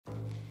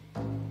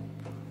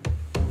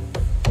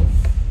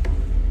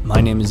My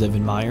name is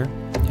Evan Meyer,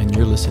 and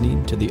you're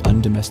listening to the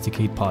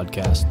Undomesticate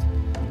Podcast,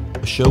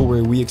 a show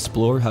where we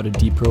explore how to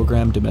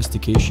deprogram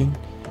domestication,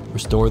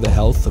 restore the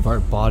health of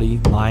our body,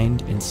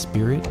 mind, and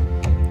spirit,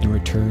 and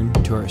return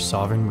to our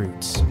sovereign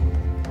roots.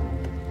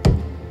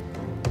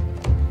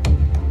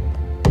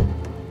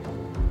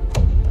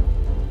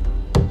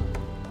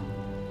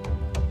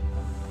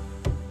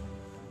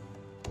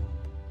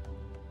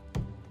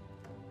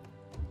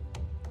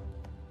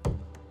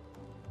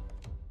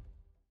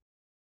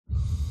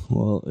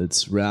 Well,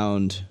 it's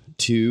round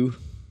 2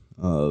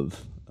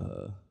 of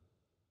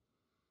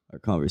our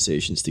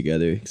conversations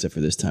together, except for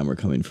this time we're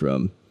coming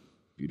from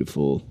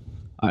beautiful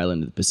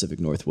island of the Pacific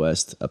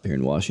Northwest up here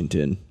in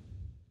Washington.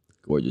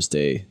 Gorgeous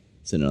day,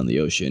 sitting on the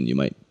ocean. You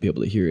might be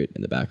able to hear it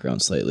in the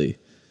background slightly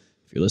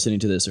if you're listening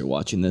to this or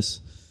watching this.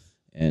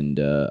 And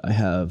I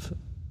have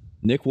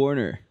Nick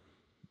Warner.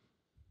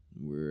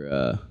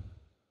 We're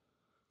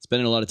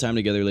spending a lot of time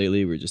together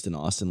lately. We were just in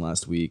Austin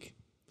last week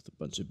with a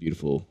bunch of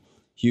beautiful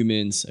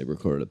humans. I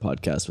recorded a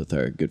podcast with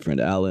our good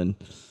friend Alan,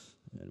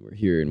 and we're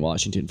here in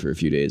Washington for a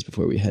few days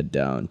before we head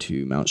down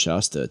to Mount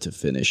Shasta to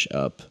finish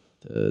up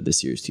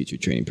this year's teacher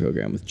training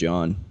program with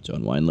John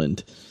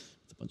Wineland,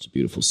 with a bunch of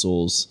beautiful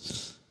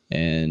souls.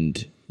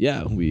 And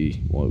yeah,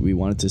 we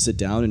wanted to sit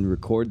down and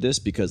record this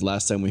because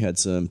last time we had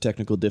some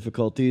technical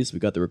difficulties. We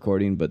got the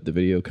recording, but the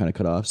video kind of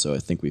cut off, so I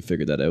think we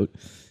figured that out.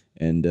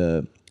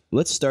 And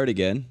let's start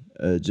again,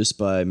 just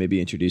by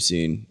maybe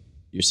introducing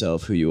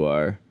yourself, who you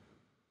are,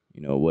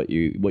 you know, what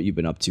you've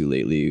been up to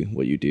lately,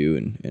 what you do,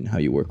 and how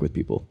you work with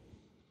people.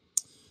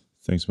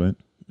 Thanks, mate.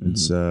 Mm-hmm.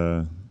 It's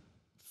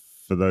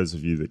for those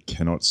of you that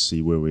cannot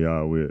see where we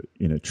are, we're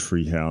in a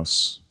tree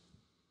house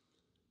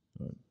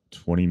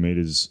 20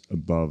 meters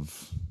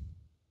above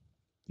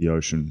the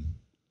ocean.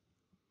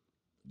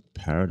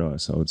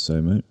 Paradise, I would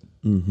say, mate.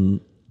 Mm-hmm.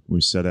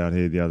 We sat out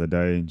here the other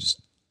day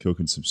just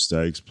cooking some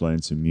steaks,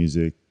 playing some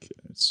music.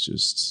 It's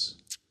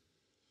just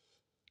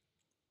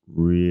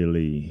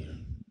really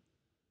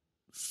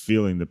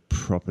feeling the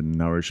proper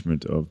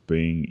nourishment of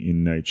being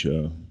in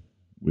nature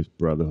with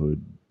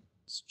brotherhood.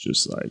 It's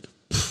just like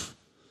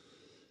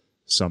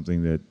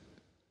something that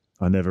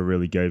I never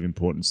really gave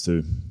importance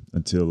to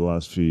until the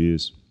last few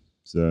years.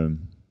 So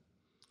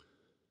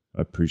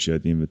I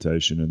appreciate the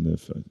invitation and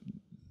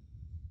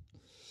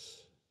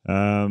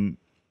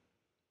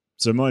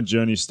so my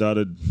journey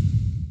started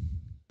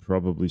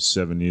probably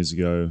 7 years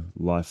ago.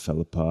 Life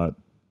fell apart.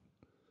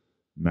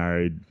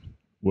 Married,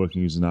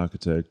 working as an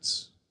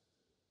architect,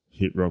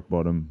 hit rock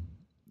bottom,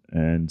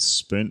 and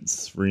spent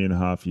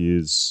 3.5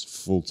 years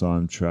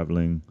full-time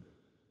traveling,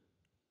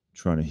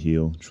 trying to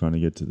heal, trying to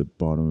get to the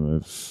bottom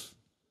of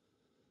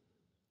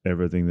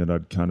everything that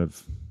I'd kind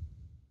of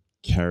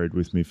carried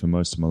with me for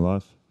most of my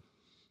life.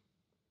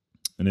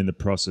 And in the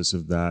process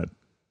of that,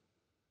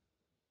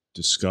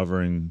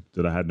 discovering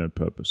that I had no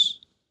purpose.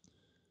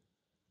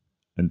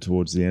 And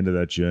towards the end of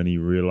that journey,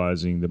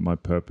 realizing that my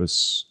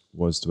purpose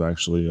was to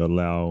actually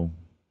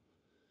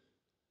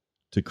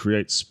to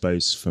create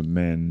space for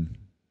men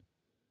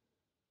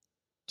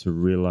to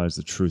realize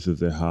the truth of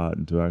their heart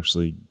and to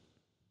actually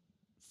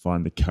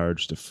find the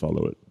courage to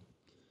follow it.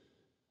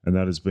 And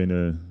that has been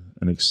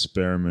an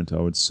experiment,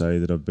 I would say,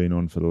 that I've been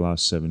on for the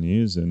last 7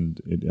 years,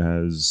 and it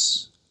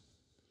has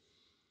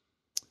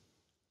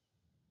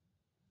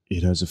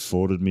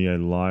afforded me a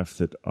life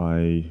that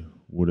I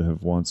would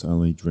have once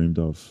only dreamed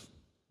of.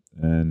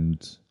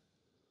 And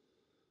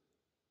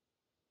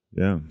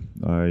yeah,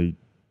 I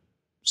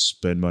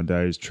spend my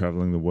days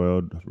traveling the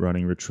world,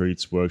 running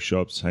retreats,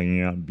 workshops,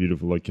 hanging out in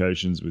beautiful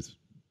locations with,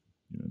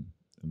 you know,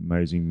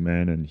 amazing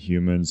men and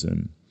humans,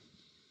 and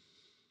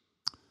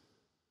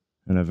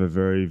have a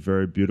very,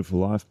 very beautiful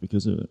life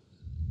because of it.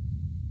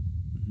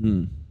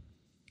 Mm-hmm.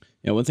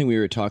 Yeah, one thing we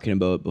were talking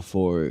about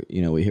before,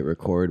 you know, we hit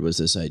record was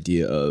this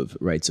idea of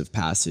rites of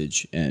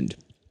passage and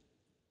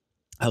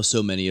how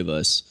so many of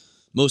us,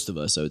 most of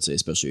us, I would say,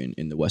 especially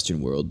in the Western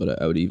world,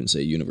 but I would even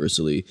say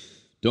universally,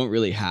 don't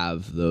really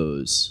have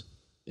those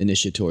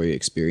initiatory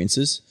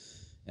experiences.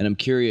 And I'm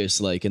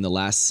curious, like in the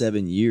last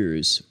 7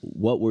 years,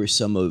 what were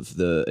some of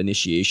the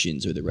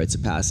initiations or the rites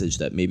of passage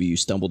that maybe you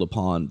stumbled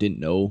upon, didn't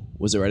know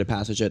was a rite of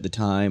passage at the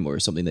time, or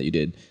something that you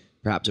did,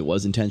 perhaps it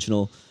was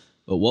intentional,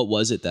 but what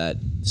was it that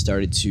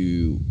started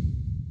to,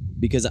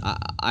 because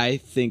I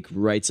think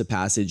rites of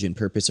passage and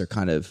purpose are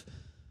kind of,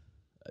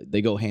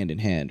 they go hand in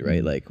hand,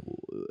 right? Like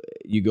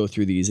you go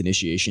through these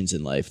initiations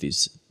in life,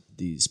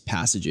 these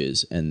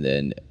passages, and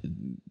then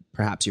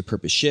perhaps your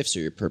purpose shifts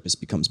or your purpose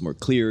becomes more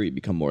clear. You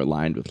become more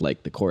aligned with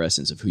like the core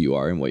essence of who you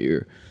are and what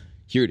you're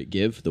here to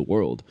give the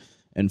world.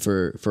 And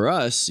for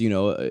us, you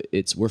know,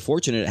 we're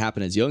fortunate it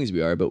happened as young as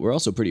we are, but we're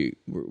also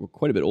we're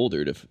quite a bit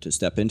older to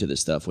step into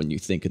this stuff when you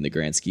think in the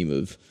grand scheme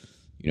of,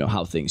 you know,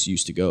 how things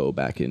used to go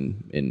back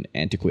in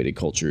antiquated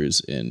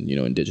cultures and, you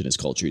know, indigenous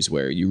cultures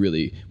where you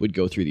really would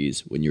go through these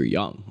when you're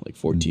young, like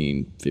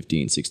 14,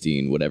 15,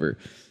 16, whatever.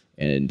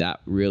 And that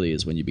really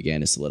is when you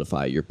began to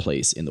solidify your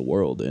place in the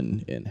world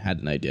and had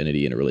an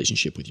identity and a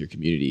relationship with your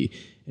community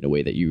in a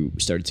way that you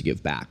started to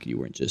give back. You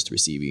weren't just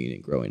receiving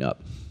and growing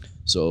up.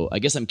 So I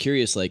guess I'm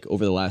curious, like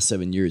over the last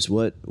 7 years,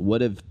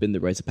 what have been the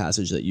rites of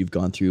passage that you've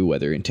gone through,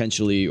 whether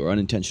intentionally or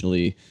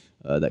unintentionally,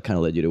 that kind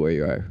of led you to where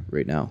you are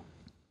right now?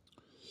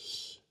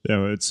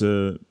 Yeah, it's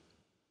a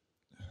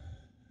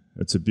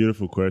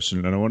beautiful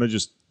question, and I want to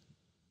just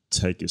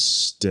take a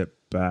step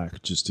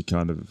back just to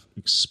kind of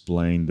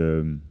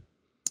explain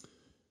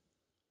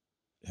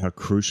how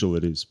crucial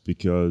it is,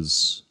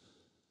 because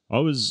I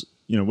was,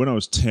 when I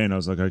was 10, I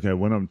was like, okay,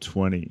 when I'm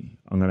 20,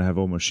 I'm going to have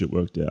all my shit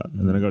worked out.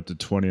 And then I got to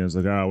 20, I was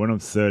like, when I'm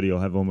 30, I'll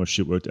have all my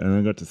shit worked out. And then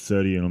I got to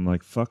 30 and I'm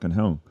like, fucking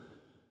hell,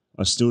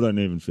 I still don't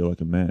even feel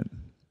like a man.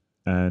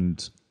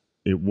 And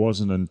it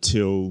wasn't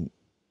until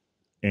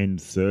end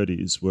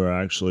 30s where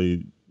I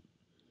actually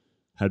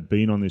had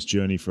been on this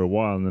journey for a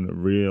while, and then it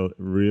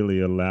really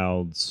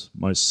allowed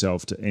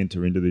myself to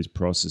enter into these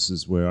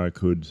processes where I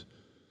could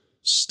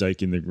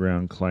stake in the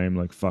ground claim,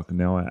 like, fuck,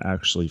 now I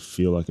actually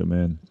feel like a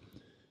man.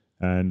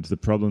 And the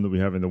problem that we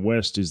have in the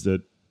West is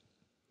that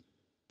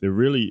there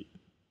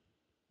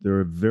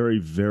are very,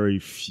 very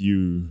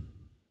few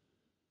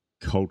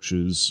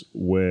cultures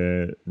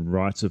where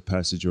rites of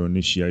passage or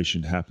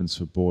initiation happens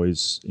for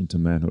boys into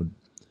manhood.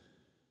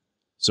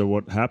 So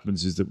what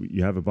happens is that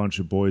you have a bunch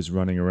of boys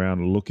running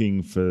around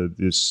looking for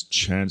this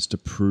chance to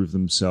prove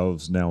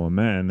themselves now a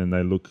man, and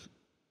they look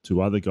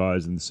to other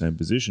guys in the same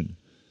position.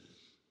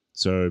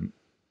 So,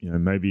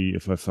 maybe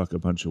if I fuck a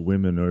bunch of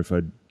women, or if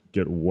I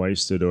get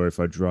wasted, or if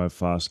I drive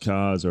fast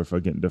cars, or if I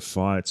get into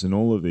fights, and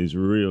all of these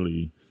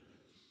really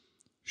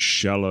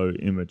shallow,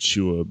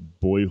 immature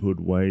boyhood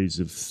ways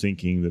of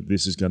thinking that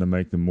this is going to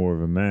make them more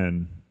of a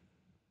man.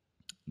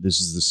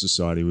 This is the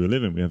society we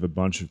live in. We have a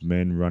bunch of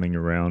men running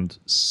around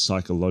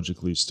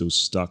psychologically still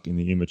stuck in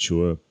the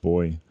immature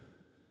boy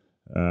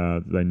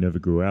they never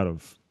grew out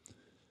of.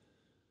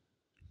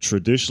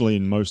 Traditionally,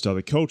 in most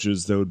other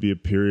cultures, there would be a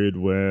period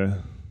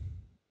where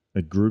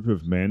a group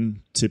of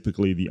men,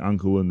 typically the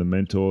uncle and the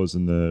mentors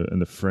and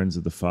the friends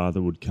of the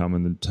father, would come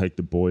and then take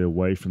the boy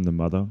away from the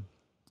mother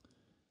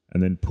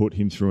and then put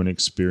him through an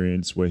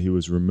experience where he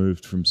was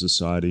removed from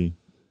society.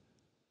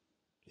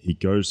 He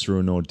goes through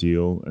an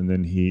ordeal, and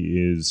then he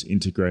is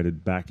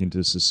integrated back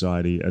into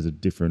society as a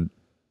different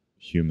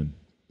human.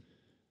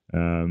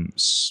 Kind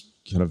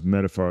of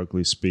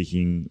metaphorically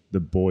speaking, the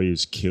boy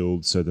is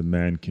killed so the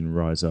man can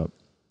rise up.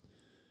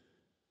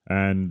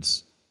 And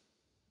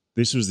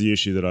this was the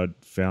issue that I'd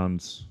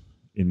found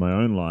in my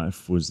own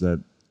life, was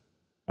that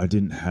I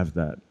didn't have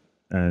that.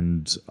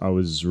 And I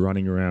was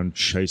running around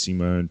chasing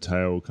my own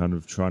tail, kind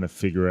of trying to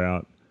figure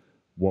out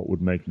what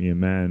would make me a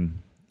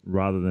man,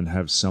 rather than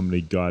have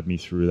somebody guide me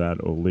through that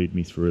or lead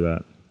me through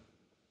that.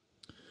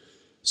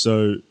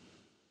 So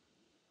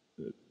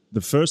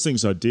the first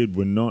things I did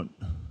were not,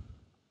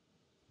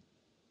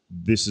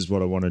 this is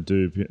what I want to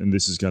do and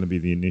this is going to be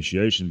the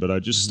initiation, but I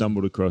just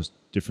stumbled across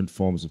different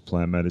forms of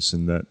plant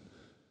medicine that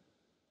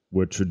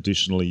were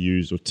traditionally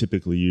used or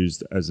typically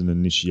used as an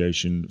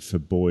initiation for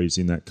boys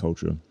in that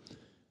culture.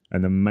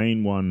 And the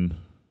main one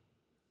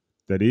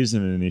that is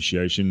an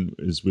initiation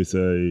is with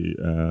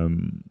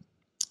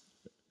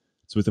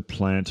it's with a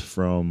plant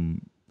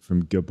from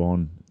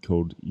Gabon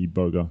called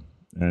iboga,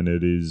 and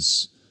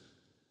it's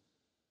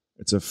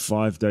a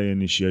 5-day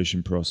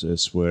initiation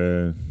process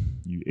where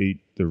you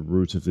eat the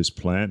root of this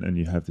plant and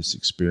you have this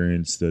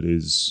experience that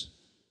is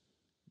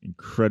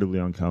incredibly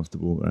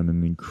uncomfortable and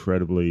an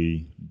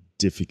incredibly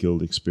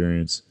difficult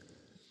experience.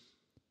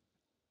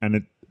 And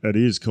it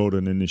is called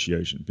an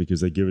initiation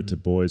because they give it to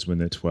boys when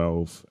they're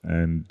 12,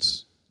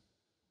 and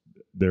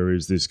there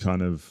is this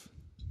kind of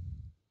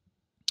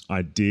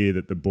idea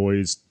that the boy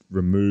is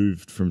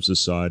removed from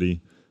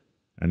society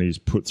and he's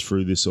put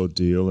through this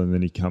ordeal, and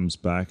then he comes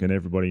back and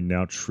everybody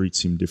now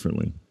treats him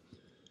differently.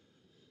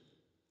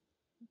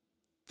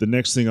 The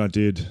next thing I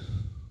did,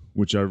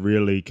 which I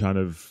really kind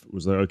of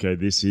was like, okay,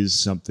 this is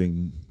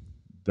something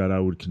that I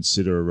would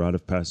consider a rite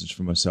of passage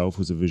for myself,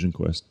 was a vision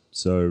quest.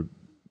 So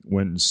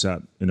went and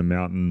sat in a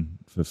mountain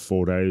for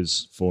 4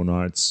 days, 4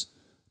 nights,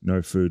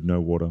 no food,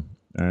 no water.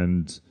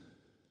 And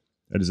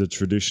it is a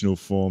traditional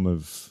form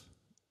of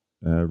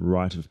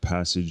rite of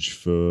passage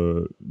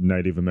for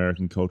Native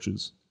American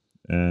cultures.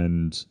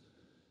 And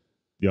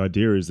the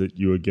idea is that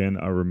you again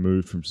are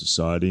removed from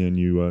society and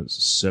you are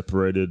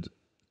separated,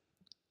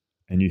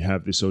 and you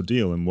have this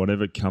ordeal, and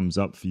whatever comes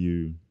up for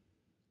you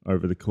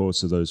over the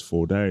course of those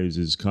 4 days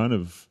is kind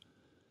of,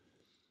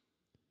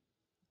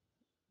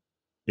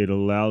 it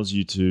allows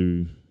you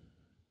to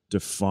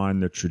define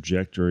the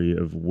trajectory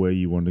of where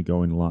you want to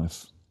go in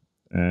life.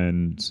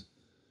 And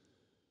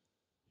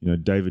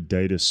David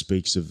Data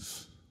speaks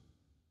of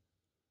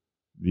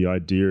the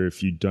idea,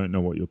 if you don't know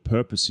what your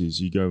purpose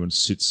is, you go and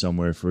sit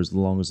somewhere for as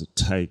long as it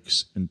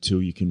takes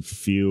until you can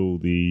feel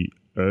the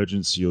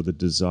urgency or the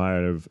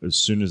desire of, as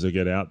soon as I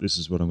get out, this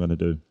is what I'm going to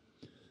do.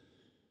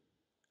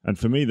 And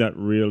for me, that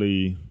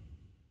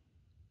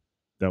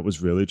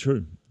was really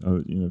true.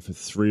 For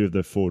 3 of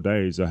the 4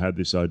 days, I had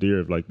this idea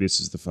of like, this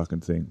is the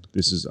fucking thing.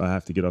 I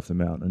have to get off the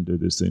mountain and do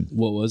this thing.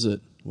 What was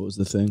it? What was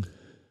the thing?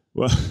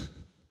 Well,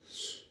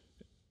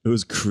 it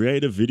was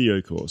create a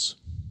video course.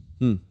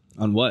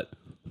 On what?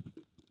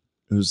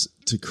 it was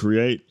to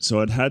create. So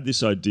I'd had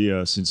this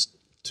idea since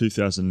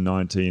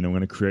 2019. I'm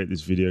going to create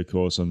this video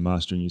course on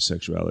mastering your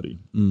sexuality.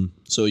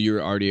 So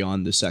you're already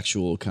on the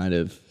sexual kind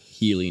of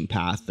healing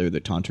path or the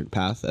tantric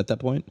path at that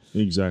point?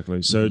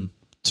 Exactly. So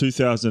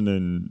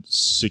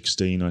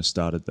 2016, I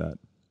started that.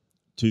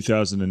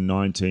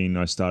 2019,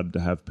 I started to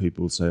have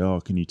people say,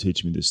 "Oh, can you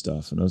teach me this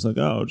stuff?" And I was like,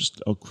 "Oh,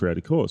 I'll create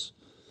a course."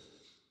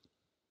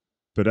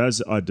 But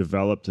as I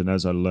developed and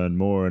as I learned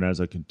more and as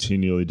I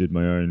continually did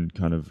my own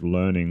kind of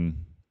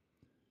learning,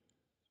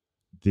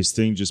 this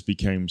thing just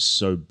became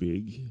so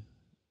big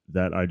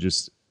that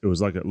it was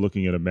like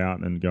looking at a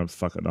mountain and going,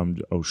 "Fuck it,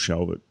 I'll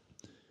shelve it."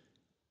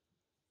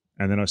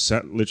 And then I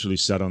literally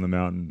sat on the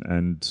mountain,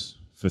 and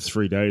for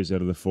 3 days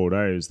out of the 4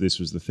 days, this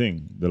was the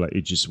thing.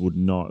 It just would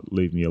not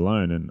leave me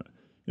alone. And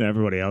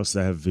everybody else,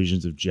 they have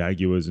visions of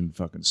jaguars and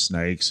fucking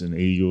snakes and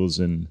eagles,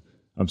 and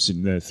I'm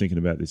sitting there thinking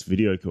about this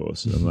video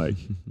course, and I'm like,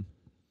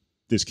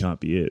 this can't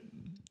be it.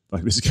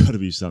 Like, there's got to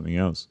be something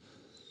else.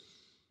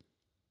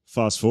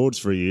 Fast forward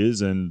 3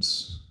 years, and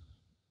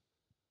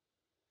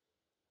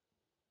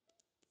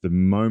the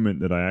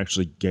moment that I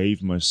actually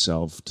gave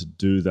myself to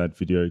do that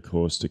video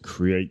course, to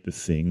create the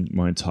thing,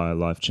 my entire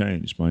life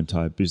changed. My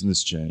entire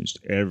business changed.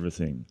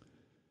 Everything.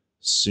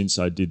 Since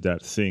I did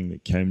that thing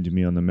that came to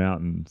me on the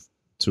mountain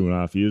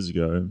 2.5 years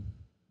ago,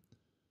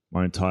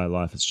 my entire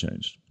life has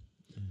changed.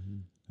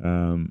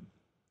 And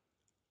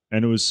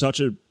it was such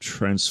a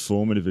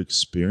transformative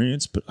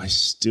experience, but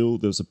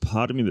there was a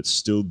part of me that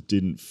still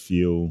didn't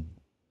feel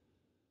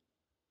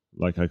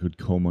like I could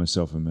call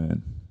myself a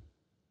man.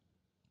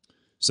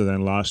 So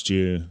then last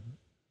year,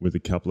 with a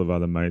couple of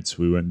other mates,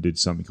 we went and did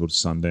something called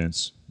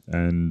Sundance,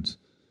 and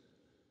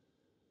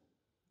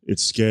it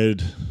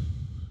scared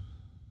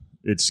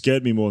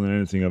me more than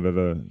anything I've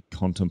ever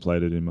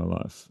contemplated in my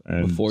life.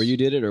 And before you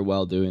did it or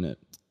while doing it?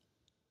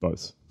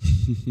 Both.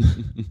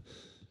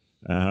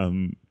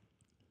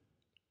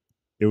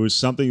 It was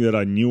something that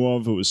I knew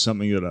of. It was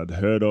something that I'd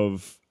heard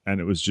of. And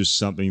it was just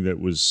something that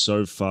was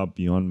so far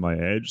beyond my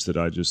edge that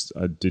I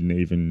didn't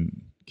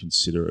even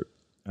consider it.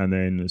 And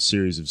then a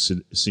series of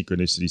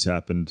synchronicities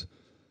happened.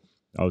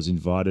 I was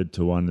invited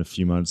to one a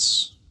few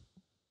months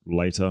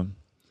later.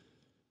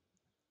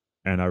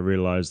 And I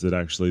realized that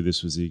actually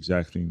this was the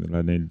exact thing that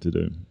I needed to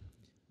do.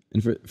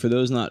 And for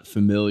those not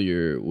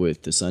familiar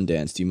with the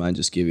Sundance, do you mind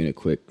just giving a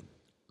quick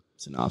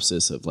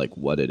synopsis of like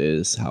what it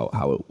is,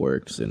 how it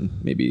works,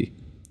 and maybe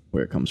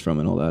where it comes from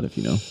and all that, if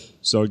you know?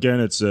 So again,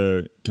 it's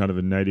a kind of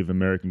a Native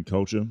American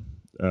culture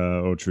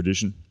or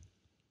tradition.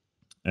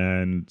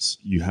 And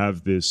you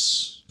have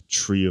this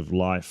tree of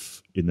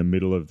life in the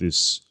middle of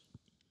this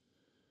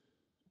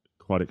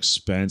quite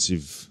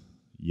expansive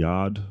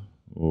yard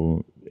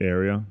or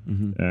area.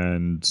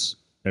 And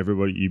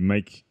you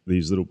make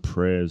these little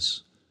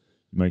prayers.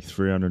 You make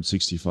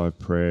 365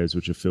 prayers,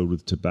 which are filled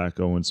with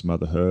tobacco and some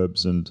other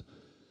herbs. And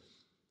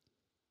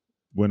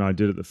when I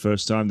did it the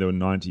first time, there were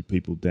 90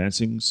 people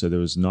dancing. So there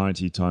was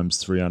 90 times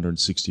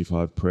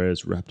 365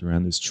 prayers wrapped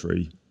around this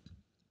tree.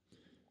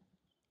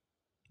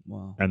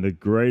 Wow. And the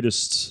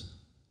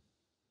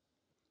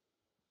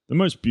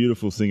most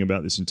beautiful thing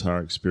about this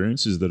entire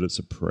experience is that it's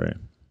a prayer.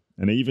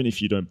 And even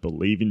if you don't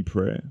believe in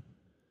prayer,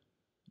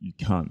 you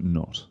can't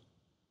not.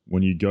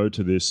 When you go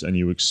to this and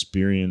you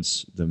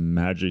experience the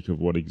magic of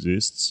what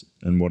exists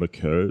and what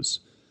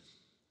occurs,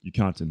 you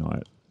can't deny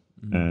it.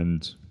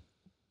 And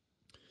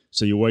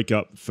so you wake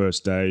up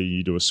first day,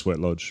 you do a sweat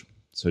lodge.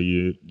 So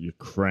you're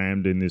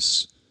crammed in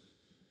this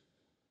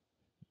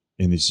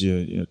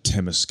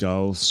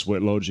Temescal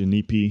sweat lodge,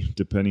 Inipi,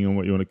 depending on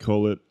what you want to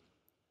call it.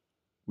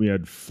 We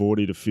had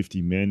 40 to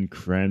 50 men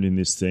crammed in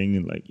this thing,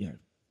 and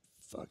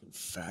fucking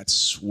fat,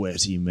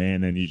 sweaty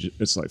men, and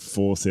it's like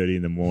 4:30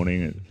 in the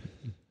morning,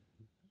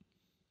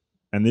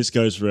 and this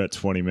goes for about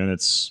 20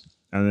 minutes,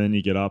 and then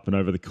you get up, and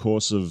over the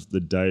course of the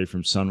day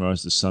from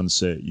sunrise to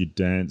sunset, you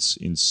dance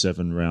in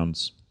 7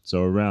 rounds.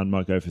 So a round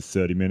might go for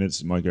 30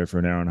 minutes, it might go for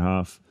an hour and a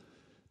half,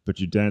 but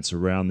you dance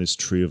around this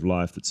tree of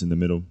life that's in the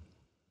middle.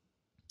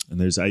 And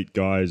there's 8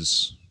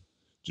 guys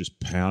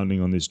just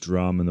pounding on this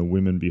drum, and the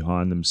women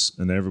behind them,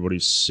 and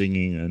everybody's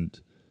singing, and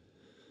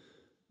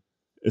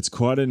it's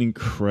quite an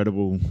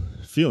incredible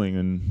feeling.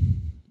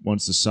 And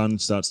once the sun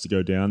starts to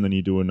go down, then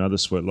you do another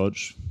sweat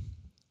lodge,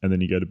 and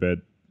then you go to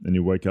bed, and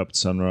you wake up at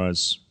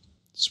sunrise,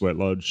 sweat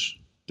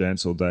lodge,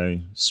 dance all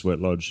day, sweat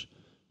lodge.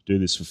 Do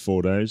this for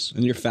 4 days.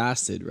 And you're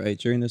fasted, right,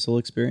 during this whole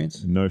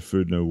experience? No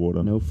food, no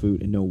water. No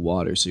food and no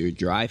water. So you're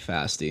dry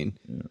fasting.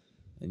 Yeah.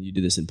 And you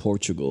do this in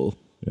Portugal.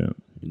 Yeah.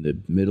 In the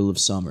middle of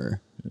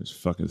summer. It's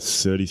fucking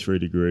 33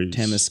 degrees.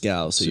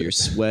 Temescal. So you're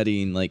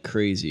sweating like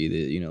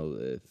crazy.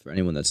 For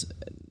anyone that's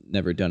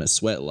never done a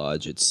sweat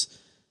lodge, it's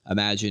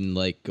imagine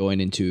like going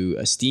into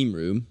a steam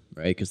room,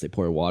 right? Because they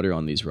pour water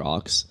on these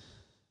rocks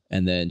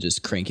and then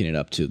just cranking it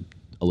up to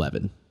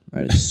 11.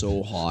 Right, it's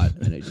so hot,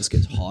 and it just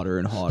gets hotter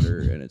and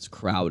hotter, and it's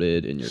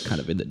crowded, and you're kind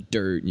of in the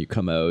dirt, and you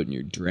come out, and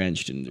you're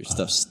drenched, and there's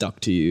stuff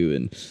stuck to you,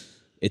 and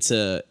it's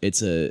a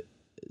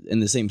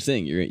and the same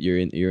thing.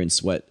 You're in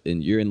sweat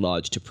and you're in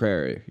lodge to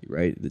prayer,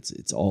 right?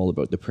 It's all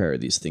about the prayer.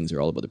 These things are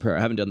all about the prayer.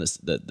 I haven't done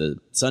the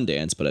sun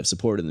dance, but I've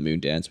supported the moon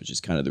dance, which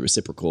is kind of the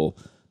reciprocal.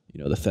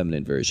 The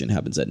feminine version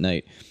happens at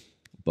night.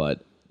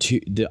 But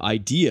the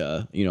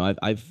idea,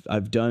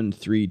 I've done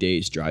 3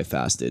 days dry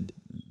fasted,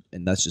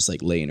 and that's just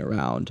like laying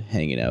around,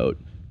 hanging out,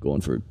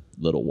 going for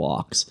little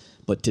walks.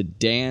 But to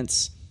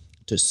dance,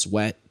 to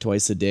sweat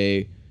twice a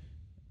day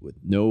with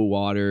no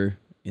water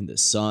in the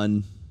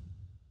sun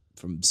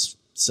from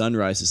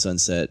sunrise to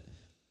sunset,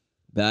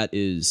 the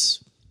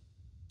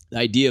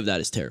idea of that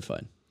is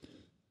terrifying.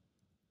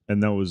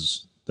 And that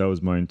was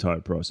my entire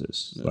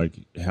process. Yeah. Like,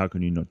 how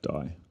can you not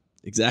die?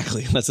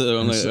 Exactly. That's what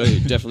I'm like. Oh,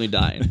 you're definitely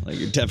dying. Like,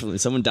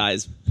 someone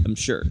dies. I'm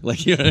sure.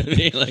 Like, you know what I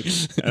mean? Like,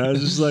 and I was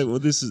just like, well,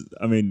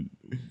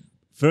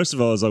 first of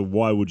all, I was like,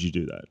 why would you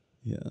do that?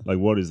 Yeah. Like,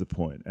 what is the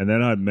point? And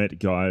then I met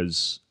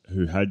guys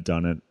who had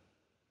done it.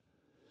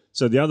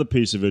 So the other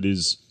piece of it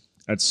is,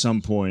 at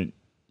some point,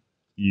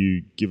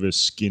 you give a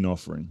skin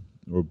offering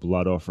or a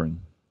blood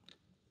offering.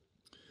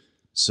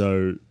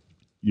 So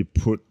you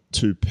put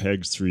 2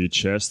 pegs through your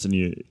chest and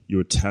you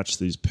attach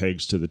these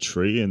pegs to the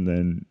tree, and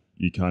then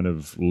you kind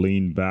of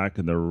lean back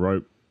and the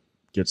rope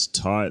gets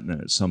tight, and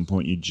then at some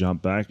point you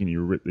jump back and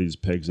you rip these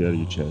pegs out of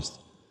your chest.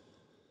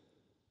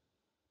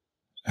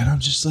 And I'm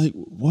just like,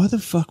 why the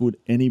fuck would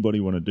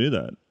anybody want to do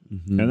that?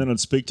 Mm-hmm. And then I'd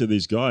speak to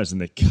these guys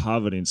and they're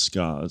covered in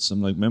scars.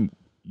 I'm like, man,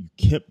 you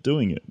kept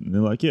doing it. And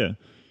they're like, yeah,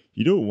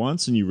 you do it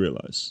once and you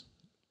realize.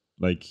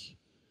 Like,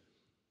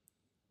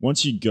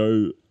 once you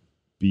go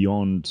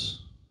beyond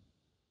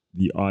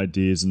the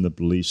ideas and the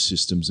belief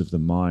systems of the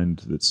mind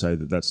that say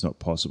that that's not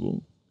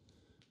possible,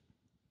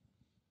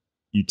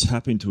 you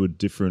tap into a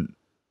different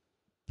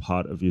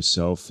part of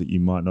yourself that you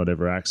might not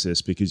ever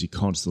access because you're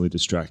constantly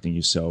distracting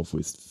yourself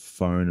with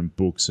phone and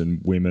books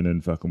and women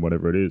and fucking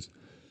whatever it is.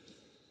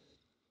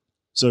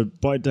 So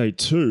by day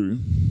 2,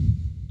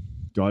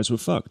 guys were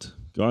fucked.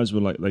 Guys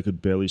were like, they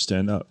could barely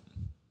stand up.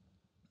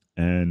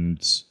 And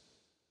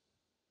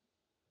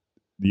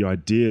the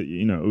idea,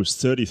 it was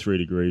 33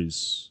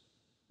 degrees,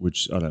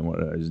 which I don't know what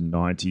that is,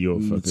 90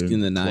 or fucking... It's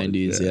in the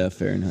 90s, yeah,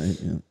 Fahrenheit,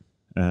 yeah.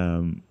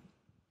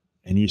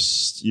 And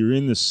you're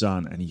in the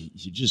sun and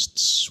you're just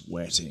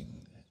sweating,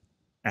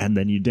 and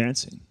then you're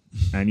dancing,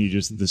 and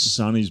the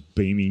sun is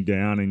beaming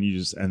down, and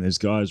there's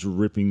guys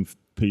ripping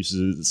pieces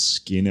of the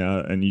skin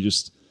out, and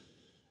there's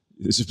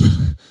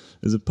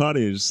a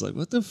party, you're just like,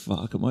 what the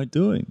fuck am I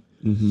doing?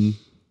 Mm-hmm.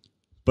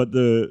 But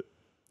the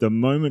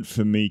moment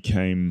for me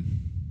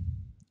came,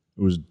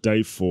 it was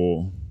day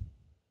 4.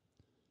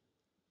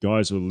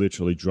 Guys were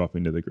literally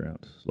dropping to the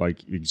ground,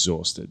 like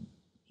exhausted,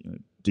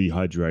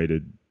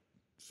 dehydrated,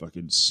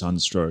 fucking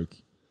sunstroke.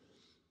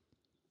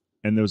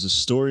 And there was a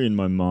story in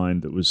my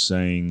mind that was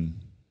saying,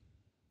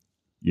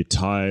 you're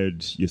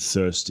tired, you're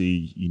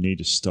thirsty, you need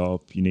to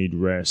stop, you need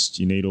rest,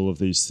 you need all of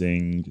these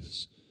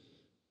things.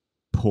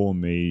 Poor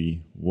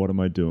me, what am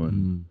I doing?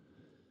 Mm.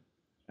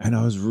 And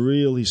I was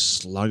really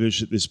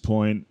sluggish at this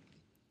point,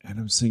 and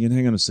I was thinking,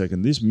 hang on a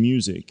second, this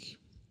music,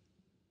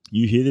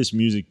 you hear this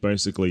music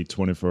basically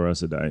 24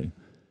 hours a day,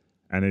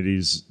 and it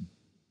is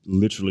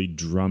literally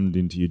drummed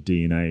into your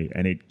DNA,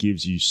 and it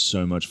gives you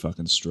so much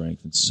fucking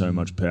strength and so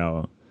much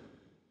power.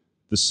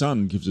 The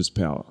sun gives us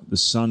power. The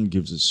sun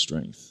gives us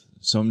strength.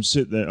 So I'm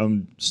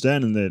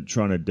standing there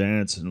trying to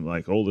dance, and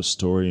like all the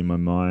story in my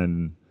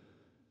mind.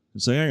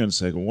 It's like, hang on a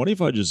second, what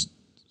if I just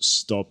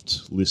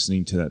stopped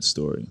listening to that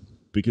story?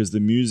 Because the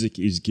music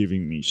is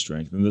giving me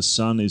strength, and the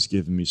sun is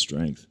giving me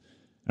strength.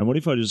 And what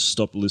if I just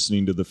stopped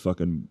listening to the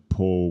fucking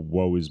poor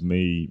woe is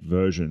me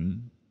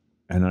version,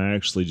 and I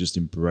actually just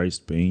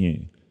embraced being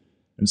here?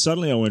 And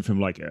suddenly I went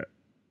from like a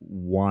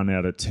 1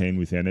 out of 10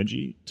 with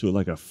energy to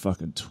like a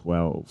fucking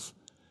 12.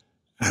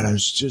 And I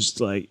was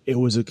just like, it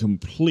was a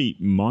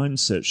complete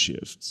mindset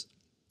shift.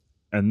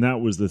 And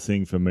that was the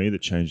thing for me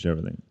that changed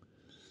everything.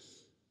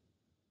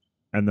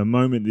 And the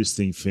moment this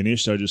thing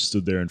finished, I just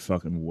stood there and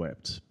fucking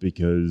wept,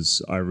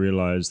 because I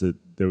realized that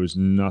there was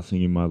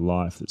nothing in my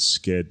life that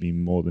scared me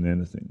more than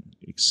anything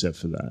except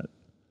for that,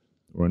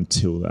 or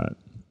until that.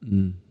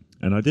 Mm.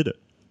 And I did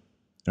it.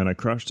 And I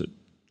crushed it.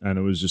 And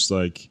it was just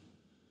like,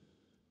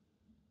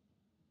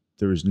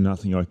 there is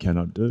nothing I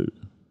cannot do.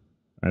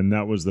 And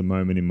that was the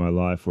moment in my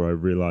life where I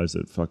realized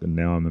that fucking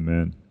now I'm a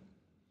man.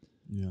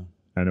 Yeah.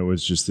 And it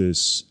was just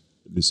this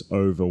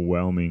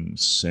overwhelming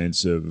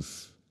sense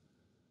of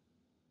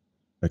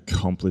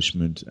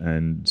accomplishment,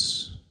 and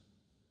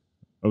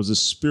it was a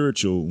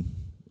spiritual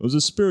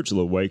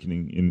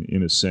awakening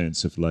in a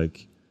sense of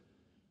like,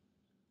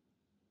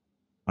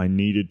 I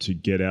needed to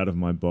get out of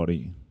my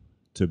body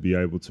to be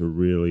able to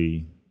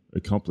really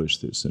accomplish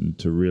this and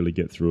to really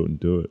get through it and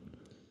do it.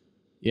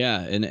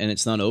 Yeah, and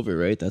it's not over,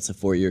 right? That's a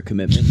 4-year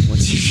commitment.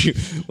 Once you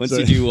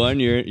do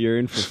one, you're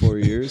in for 4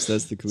 years.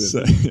 That's the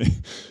commitment. So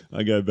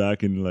I go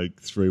back in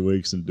like 3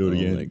 weeks and do it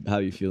again. Like, how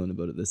are you feeling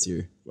about it this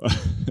year?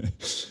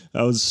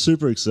 I was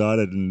super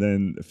excited, and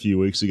then a few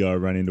weeks ago I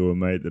ran into a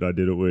mate that I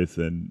did it with,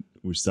 and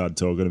we started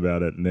talking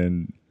about it, and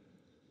then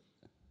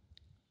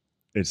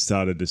it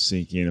started to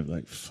sink in of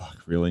like, fuck,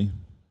 really?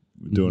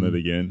 We're doing it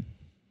again.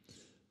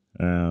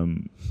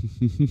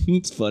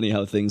 It's funny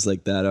how things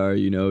like that are,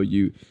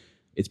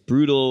 it's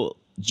brutal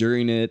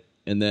during it.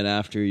 And then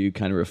after you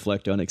kind of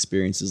reflect on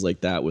experiences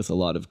like that with a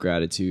lot of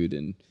gratitude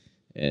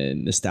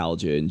and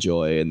nostalgia and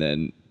joy.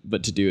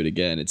 But to do it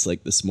again, it's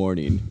like this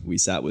morning we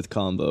sat with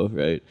Combo,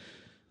 right?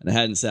 And I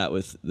hadn't sat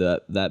with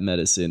that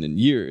medicine in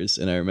years.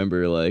 And I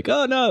remember like,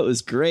 oh no, it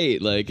was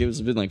great. Like it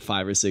was been like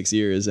 5 or 6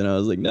 years. And I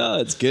was like, no,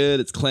 it's good.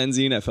 It's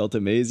cleansing. I felt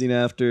amazing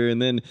after.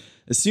 And then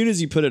as soon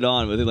as you put it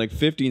on, within like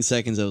 15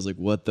 seconds, I was like,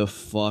 what the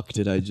fuck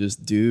did I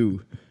just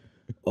do?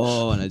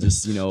 Oh, and I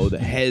just, the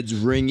head's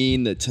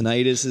ringing, the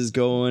tinnitus is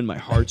going, my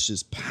heart's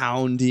just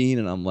pounding.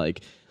 And I'm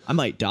like, I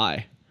might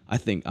die. I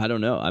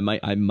don't know. I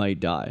might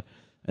die.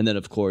 And then,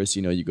 of course,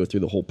 you go through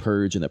the whole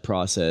purge and the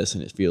process,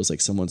 and it feels like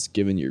someone's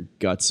giving your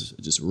guts,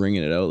 just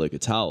wringing it out like a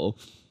towel.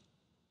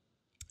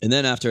 And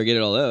then after I get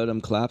it all out,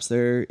 I'm collapsed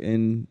there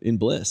in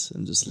bliss.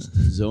 I'm just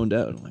zoned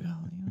out. I'm like, oh,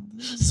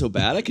 this is so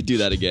bad. I could do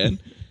that again.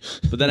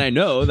 But then I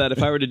know that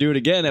if I were to do it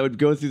again, I would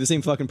go through the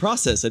same fucking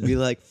process. I'd be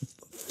like,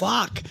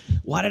 fuck,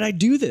 why did I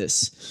do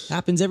this?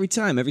 Happens every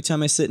time. Every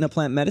time I sit in a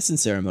plant medicine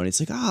ceremony, it's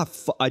like,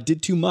 I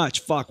did too much.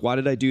 Fuck, why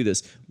did I do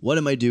this? What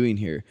am I doing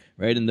here?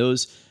 Right? And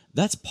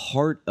that's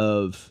part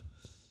of,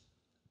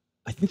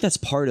 I think that's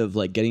part of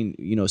like getting,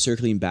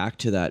 circling back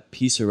to that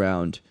piece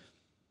around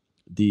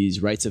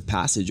these rites of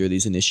passage or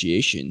these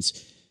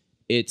initiations.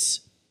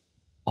 It's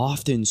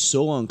often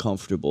so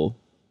uncomfortable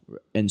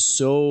and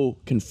so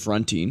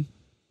confronting.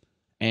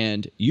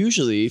 And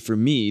usually for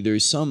me,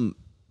 there's some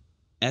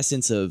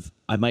essence of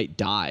I might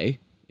die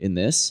in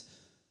this,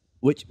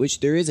 which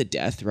there is a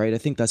death, right? I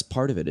think that's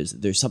part of it, is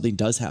there's something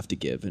does have to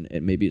give. And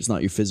maybe it's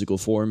not your physical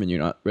form and you're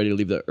not ready to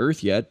leave the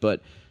earth yet,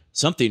 but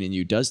something in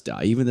you does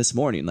die. Even this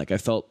morning, like I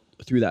felt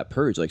through that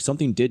purge, like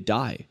something did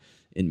die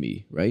in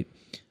me, right?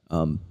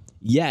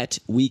 Yet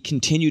we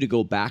continue to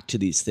go back to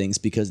these things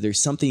because there's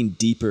something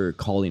deeper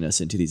calling us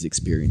into these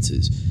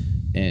experiences.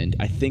 And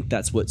I think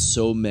that's what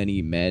so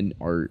many men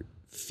are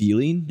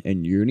feeling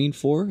and yearning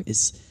for,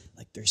 is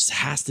like there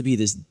has to be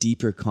this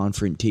deeper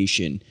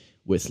confrontation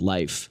with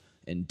life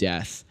and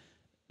death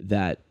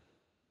that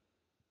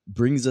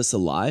brings us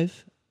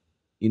alive,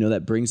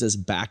 that brings us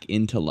back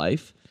into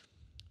life.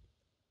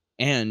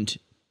 And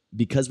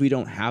because we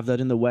don't have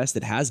that in the West,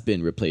 it has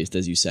been replaced,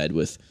 as you said,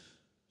 with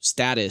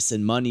status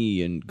and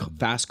money and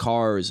fast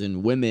cars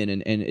and women.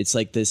 And it's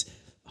like this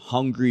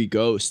hungry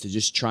ghost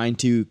just trying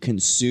to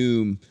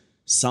consume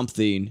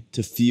something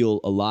to feel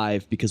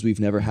alive because we've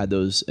never had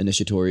those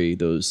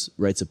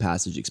rites of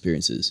passage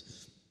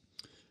experiences.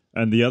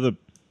 And the other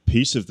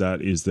piece of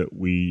that is that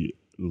we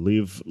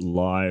live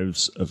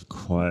lives of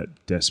quiet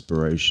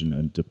desperation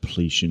and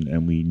depletion,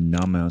 and we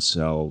numb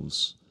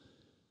ourselves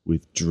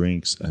with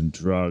drinks and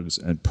drugs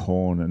and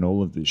porn and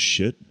all of this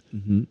shit.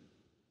 Mm-hmm.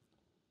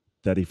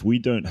 That if we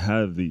don't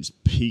have these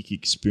peak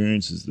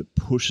experiences that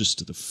push us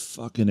to the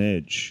fucking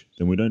edge,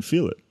 then we don't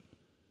feel it.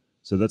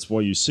 So that's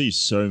why you see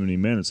so many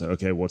men. It's like,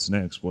 okay, what's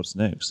next? What's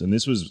next? And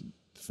this was,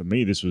 for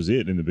me, this was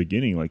it in the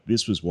beginning. Like,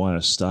 this was why I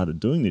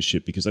started doing this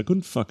shit, because I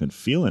couldn't fucking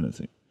feel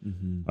anything.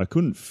 Mm-hmm. I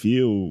couldn't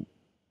feel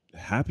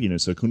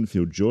happiness. I couldn't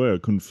feel joy. I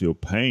couldn't feel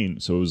pain.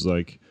 So it was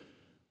like,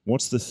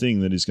 what's the thing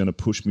that is going to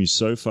push me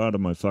so far to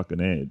my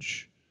fucking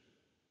edge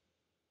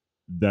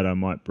that I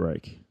might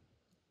break?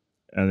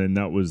 And then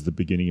that was the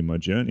beginning of my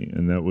journey.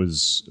 And it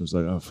was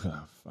like, oh,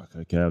 fuck,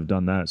 okay, I've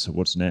done that. So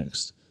what's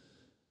next?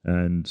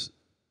 And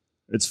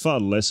it's far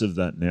less of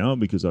that now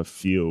because I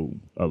feel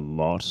a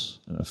lot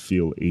and I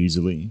feel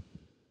easily.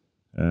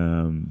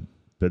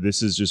 But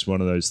this is just one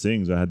of those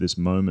things. I had this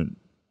moment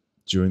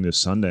during the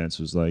Sundance.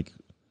 It was like,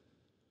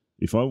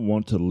 if I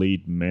want to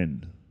lead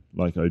men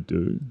like I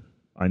do,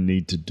 I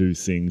need to do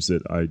things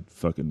that I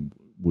fucking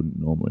wouldn't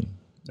normally.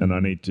 And I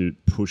need to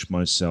push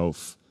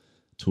myself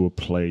to a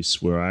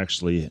place where I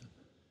actually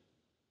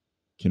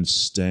can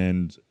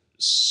stand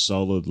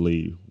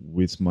solidly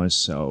with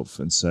myself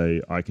and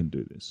say, I can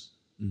do this.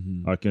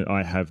 Mm-hmm.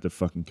 I have the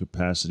fucking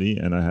capacity,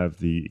 and I have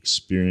the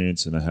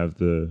experience, and I have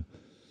the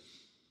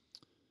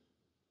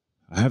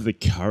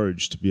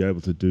courage to be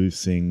able to do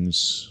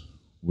things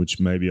which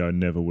maybe I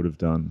never would have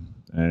done,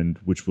 and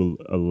which will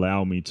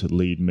allow me to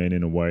lead men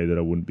in a way that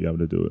I wouldn't be able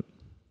to do it.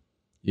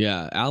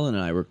 Yeah, Alan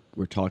and I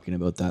were talking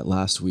about that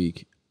last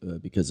week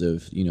because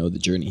of the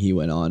journey he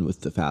went on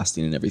with the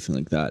fasting and everything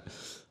like that,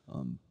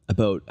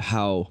 about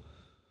how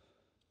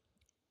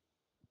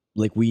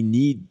like we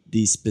need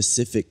these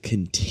specific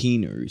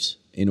containers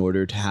in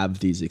order to have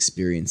these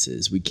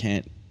experiences. We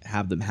can't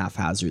have them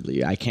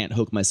haphazardly. I can't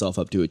hook myself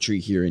up to a tree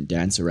here and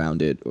dance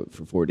around it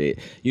for 4 days.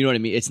 You know what I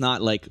mean? It's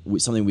not like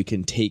something we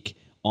can take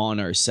on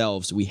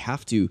ourselves. We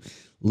have to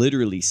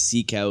literally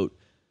seek out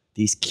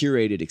these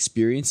curated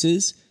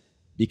experiences,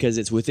 because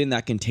it's within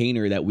that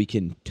container that we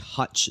can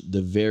touch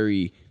the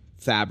very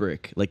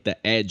fabric, like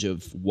the edge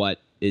of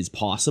what is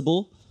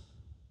possible,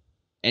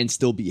 and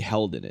still be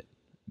held in it.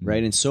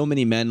 Right. And so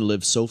many men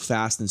live so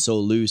fast and so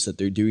loose that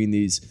they're doing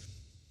these.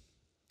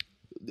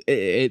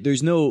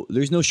 There's no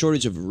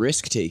shortage of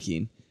risk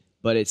taking,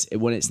 But it's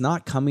when it's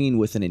not coming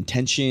with an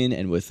intention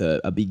and with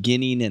a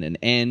beginning and an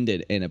end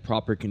and a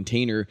proper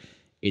container,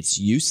 it's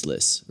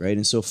useless, right?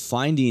 And so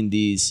finding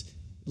these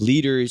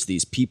leaders,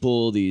 these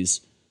people,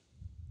 these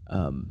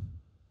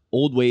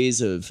old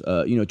ways of,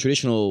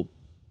 traditional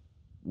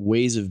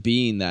ways of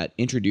being that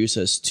introduce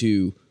us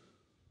to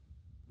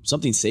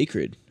something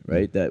sacred,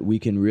 right? That we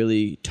can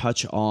really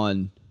touch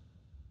on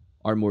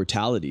our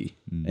mortality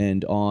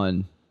and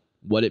on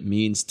what it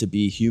means to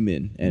be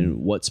human and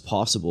what's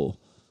possible.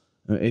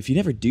 If you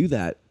never do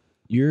that,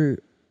 you're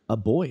a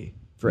boy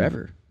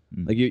forever.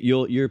 Like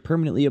you're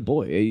permanently a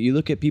boy. You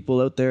look at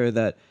people out there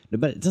that,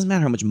 but it doesn't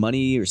matter how much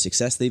money or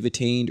success they've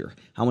attained or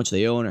how much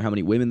they own or how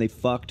many women they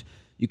fucked.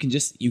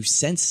 You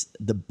sense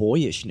the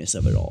boyishness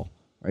of it all,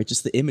 right?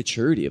 Just the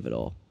immaturity of it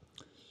all.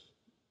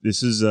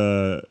 This is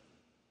I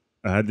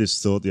had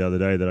this thought the other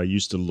day that I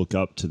used to look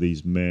up to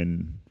these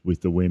men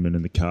with the women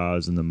and the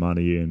cars and the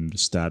money and the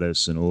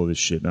status and all this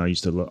shit. And I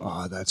used to look,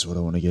 that's what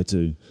I want to get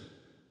to.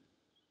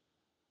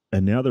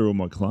 And now they're all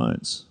my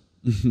clients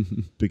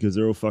because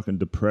they're all fucking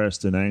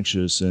depressed and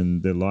anxious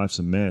and their life's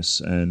a mess.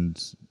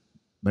 And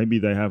maybe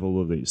they have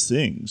all of these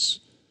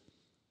things,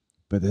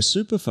 but they're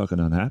super fucking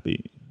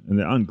unhappy and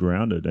they're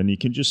ungrounded. And you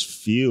can just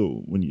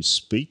feel when you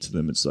speak to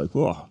them, it's like,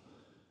 whoa,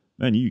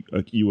 man,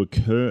 you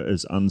occur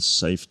as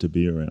unsafe to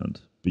be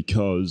around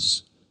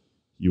because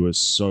you are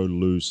so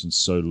loose and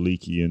so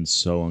leaky and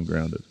so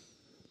ungrounded.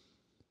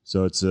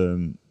 So it's,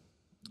 and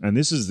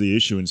this is the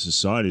issue in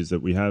society is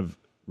that we have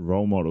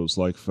role models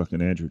like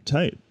fucking Andrew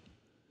Tate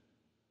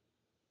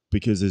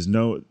because there's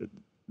no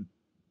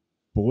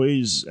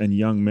boys and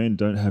young men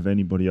don't have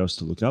anybody else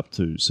to look up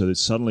to. So that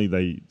suddenly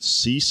they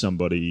see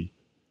somebody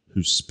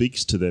who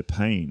speaks to their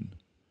pain,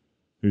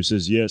 who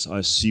says, yes,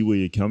 I see where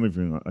you're coming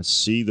from. I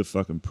see the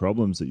fucking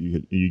problems that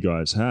you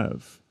guys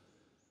have.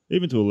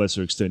 Even to a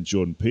lesser extent,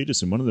 Jordan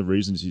Peterson, one of the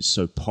reasons he's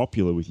so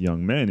popular with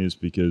young men is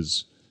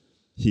because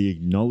he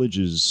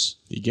acknowledges...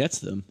 He gets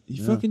them. He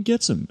fucking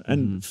gets them.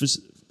 And,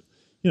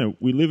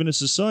 we live in a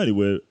society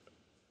where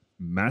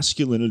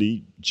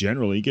masculinity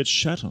generally gets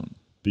shat on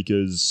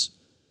because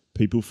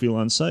people feel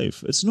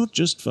unsafe. It's not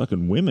just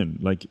fucking women.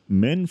 Like,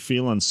 men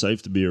feel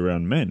unsafe to be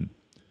around men.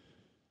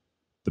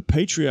 The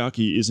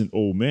patriarchy isn't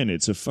all men.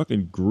 It's a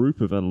fucking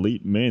group of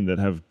elite men that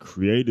have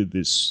created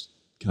this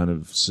kind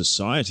of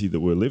society that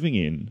we're living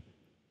in.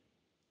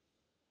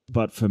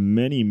 But for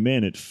many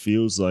men, it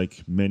feels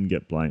like men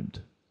get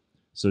blamed.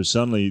 So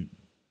suddenly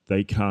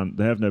they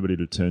have nobody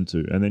to turn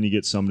to. And then you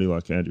get somebody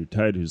like Andrew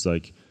Tate who's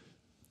like,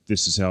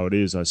 this is how it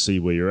is. I see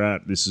where you're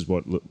at. This is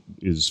what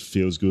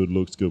feels good,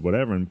 looks good,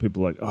 whatever. And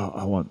people are like, oh,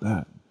 I want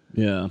that.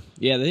 Yeah.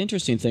 Yeah. The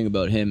interesting thing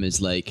about him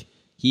is like,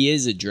 he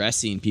is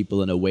addressing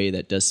people in a way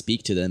that does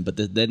speak to them, but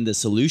then the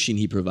solution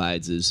he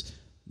provides is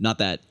not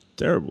that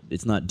terrible.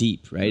 It's not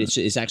deep, right?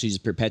 Yeah. It's actually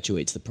just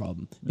perpetuates the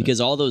problem because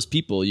all those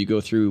people, you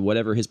go through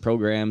whatever his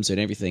programs and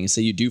everything, and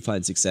say you do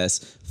find success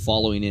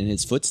following in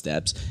his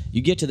footsteps,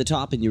 you get to the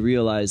top and you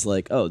realize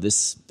like, oh,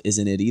 this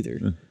isn't it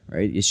either,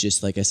 right? It's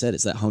just, like I said,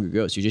 it's that Hunger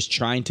Ghost. You're just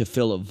trying to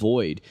fill a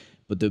void,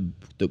 but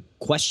the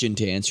question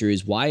to answer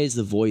is, why is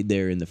the void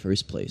there in the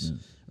first place,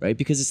 right?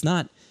 Because it's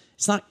not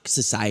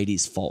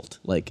society's fault.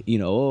 Like,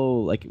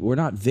 like we're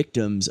not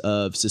victims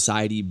of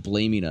society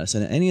blaming us.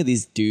 And any of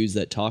these dudes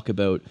that talk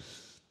about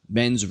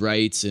men's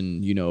rights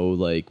and,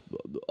 like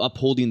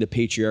upholding the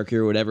patriarchy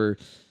or whatever,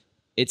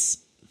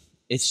 it's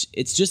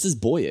just as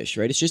boyish,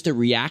 right? It's just a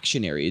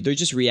reactionary.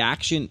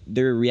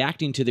 They're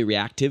reacting to the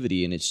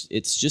reactivity, and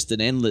it's just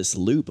an endless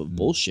loop of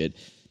bullshit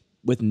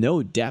with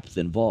no depth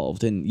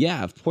involved. And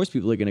yeah, of course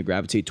people are going to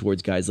gravitate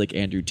towards guys like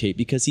Andrew Tate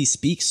because he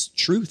speaks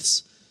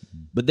truths.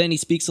 But then he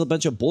speaks a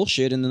bunch of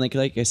bullshit, and then,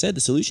 like I said,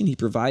 the solution he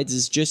provides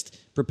is just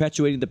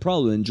perpetuating the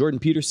problem. And Jordan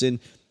Peterson,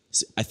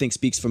 I think,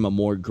 speaks from a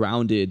more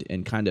grounded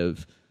and kind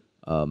of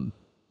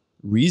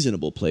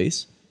reasonable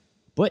place,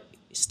 but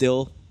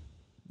still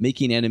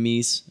making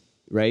enemies,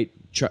 right?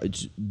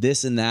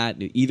 This and that,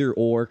 either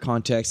or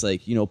context,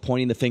 like,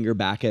 pointing the finger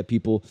back at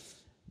people,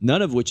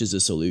 none of which is a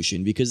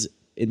solution. Because,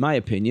 in my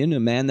opinion, a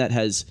man that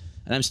has,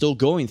 and I'm still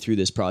going through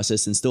this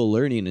process and still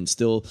learning and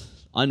still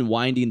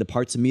unwinding the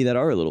parts of me that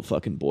are a little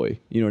fucking boy,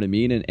 you know what I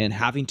mean? And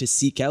having to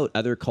seek out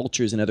other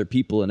cultures and other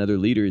people and other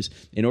leaders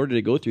in order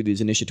to go through these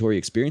initiatory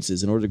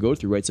experiences, in order to go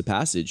through rites of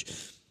passage.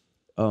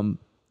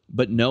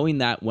 But knowing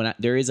that when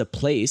there is a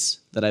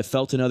place that I've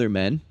felt in other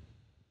men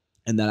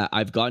and that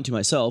I've gotten to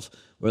myself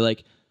where,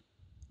 like,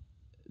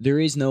 there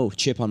is no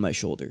chip on my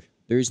shoulder.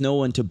 There's no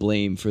one to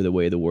blame for the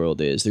way the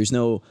world is. There's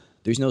no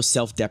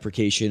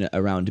self-deprecation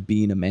around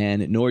being a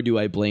man, nor do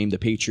I blame the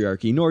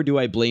patriarchy, nor do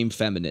I blame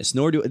feminists,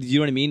 you know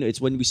what I mean? It's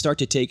when we start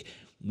to take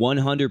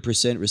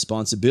 100%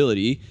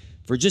 responsibility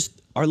for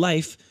just our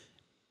life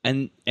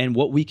and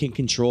what we can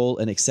control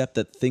and accept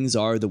that things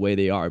are the way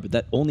they are. But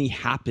that only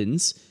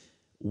happens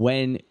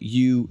when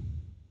you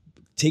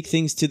take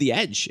things to the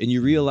edge and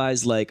you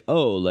realize, like,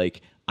 oh,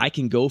 like, I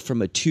can go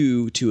from a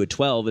 2 to a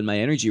 12 in my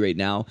energy right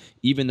now,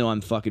 even though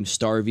I'm fucking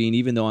starving,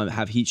 even though I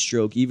have heat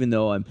stroke, even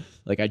though I'm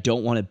like, I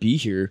don't want to be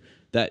here,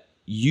 that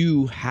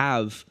you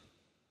have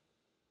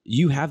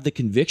you have the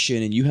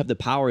conviction and you have the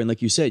power. And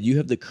like you said, you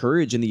have the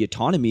courage and the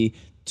autonomy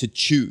to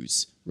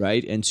choose,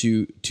 right? And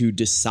to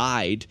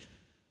decide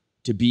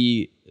to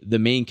be the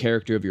main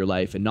character of your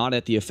life and not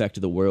at the effect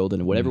of the world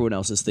and what everyone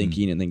else is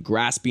thinking, and then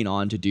grasping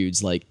on to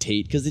dudes like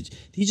Tate, because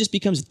he just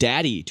becomes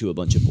daddy to a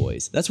bunch of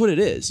boys. That's what it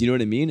is. You know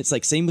what I mean? It's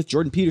like same with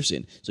Jordan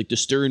Peterson. It's like the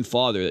stern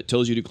father that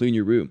tells you to clean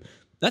your room.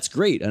 That's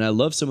great. And I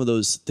love some of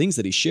those things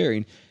that he's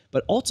sharing.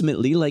 But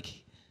ultimately,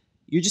 like,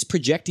 you're just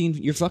projecting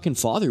your fucking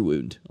father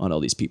wound on all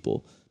these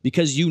people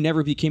because you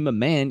never became a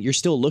man. You're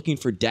still looking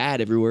for dad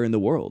everywhere in the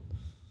world.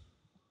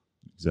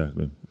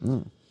 Exactly.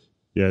 Oh.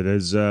 Yeah,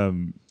 there's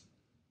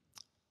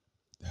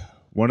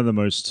one of the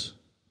most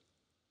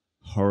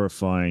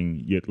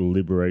horrifying yet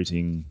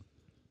liberating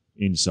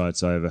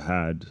insights I ever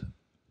had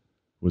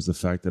was the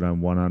fact that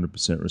I'm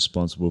 100%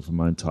 responsible for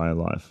my entire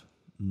life.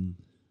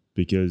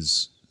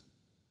 Because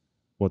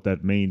what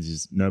that means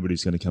is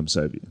nobody's going to come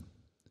save you.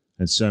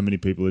 And so many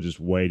people are just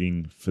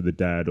waiting for the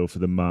dad or for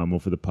the mum or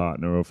for the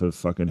partner or for the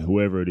fucking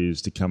whoever it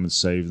is to come and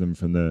save them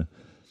from the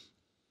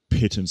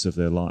pittance of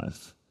their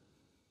life.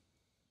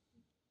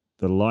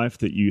 The life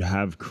that you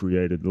have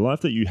created, the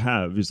life that you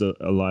have is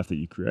a life that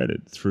you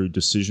created through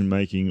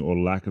decision-making or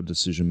lack of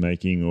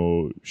decision-making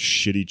or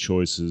shitty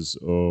choices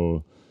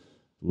or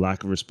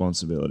lack of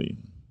responsibility.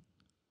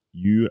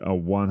 You are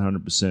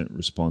 100%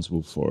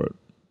 responsible for it.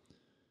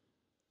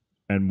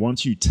 And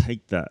once you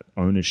take that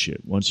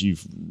ownership, once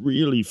you've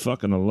really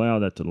fucking allow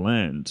that to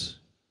land,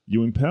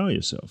 you empower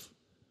yourself.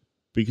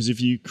 Because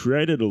if you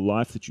created a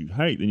life that you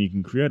hate, then you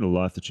can create a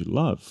life that you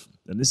love.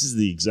 And this is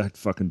the exact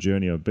fucking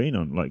journey I've been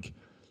on. Like,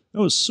 I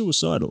was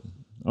suicidal.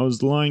 I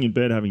was lying in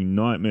bed having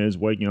nightmares,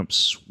 waking up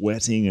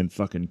sweating and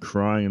fucking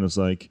crying. And I was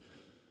like,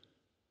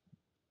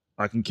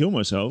 I can kill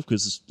myself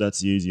because that's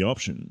the easy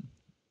option.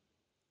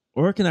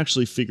 Or I can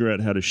actually figure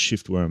out how to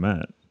shift where I'm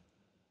at.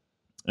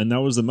 And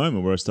that was the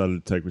moment where I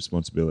started to take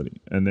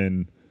responsibility. And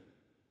then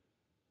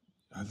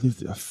I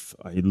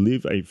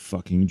live a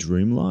fucking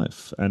dream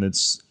life. And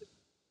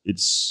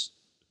it's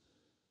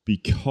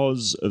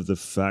because of the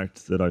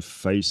fact that I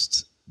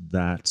faced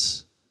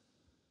that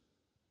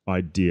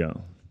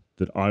idea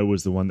that I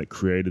was the one that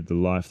created the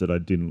life that I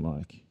didn't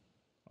like.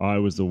 I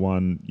was the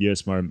one,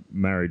 yes, my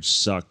marriage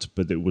sucked,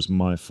 but it was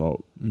my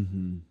fault.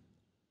 Mm-hmm.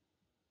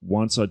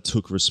 Once I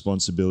took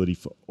responsibility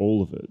for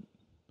all of it,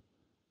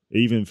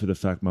 even for the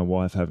fact my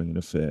wife having an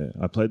affair,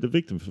 I played the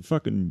victim for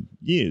fucking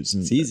years.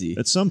 And it's easy.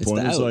 At some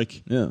point, it's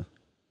like, yeah,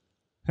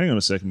 hang on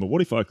a second, but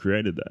what if I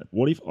created that?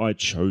 What if I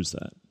chose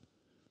that?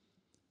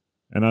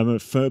 And I'm a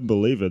firm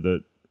believer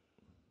that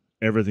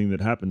everything that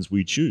happens,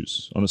 we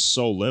choose on a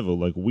soul level.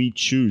 Like, we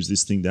choose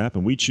this thing to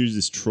happen. We choose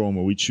this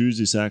trauma. We choose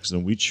this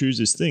accident. We choose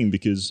this thing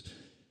because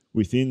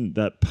within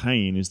that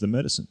pain is the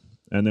medicine.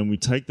 And then we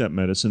take that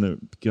medicine,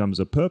 it becomes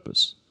a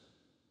purpose.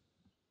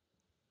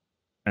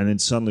 And then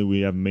suddenly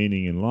we have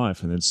meaning in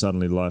life, and then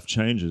suddenly life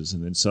changes.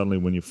 And then suddenly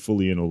when you're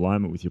fully in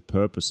alignment with your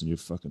purpose and your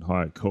fucking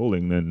higher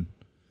calling, then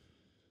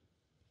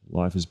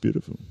life is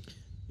beautiful.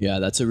 Yeah,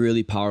 that's a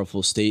really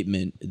powerful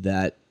statement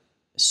that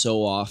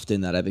so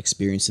often that I've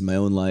experienced in my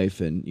own life,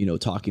 and, you know,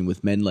 talking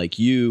with men like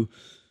you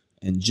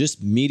and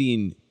just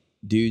meeting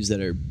dudes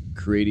that are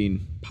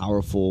creating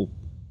powerful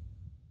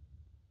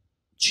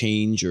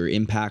change or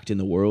impact in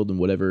the world in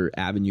whatever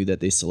avenue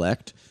that they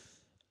select.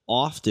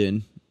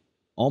 Often,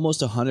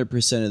 almost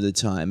 100% of the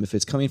time, if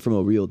it's coming from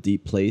a real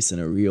deep place and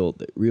a real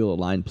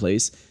aligned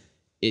place,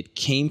 it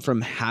came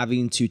from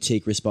having to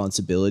take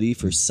responsibility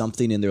for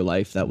something in their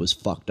life that was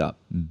fucked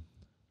up.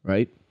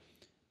 Right?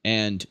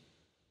 And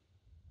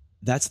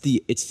that's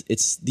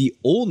it's the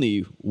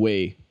only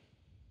way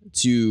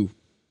to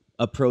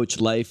approach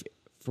life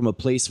from a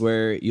place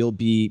where you'll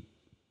be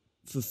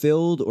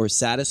fulfilled or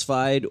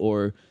satisfied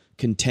or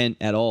content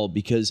at all.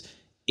 Because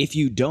if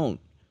you don't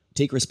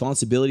take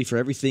responsibility for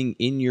everything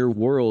in your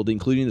world,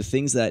 including the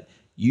things that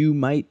you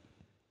might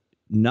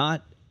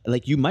not,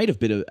 like, you might have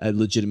been a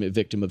legitimate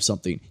victim of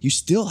something, you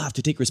still have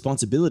to take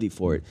responsibility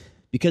for it.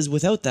 Because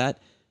without that,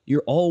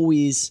 you're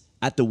always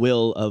at the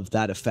will of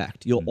that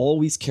effect. You'll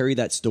always carry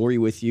that story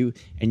with you,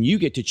 and you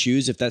get to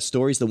choose if that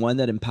story is the one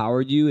that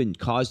empowered you and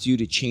caused you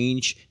to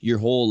change your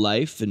whole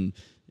life and,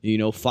 you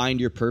know, find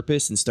your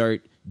purpose and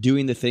start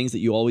doing the things that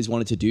you always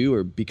wanted to do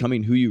or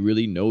becoming who you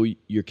really know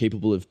you're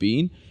capable of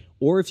being,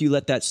 or if you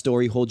let that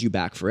story hold you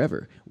back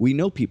forever. We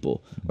know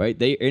people, right?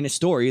 They're in a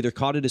story, they're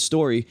caught in a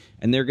story,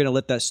 and they're going to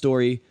let that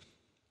story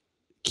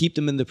keep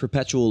them in the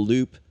perpetual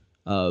loop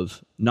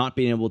of not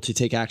being able to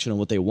take action on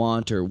what they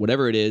want or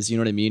whatever it is, you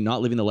know what I mean?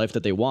 Not living the life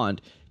that they want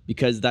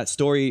because that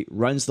story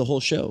runs the whole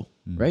show,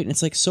 right? And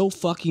it's like, so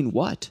fucking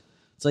what?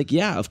 It's like,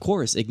 yeah, of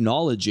course,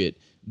 acknowledge it,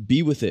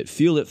 be with it,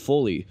 feel it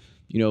fully,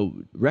 you know,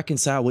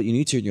 reconcile what you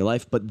need to in your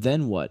life, but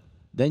then what?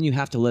 Then you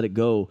have to let it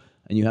go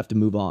and you have to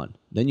move on.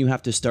 Then you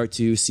have to start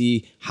to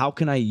see, how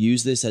can I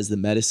use this as the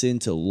medicine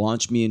to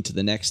launch me into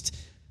the next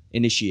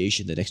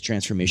initiation, the next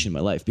transformation in my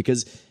life?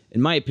 Because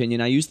in my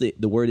opinion, I use the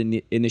word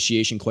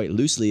initiation quite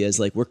loosely as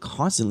like we're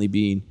constantly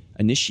being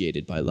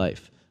initiated by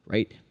life,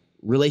 right?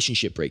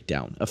 Relationship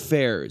breakdown,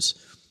 affairs,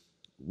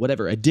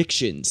 whatever,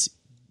 addictions,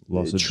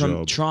 loss of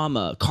job,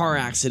 trauma, car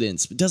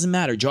accidents, it doesn't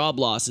matter, job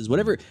losses,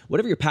 whatever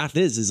your path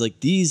is like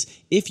these,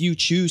 if you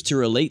choose to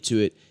relate to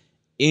it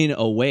in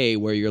a way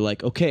where you're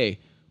like, okay,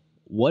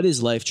 what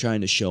is life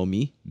trying to show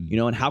me? You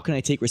know, and how can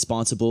I take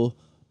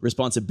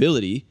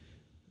responsibility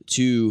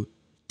to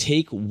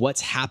take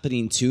what's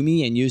happening to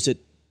me and use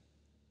it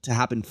to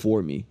happen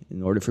for me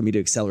in order for me to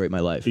accelerate my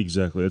life?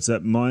 Exactly. It's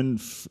that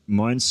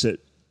mindset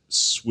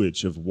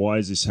switch of why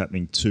is this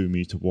happening to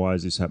me to why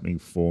is this happening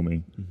for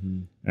me.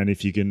 And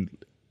if you can,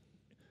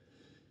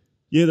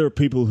 there are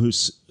people who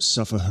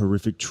suffer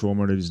horrific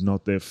trauma and it is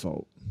not their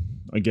fault.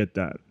 I get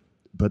that.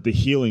 But the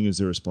healing is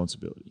their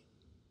responsibility.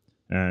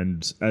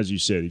 And as you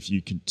said, if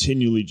you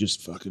continually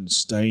just fucking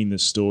stay in the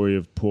story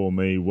of poor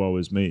me, woe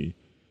is me,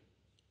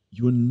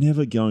 you are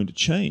never going to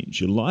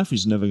change. Your life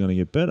is never going to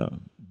get better.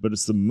 But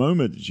it's the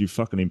moment that you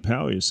fucking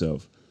empower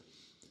yourself.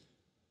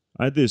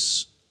 I have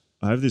this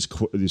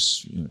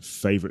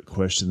favorite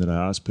question that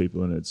I ask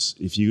people, and it's,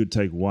 if you could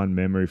take one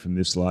memory from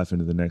this life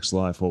into the next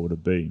life, what would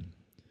it be?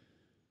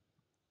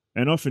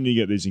 And often you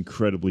get these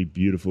incredibly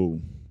beautiful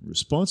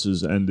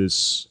responses. And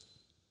this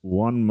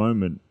one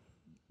moment,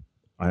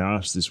 I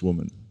asked this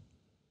woman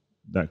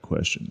that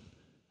question,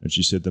 and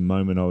she said, the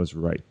moment I was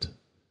raped.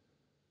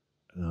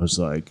 And I was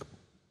like,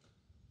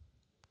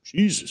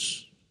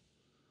 Jesus.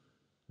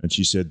 And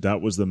she said,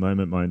 that was the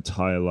moment my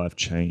entire life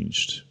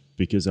changed,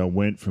 because I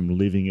went from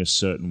living a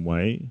certain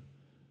way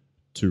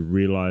to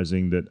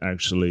realizing that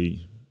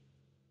actually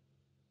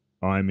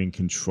I'm in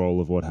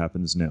control of what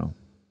happens now.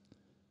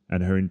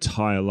 And her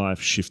entire life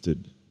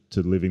shifted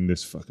to living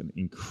this fucking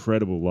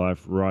incredible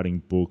life,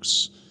 writing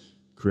books,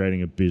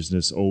 creating a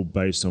business, all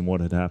based on what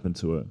had happened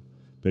to her.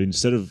 But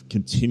instead of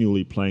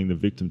continually playing the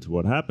victim to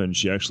what happened,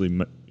 she actually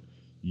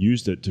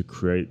used it to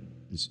create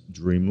this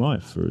dream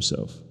life for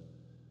herself.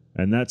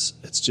 And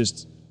it's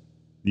just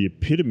the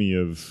epitome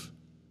of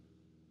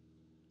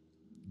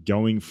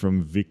going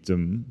from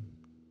victim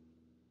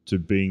to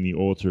being the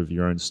author of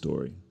your own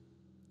story.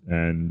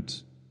 And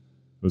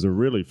it was a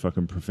really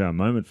fucking profound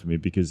moment for me,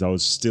 because I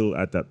was still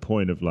at that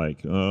point of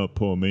like, oh,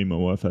 poor me, my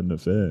wife had an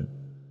affair.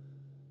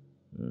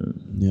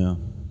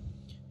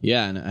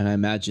 Yeah, and I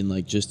imagine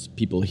like just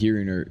people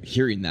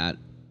hearing that,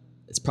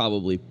 it's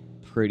probably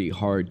pretty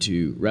hard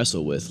to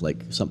wrestle with.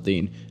 Like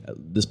something,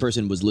 this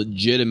person was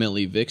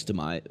legitimately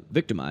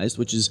victimized,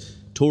 which is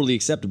totally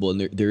acceptable.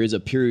 And there is a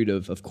period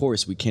of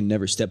course, we can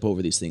never step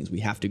over these things. We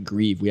have to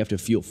grieve. We have to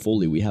feel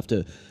fully. We have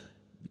to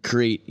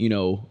create,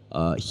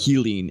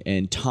 healing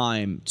and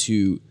time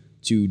to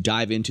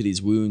dive into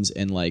these wounds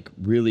and like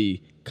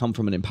really come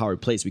from an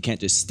empowered place. We can't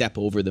just step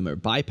over them or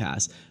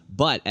bypass.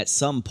 But at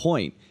some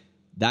point,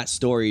 that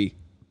story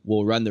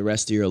will run the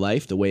rest of your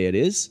life the way it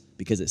is,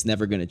 because it's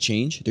never going to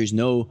change.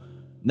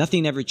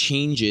 Nothing ever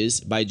changes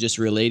by just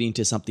relating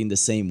to something the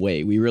same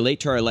way. We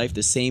relate to our life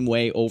the same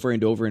way over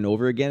and over and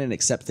over again and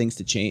expect things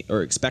to change. But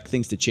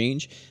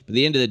at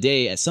the end of the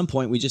day, at some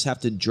point, we just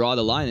have to draw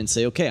the line and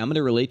say, okay, I'm going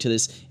to relate to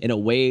this in a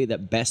way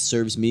that best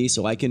serves me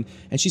so I can.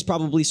 And she's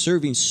probably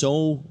serving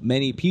so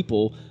many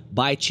people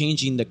by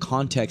changing the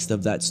context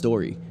of that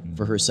story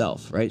for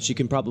herself, right? She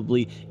can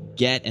probably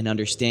get and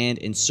understand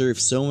and serve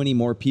so many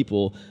more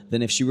people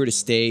than if she were to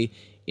stay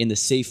in the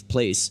safe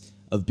place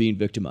of being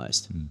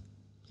victimized.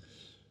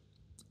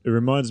 It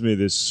reminds me of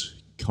this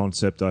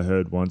concept I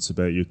heard once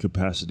about your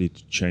capacity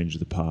to change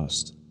the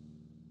past.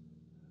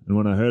 And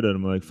when I heard it,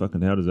 I'm like,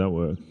 fucking, how does that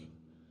work?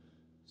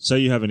 Say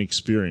you have an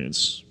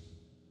experience.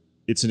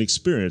 It's an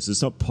experience.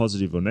 It's not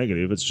positive or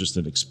negative. It's just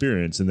an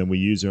experience. And then we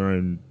use our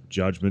own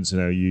judgments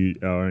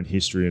and our own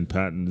history and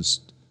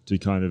patterns to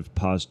kind of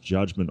pass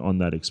judgment on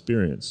that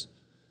experience.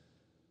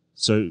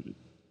 So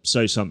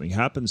say something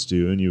happens to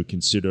you and you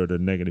consider it a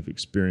negative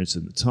experience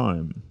at the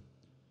time.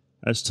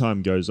 As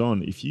time goes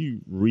on, if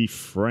you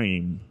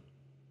reframe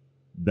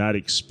that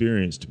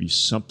experience to be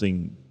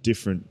something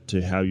different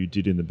to how you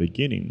did in the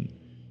beginning,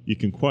 you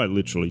can quite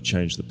literally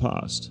change the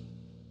past.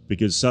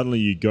 Because suddenly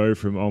you go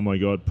from, oh my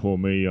God, poor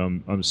me,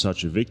 I'm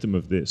such a victim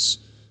of this,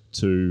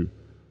 to,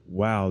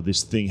 wow,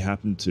 this thing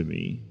happened to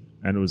me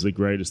and it was the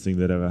greatest thing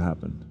that ever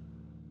happened.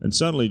 And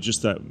suddenly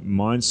just that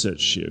mindset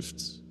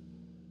shift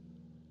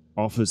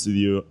offers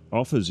you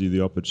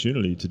the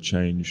opportunity to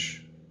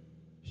change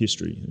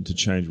history and to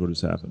change what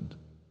has happened.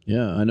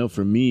 Yeah, I know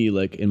for me,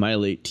 like in my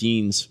late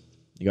teens,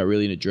 I got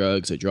really into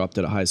drugs. I dropped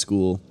out of high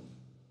school,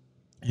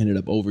 ended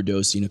up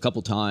overdosing a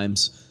couple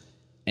times,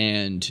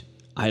 and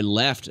I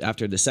left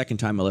after the second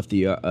time I left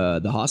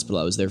the hospital.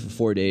 I was there for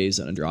 4 days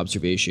under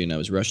observation. I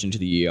was rushed into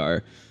the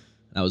ER.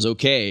 I was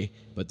okay,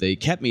 but they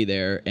kept me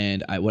there.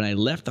 And when I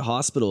left the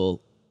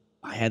hospital,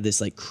 I had this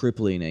like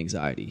crippling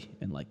anxiety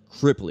and like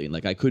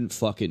I couldn't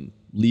fucking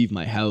leave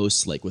my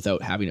house like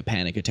without having a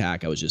panic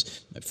attack.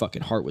 My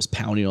fucking heart was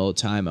pounding all the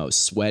time. I was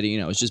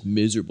sweating. I was just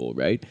miserable,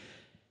 right?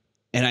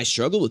 And I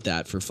struggled with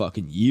that for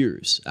fucking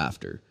years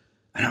after.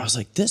 And I was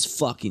like, this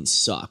fucking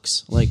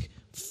sucks. Like,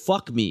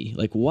 fuck me.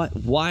 Like, what?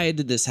 Why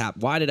did this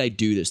happen? Why did I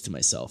do this to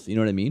myself? You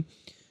know what I mean?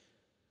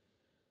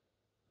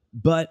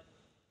 But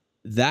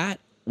that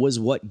was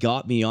what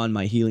got me on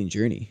my healing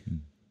journey.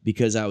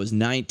 because I was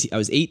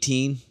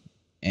 18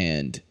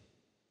 and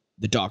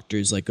the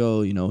doctor's like,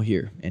 oh,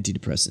 here,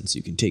 antidepressants,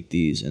 you can take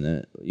these. And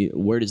then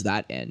where does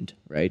that end,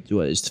 right?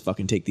 Do I just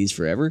fucking take these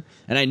forever?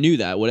 And I knew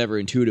that, whatever,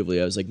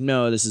 intuitively. I was like,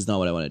 no, this is not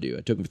what I want to do.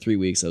 It took me 3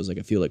 weeks. I was like,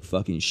 I feel like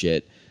fucking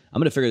shit. I'm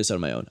going to figure this out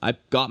on my own. I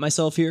got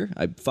myself here.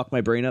 I fucked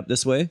my brain up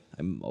this way.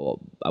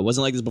 I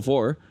wasn't like this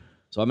before,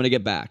 so I'm going to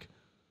get back.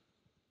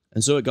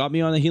 And so it got me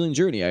on a healing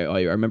journey.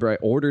 I remember I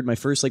ordered my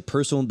first like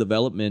personal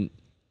development.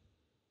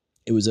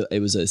 It was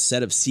a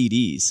set of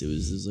CDs. It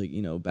was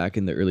like, back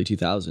in the early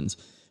 2000s.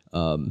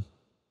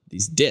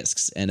 These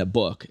discs and a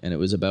book, and it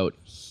was about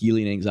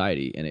healing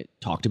anxiety, and it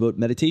talked about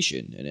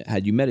meditation, and it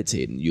had you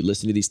meditate, and you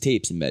listen to these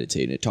tapes and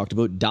meditate, and it talked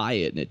about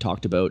diet, and it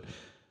talked about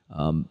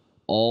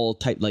all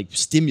type like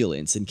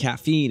stimulants and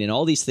caffeine and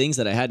all these things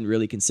that I hadn't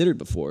really considered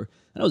before.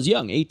 And I was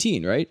young,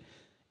 18, right?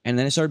 And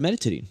then I started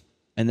meditating,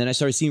 and then I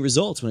started seeing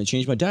results when I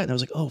changed my diet, and I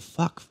was like, oh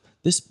fuck,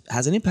 this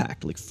has an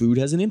impact. Like food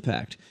has an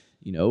impact,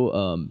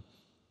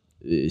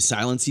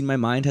 silencing my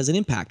mind has an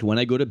impact. When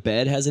I go to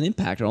bed has an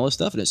impact, and all this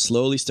stuff, and it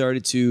slowly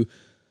started to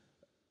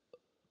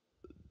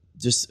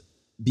just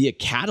be a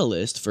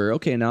catalyst for,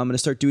 okay, now I'm going to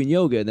start doing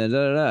yoga, and then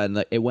and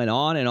like, it went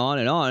on and on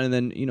and on. And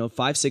then,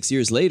 5-6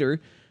 years later,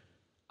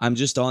 I'm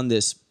just on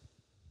this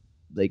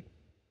like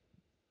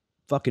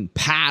fucking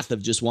path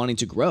of just wanting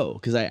to grow,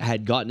 because I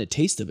had gotten a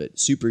taste of it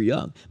super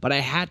young, but I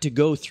had to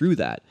go through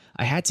that.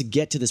 I had to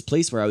get to this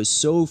place where I was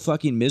so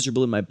fucking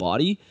miserable in my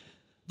body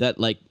that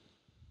like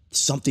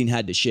something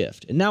had to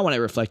shift. And now when I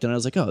reflect on it, I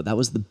was like, oh, that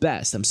was the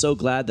best. I'm so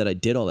glad that I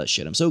did all that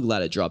shit. I'm so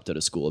glad I dropped out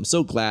of school. I'm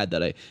so glad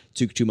that I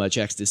took too much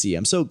ecstasy.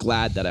 I'm so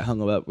glad that I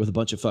hung out with a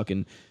bunch of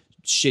fucking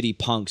shitty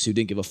punks who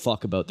didn't give a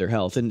fuck about their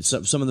health. And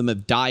some of them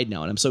have died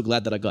now. And I'm so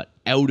glad that I got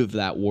out of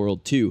that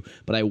world too.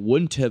 But I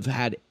wouldn't have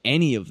had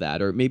any of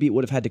that. Or maybe it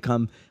would have had to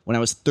come when I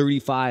was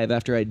 35,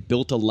 after I'd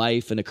built a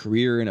life and a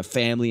career and a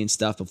family and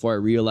stuff, before I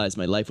realized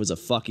my life was a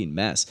fucking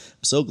mess.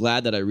 I'm so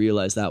glad that I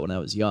realized that when I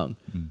was young.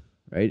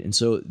 Right. And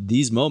so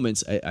these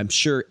moments, I'm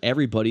sure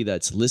everybody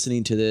that's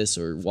listening to this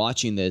or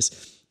watching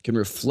this can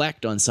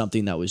reflect on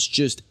something that was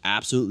just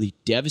absolutely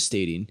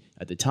devastating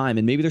at the time.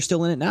 And maybe they're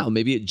still in it now.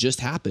 Maybe it just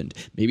happened.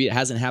 Maybe it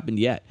hasn't happened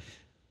yet.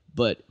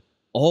 But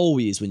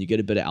always when you get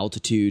a bit of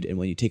altitude and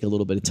when you take a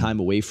little bit of time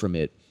away from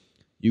it,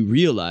 you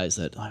realize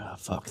that, oh,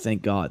 fuck,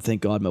 thank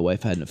God my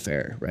wife had an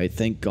affair, right?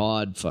 Thank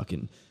God,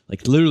 fucking,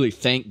 like literally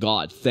thank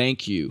God,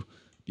 thank you.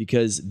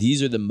 Because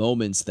these are the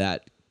moments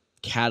that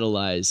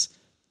catalyze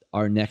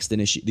our next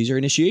these are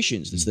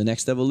initiations. It's the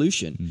next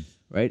evolution,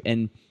 right?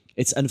 And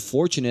it's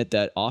unfortunate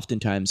that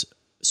oftentimes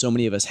so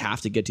many of us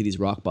have to get to these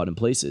rock bottom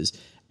places.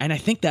 And I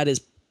think that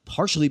is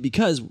partially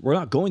because we're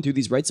not going through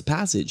these rites of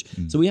passage.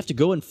 So we have to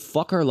go and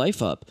fuck our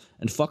life up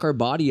and fuck our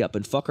body up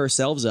and fuck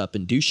ourselves up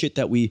and do shit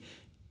that we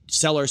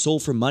sell our soul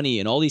for money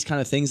and all these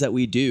kind of things that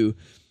we do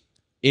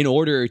in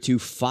order to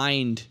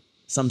find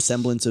some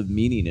semblance of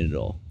meaning in it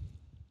all.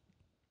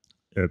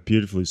 Yeah,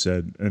 beautifully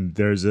said. And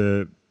there's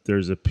a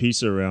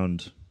piece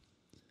around.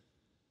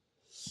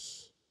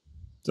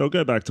 So I'll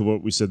go back to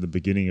what we said at the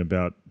beginning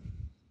about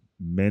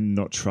men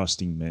not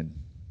trusting men.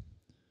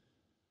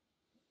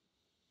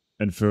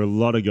 And for a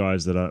lot of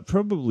guys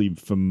probably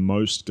for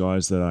most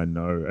guys that I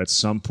know, at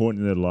some point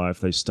in their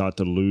life, they start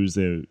to lose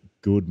their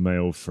good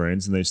male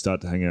friends and they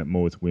start to hang out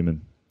more with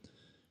women.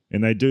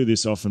 And they do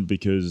this often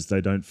because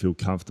they don't feel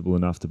comfortable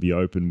enough to be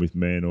open with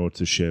men or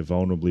to share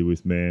vulnerably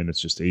with men.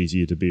 It's just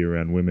easier to be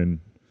around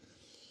women.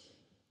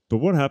 But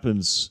what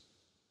happens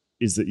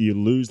is that you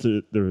lose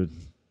the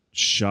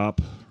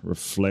sharp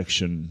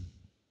reflection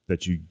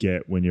that you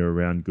get when you're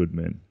around good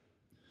men.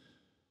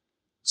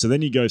 So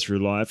then you go through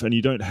life and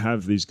you don't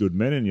have these good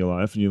men in your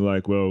life, and you're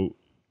like, well,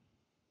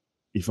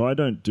 if I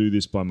don't do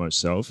this by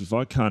myself, if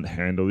I can't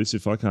handle this,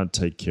 if I can't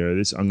take care of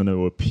this, I'm going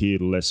to appear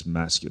less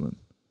masculine.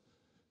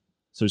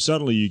 So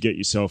suddenly you get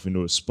yourself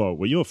into a spot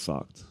where you're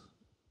fucked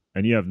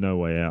and you have no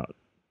way out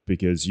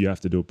because you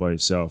have to do it by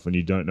yourself, and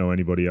you don't know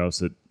anybody else,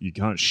 that you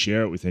can't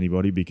share it with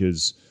anybody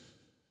because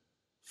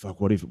fuck,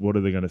 what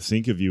are they going to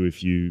think of you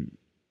if you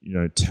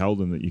tell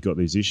them that you got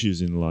these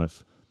issues in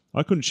life?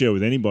 I couldn't share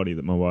with anybody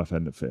that my wife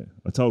had an affair.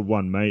 I told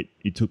one mate,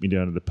 he took me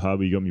down to the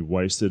pub, he got me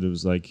wasted. It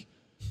was like,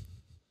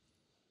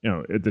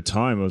 at the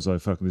time I was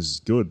like, fuck, this is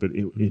good, but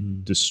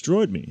it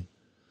destroyed me.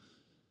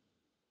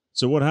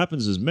 So what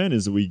happens as men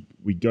is that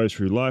we go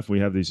through life, we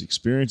have these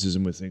experiences,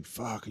 and we think,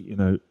 fuck,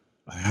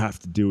 I have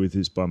to deal with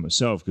this by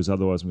myself because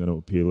otherwise I'm going to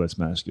appear less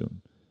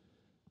masculine.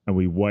 And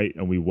we wait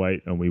and we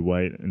wait and we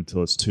wait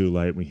until it's too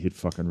late and we hit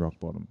fucking rock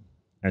bottom.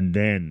 And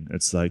then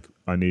it's like,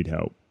 I need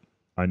help.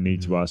 I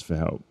need to ask for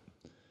help.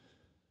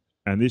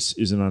 And this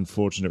is an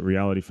unfortunate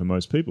reality for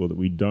most people, that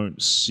we don't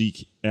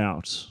seek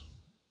out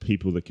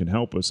people that can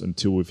help us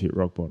until we've hit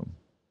rock bottom.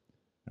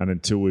 And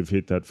until we've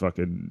hit that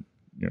fucking,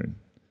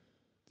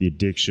 the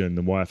addiction,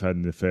 the wife had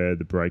an affair,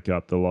 the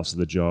breakup, the loss of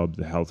the job,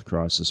 the health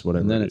crisis,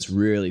 whatever. And then it's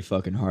really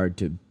fucking hard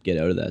to get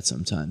out of that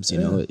sometimes. You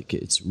know,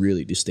 it's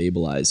really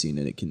destabilizing,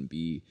 and it can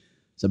be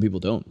Some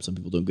people don't. Some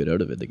people don't get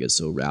out of it. They get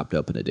so wrapped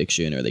up in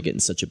addiction, or they get in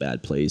such a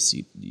bad place.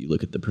 You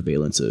look at the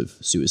prevalence of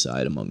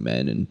suicide among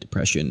men and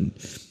depression.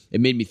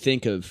 It made me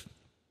think of,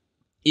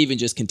 even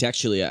just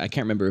contextually, I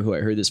can't remember who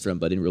I heard this from,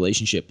 but in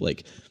relationship,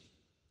 like,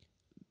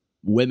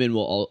 women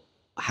will all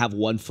have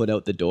one foot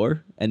out the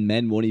door, and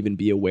men won't even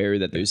be aware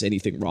that there's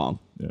anything wrong.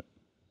 Yeah.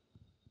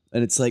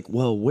 And it's like,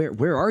 well,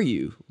 where are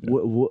you?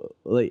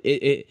 Yeah.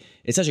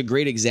 It's such a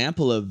great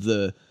example of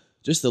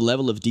just the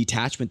level of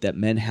detachment that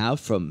men have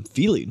from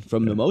feeling,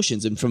 from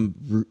emotions, and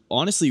from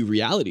honestly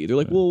reality. They're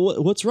like,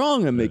 well, what's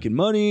wrong? I'm making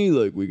money.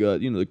 Like, we got,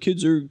 the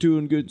kids are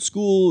doing good in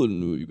school,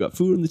 and we got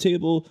food on the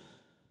table.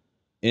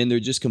 And they're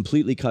just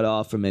completely cut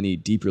off from any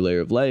deeper layer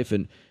of life.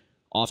 And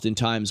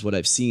oftentimes what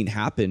I've seen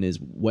happen is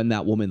when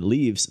that woman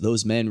leaves,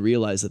 those men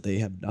realize that they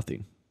have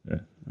nothing.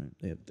 Yeah.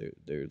 Right?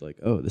 They're like,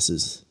 oh, I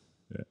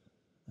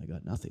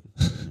got nothing.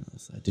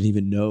 I didn't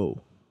even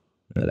know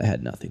that I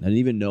had nothing. I didn't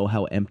even know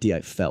how empty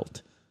I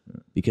felt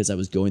because I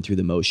was going through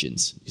the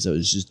motions, because I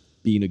was just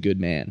being a good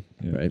man,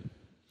 right?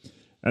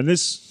 And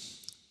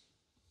this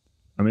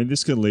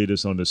can lead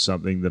us onto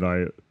something that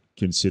I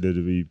consider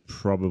to be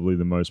probably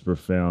the most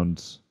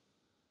profoundly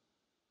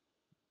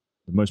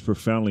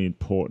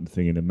important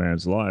thing in a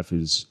man's life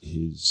is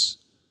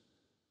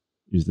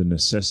the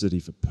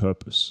necessity for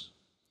purpose.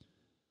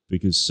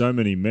 Because so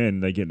many men,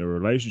 they get in a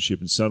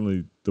relationship and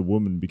suddenly the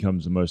woman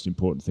becomes the most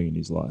important thing in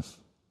his life,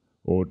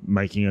 or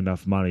making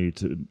enough money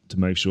to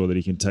make sure that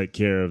he can take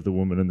care of the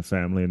woman and the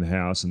family and the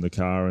house and the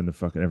car and the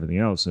fucking everything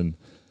else. And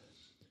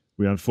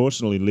we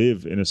unfortunately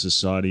live in a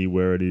society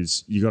where it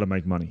is, you got to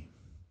make money.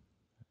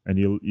 And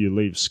you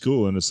leave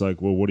school and it's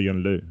like, well, what are you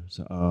going to do?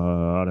 So,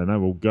 I don't know.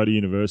 Well, go to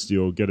university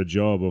or get a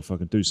job or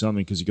fucking do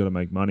something because you got to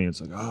make money. And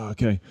it's like, oh,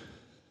 okay.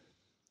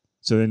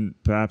 So then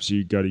perhaps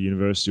you go to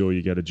university or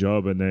you get a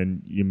job and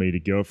then you meet a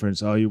girlfriend.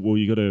 So,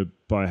 you got to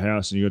buy a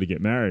house and you got to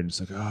get married. And it's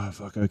like, oh,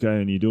 fuck,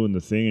 okay. And you're doing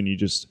the thing and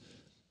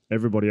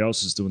everybody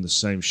else is doing the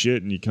same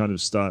shit. And you kind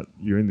of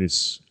you're in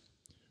this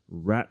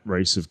rat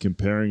race of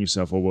comparing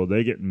yourself. Oh, well,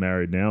 they're getting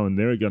married now and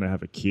they're going to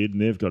have a kid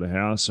and they've got a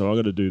house. So I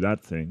got to do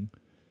that thing.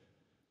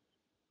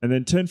 And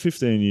then 10,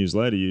 15 years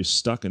later, you're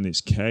stuck in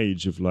this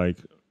cage of like,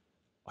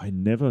 I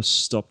never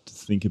stopped to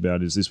think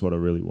about, is this what I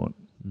really want?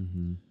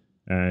 Mm-hmm.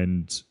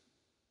 And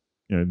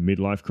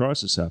midlife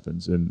crisis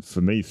happens. And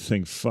for me,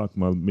 thank fuck,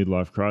 my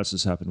midlife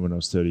crisis happened when I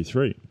was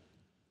 33,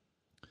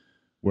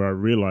 where I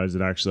realized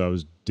that actually I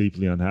was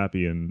deeply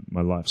unhappy and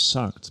my life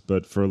sucked.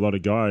 But for a lot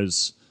of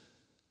guys,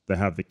 they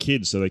have the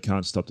kids, so they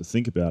can't stop to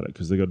think about it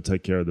because they got to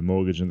take care of the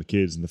mortgage and the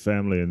kids and the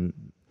family, and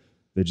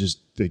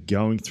they're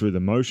going through the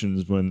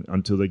motions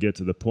until they get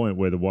to the point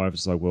where the wife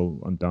is like, well,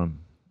 I'm done.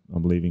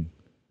 I'm leaving.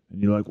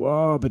 And you're like,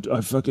 whoa, but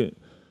I fuck it.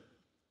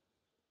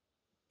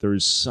 There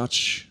is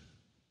such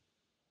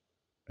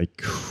a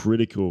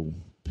critical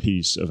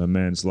piece of a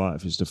man's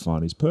life is to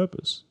find his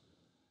purpose.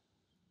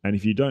 And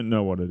if you don't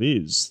know what it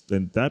is,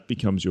 then that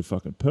becomes your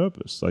fucking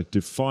purpose. Like, to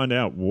find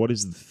out what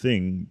is the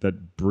thing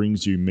that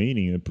brings you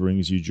meaning, that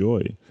brings you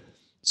joy.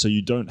 So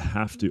you don't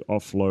have to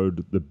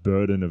offload the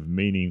burden of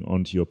meaning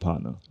onto your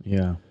partner.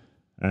 Yeah.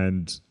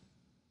 And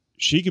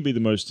she can be the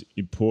most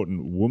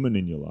important woman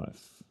in your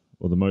life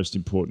or the most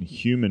important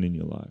human in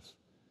your life.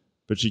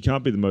 But she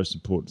can't be the most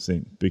important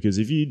thing. Because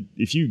if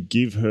you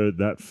give her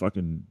that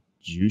fucking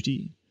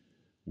duty,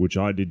 which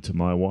I did to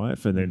my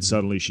wife, and then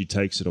suddenly she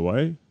takes it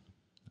away,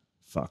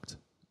 fucked.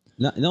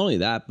 Not only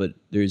that, but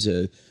there's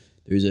an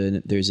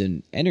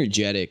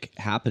energetic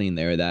happening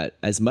there that,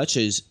 as much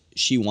as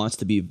she wants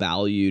to be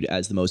valued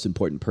as the most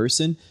important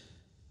person,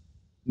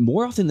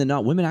 more often than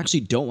not, women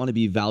actually don't want to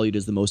be valued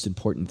as the most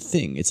important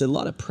thing. It's a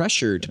lot of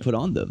pressure to put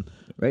on them,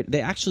 right?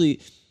 They actually,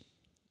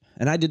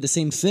 and I did the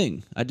same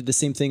thing. I did the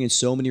same thing in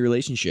so many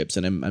relationships,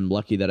 and I'm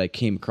lucky that I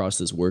came across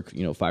this work,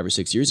 5 or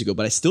 6 years ago.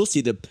 But I still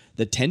see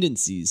the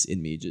tendencies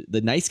in me,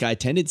 the nice guy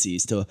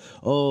tendencies to,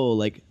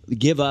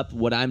 give up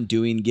what I'm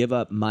doing, give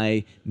up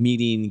my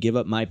meaning, give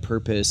up my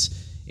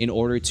purpose in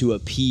order to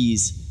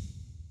appease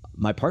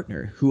my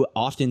partner, who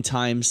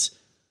oftentimes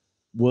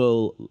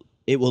will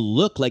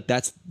look like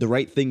that's the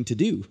right thing to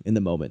do in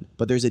the moment,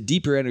 but there's a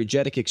deeper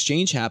energetic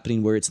exchange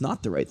happening where it's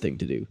not the right thing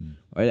to do.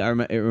 Right?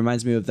 It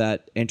reminds me of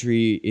that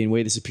entry in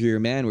Way the Superior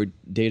Man where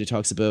Data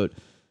talks about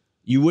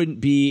you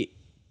wouldn't be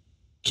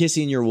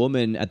kissing your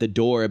woman at the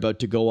door about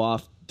to go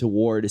off to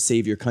war to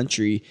save your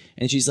country,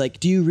 and she's like,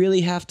 do you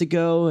really have to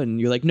go? And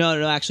you're like,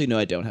 no, actually, no,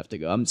 I don't have to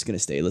go. I'm just gonna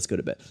stay. Let's go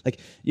to bed.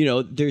 Like,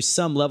 there's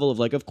some level of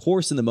like, of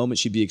course in the moment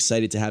she'd be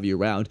excited to have you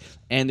around,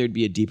 and there'd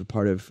be a deeper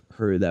part of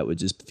her that would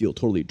just feel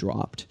totally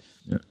dropped.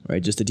 Yeah.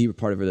 Right? Just a deeper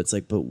part of her that's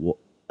like, but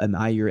am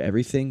I your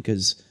everything?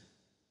 Because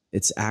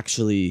it's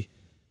actually,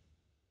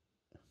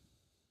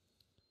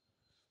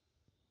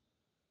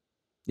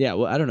 yeah,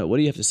 well, I don't know. What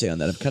do you have to say on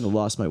that? I've kind of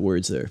lost my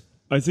words there.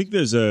 I think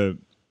there's a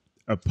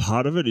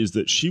part of it is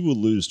that she will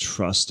lose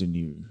trust in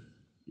you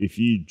if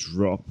you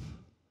drop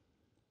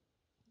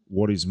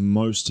what is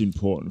most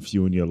important for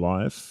you in your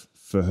life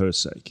for her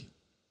sake.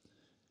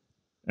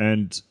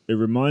 And it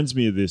reminds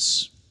me of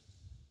this.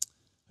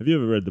 Have you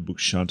ever read the book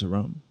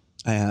Shantaram?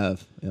 I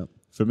have, yeah.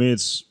 For me,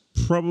 it's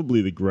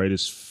probably the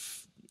greatest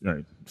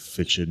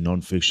fiction,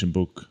 non-fiction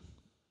book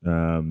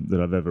that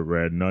I've ever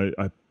read. And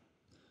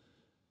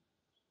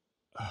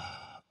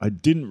I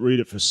didn't read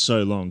it for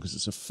so long because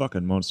it's a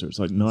fucking monster. It's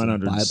like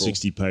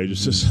 960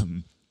 pages or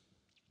something.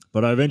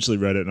 But I eventually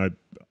read it, and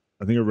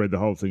I think I read the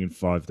whole thing in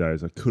 5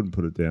 days. I couldn't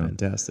put it down.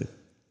 Fantastic.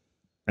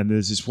 And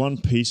there's this one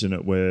piece in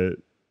it where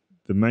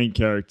the main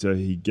character,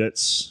 he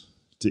gets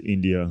to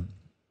India,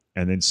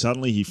 and then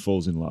suddenly he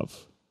falls in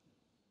love.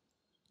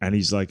 And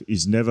he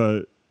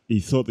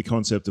thought the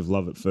concept of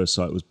love at first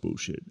sight was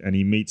bullshit. And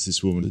he meets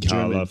this woman,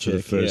 Carla, for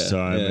the first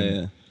time.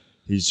 And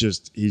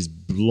he's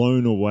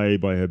blown away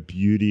by her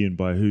beauty and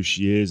by who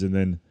she is. And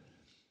then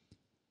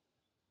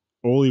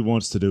all he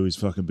wants to do is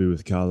fucking be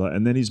with Carla.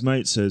 And then his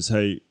mate says,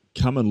 hey,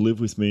 come and live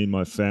with me and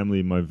my family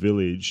in my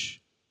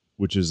village,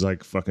 which is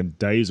like fucking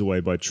days away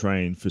by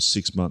train, for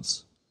 6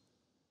 months.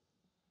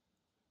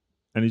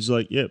 And he's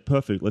like, yeah,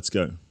 perfect, let's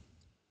go.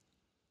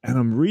 And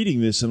I'm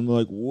reading this and I'm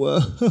like,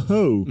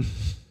 whoa.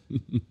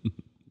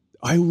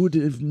 I would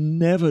have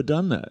never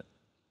done that.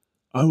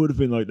 I would have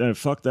been like, no,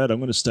 fuck that. I'm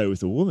going to stay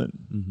with a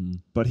woman. Mm-hmm.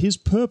 But his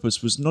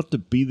purpose was not to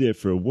be there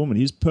for a woman.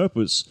 His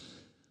purpose,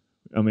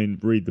 I mean,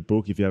 read the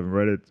book if you haven't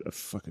read it. I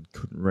fucking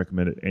couldn't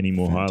recommend it any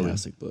more highly.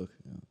 Fantastic book.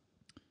 Yeah.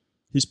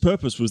 His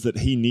purpose was that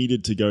he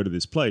needed to go to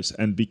this place.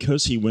 And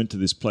because he went to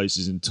this place,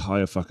 his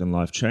entire fucking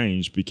life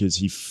changed because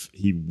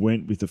he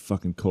went with the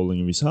fucking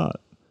calling of his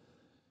heart.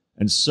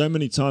 And so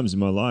many times in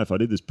my life, I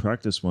did this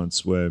practice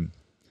once where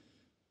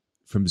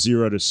from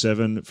 0 to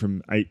 7,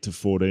 from 8 to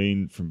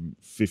 14, from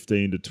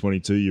 15 to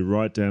 22, you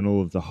write down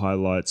all of the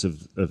highlights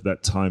of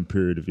that time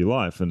period of your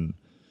life. And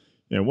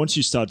you know, once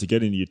you start to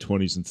get into your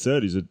 20s and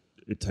 30s,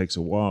 it takes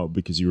a while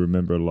because you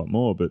remember a lot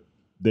more. But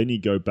then you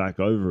go back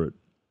over it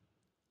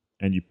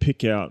and you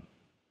pick out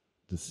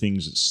the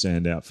things that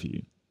stand out for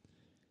you.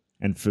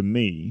 And for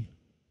me,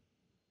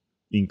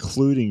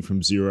 including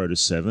from 0 to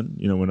 7,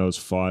 you know, when I was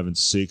 5 and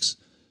 6,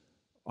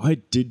 I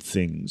did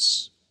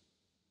things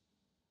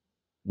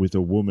with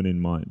a woman in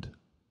mind.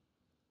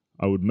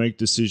 I would make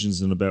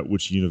decisions about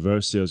which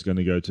university I was going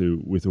to go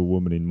to with a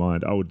woman in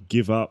mind. I would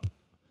give up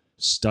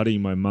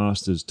studying my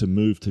master's to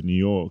move to New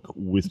York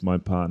with my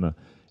partner.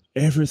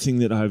 Everything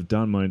that I've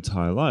done my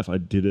entire life, I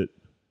did it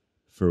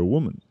for a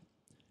woman.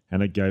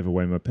 And I gave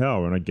away my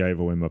power and I gave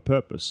away my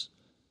purpose.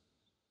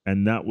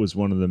 And that was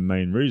one of the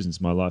main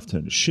reasons my life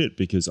turned to shit,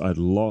 because I'd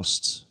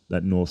lost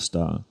that North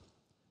Star.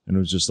 And it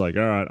was just like,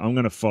 all right, I'm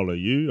going to follow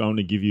you. I'm going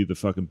to give you the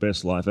fucking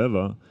best life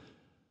ever.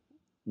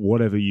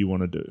 Whatever you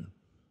want to do,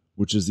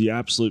 which is the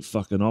absolute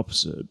fucking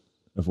opposite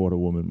of what a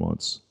woman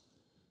wants.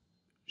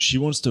 She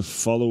wants to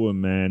follow a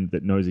man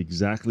that knows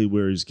exactly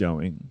where he's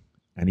going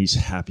and he's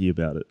happy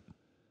about it.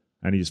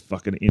 And he's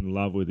fucking in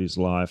love with his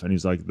life. And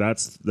he's like,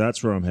 that's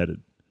where I'm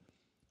headed.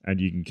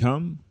 And you can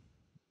come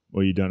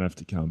or you don't have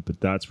to come,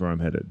 but that's where I'm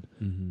headed.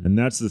 Mm-hmm. And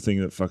that's the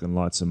thing that fucking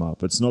lights him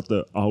up. It's not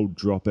that I'll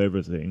drop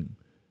everything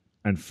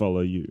and follow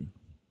you,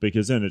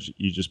 because then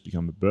you just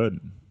become a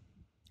burden.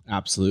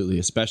 Absolutely.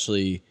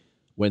 Especially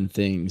when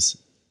things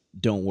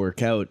don't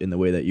work out in the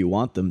way that you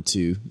want them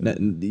to.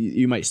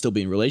 You might still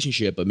be in a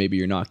relationship, but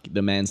maybe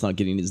the man's not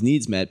getting his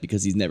needs met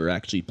because he's never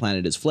actually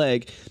planted his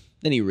flag.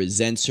 Then he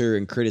resents her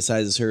and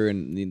criticizes her,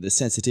 and the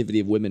sensitivity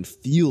of women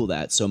feel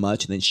that so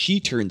much. And then she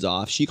turns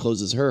off. She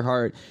closes her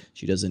heart.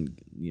 She doesn't,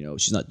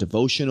 she's not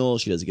devotional.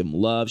 She doesn't give him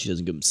love. She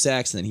doesn't give him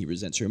sex. And then he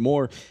resents her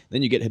more.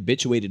 Then you get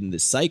habituated in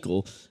this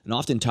cycle. And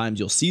oftentimes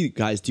you'll see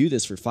guys do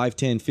this for 5,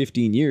 10,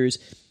 15 years.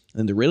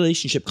 And the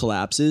relationship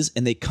collapses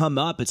and they come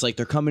up. It's like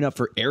they're coming up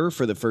for air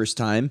for the first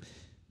time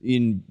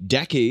in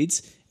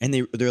decades. And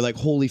they're like,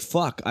 holy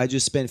fuck, I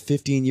just spent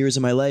 15 years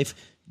of my life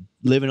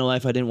living a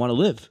life I didn't want to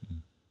live.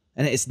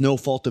 And it's no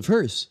fault of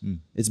hers.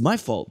 It's my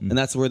fault. And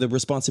that's where the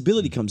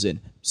responsibility comes in.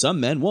 Some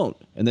men won't.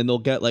 And then they'll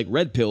get like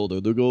red pilled, or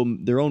they'll go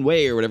their own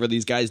way, or whatever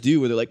these guys do,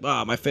 where they're like,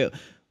 my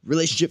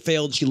relationship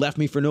failed. She left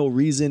me for no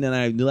reason. And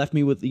I left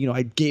me with,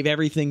 I gave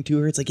everything to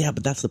her. It's like, yeah,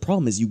 but that's the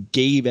problem, is you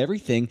gave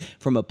everything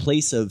from a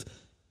place of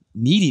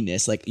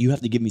neediness. Like, you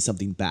have to give me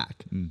something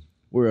back.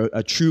 Where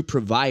a true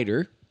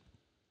provider,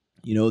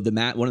 one of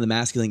the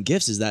masculine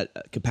gifts is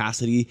that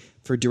capacity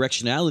for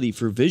directionality,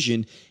 for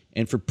vision,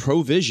 and for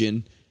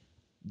provision,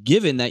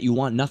 given that you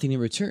want nothing in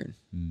return.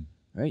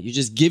 Right? You're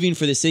just giving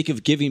for the sake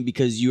of giving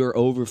because you are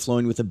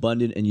overflowing with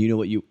abundance, and you know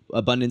what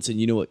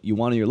you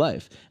want in your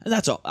life. And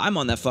that's all. I'm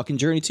on that fucking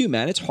journey too,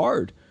 man. It's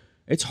hard.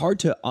 It's hard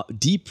to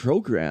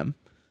deprogram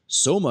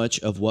so much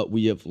of what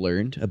we have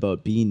learned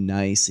about being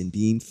nice and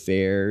being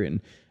fair,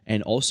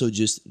 and also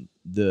just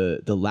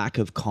the lack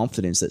of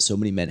confidence that so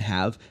many men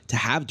have to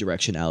have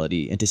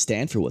directionality and to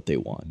stand for what they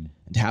want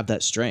and to have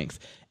that strength.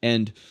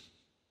 And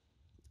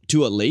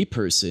to a lay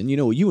person,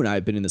 you and I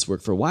have been in this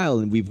work for a while,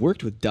 and we've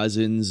worked with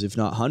dozens, if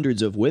not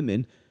hundreds, of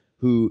women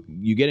who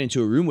you get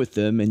into a room with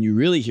them and you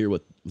really hear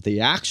what they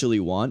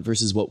actually want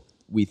versus what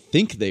we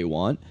think they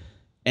want.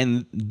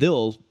 And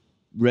they'll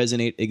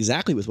resonate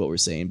exactly with what we're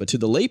saying. But to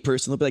the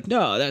layperson, they'll be like,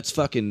 no, that's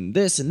fucking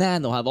this and that.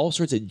 And they'll have all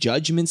sorts of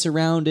judgments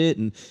around it.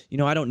 And, you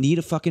know, I don't need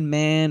a fucking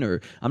man,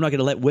 or I'm not going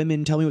to let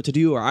women tell me what to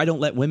do, or I don't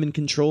let women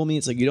control me.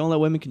 It's like, you don't let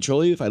women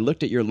control you. If I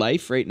looked at your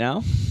life right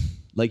now,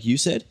 like you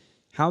said,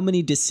 how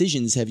many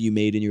decisions have you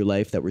made in your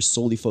life that were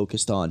solely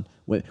focused on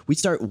women? We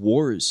start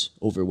wars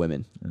over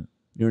women. Yeah.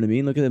 You know what I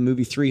mean? Look at the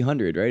movie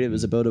 300, right? It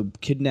was about a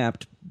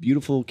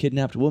beautiful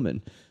kidnapped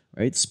woman,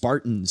 right?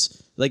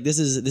 Spartans. Like this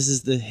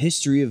is the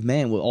history of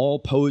man. Well, all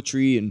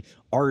poetry and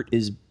art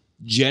is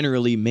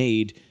generally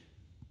made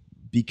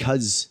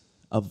because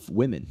of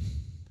women.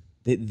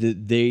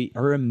 They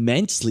are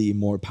immensely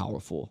more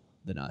powerful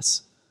than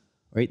us,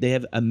 right? They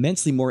have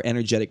immensely more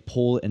energetic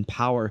pull and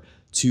power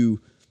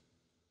to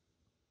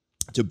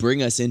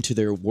bring us into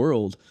their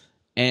world.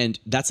 And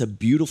that's a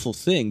beautiful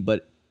thing,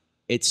 but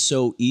it's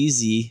so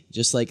easy,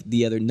 just like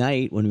the other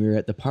night when we were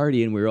at the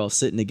party and we were all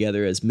sitting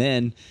together as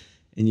men,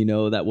 and, you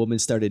know, that woman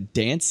started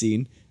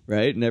dancing,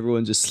 right? And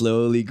everyone just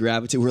slowly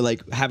gravitated. We're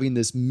like having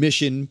this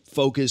mission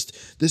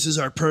focused, this is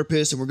our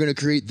purpose and we're going to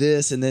create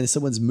this. And then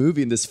someone's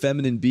moving, this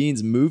feminine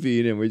being's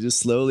moving, and we just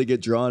slowly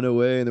get drawn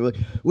away. And they're like,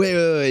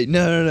 wait,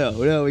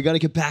 no, we got to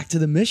get back to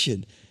the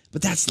mission.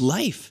 But that's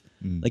life.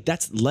 Like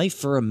that's life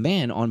for a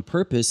man on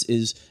purpose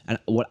is, and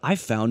what I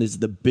found is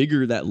the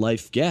bigger that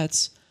life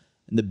gets,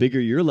 and the bigger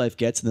your life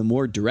gets, and the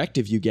more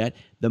directive you get,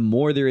 the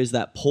more there is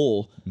that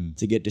pull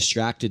to get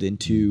distracted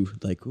into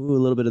like, ooh, a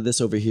little bit of this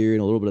over here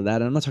and a little bit of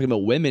that. And I'm not talking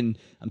about women.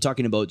 I'm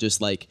talking about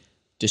just like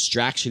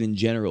distraction in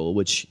general,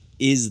 which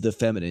is the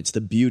feminine. It's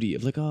the beauty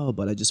of like, oh,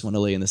 but I just want to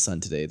lay in the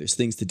sun today. There's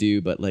things to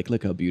do, but like,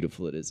 look how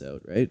beautiful it is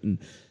out, right? And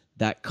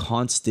that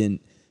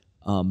constant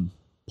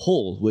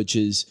pull, which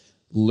is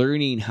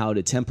learning how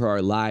to temper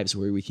our lives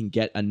where we can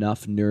get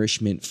enough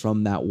nourishment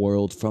from that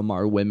world, from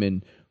our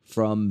women,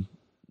 from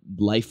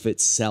life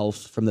itself,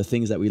 from the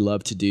things that we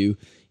love to do,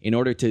 in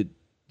order to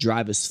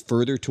drive us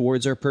further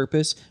towards our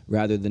purpose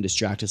rather than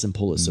distract us and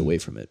pull us away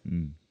from it.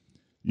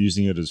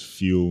 Using it as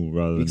fuel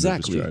rather than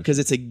exactly, because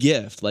it's a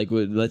gift. Like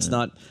let's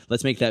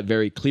make that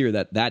very clear,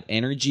 that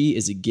energy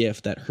is a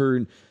gift, that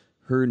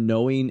her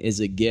knowing is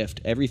a gift.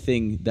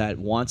 Everything that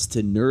wants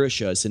to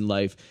nourish us in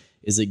life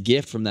is a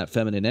gift from that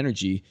feminine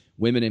energy,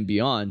 women and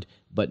beyond.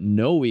 But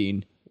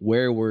knowing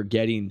where we're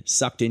getting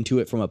sucked into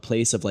it from a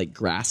place of like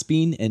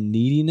grasping and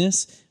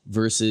neediness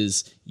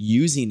versus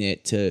using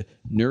it to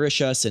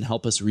nourish us and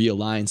help us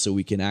realign so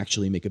we can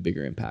actually make a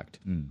bigger impact.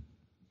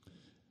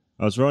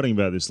 I was writing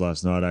about this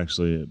last night,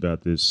 actually,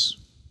 about this.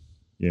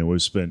 You know,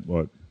 we've spent,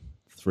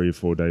 3 or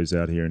 4 days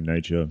out here in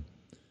nature.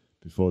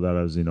 Before that,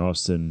 I was in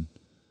Austin.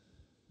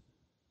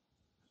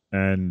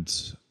 And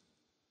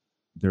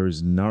there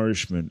is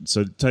nourishment.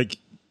 So take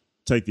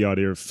the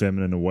idea of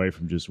feminine away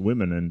from just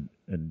women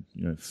and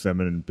you know,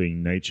 feminine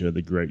being nature,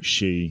 the great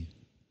she.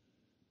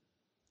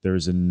 There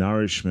is a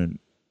nourishment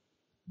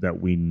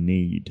that we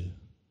need,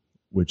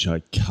 which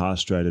I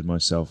castrated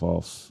myself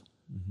off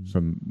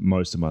from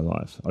most of my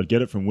life. I'd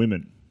get it from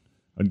women.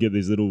 I'd get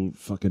these little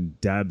fucking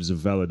dabs of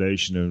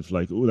validation of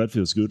like, oh, that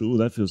feels good. Oh,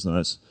 that feels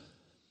nice.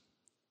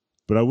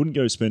 But I wouldn't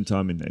go spend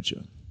time in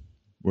nature,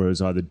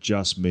 whereas either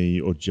just me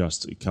or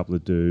just a couple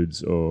of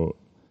dudes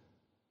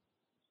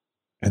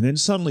and then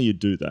suddenly you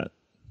do that.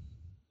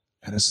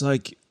 And it's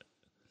like,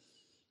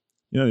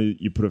 you know,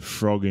 you put a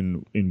frog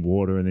in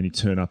water and then you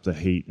turn up the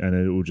heat and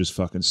it will just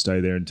fucking stay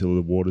there until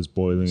the water's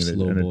boiling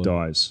and it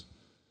dies.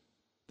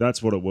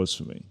 That's what it was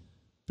for me,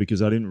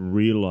 because I didn't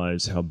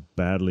realize how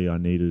badly I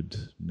needed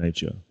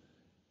nature.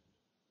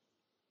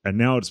 And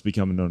now it's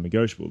becoming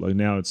non-negotiable. Like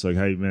now it's like,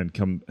 hey man,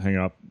 come hang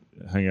out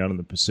in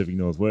the Pacific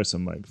Northwest.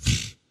 I'm like,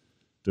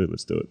 dude,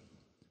 let's do it.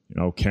 You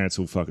know, I'll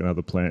cancel fucking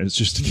other plans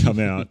just to come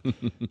out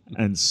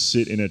and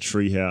sit in a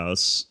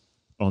treehouse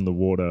on the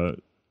water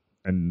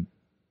and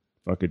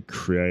fucking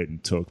create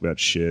and talk about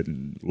shit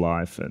and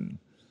life, and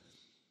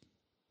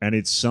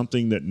it's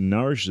something that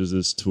nourishes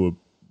us to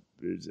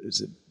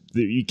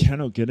that you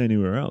cannot get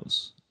anywhere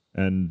else.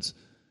 And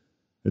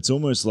it's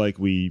almost like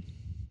we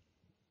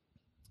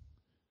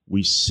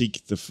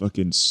seek the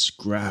fucking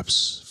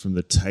scraps from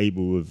the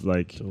table of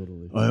like,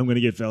 totally. Oh, I'm going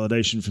to get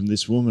validation from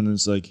this woman, and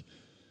it's like,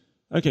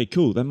 okay,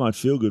 cool, that might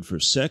feel good for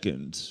a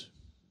second,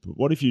 but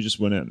what if you just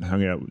went out and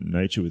hung out with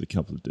nature with a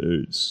couple of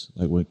dudes,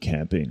 like went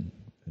camping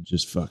and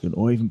just fucking,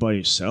 or even by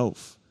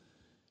yourself,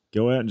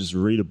 go out and just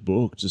read a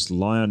book, just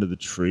lie under the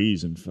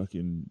trees and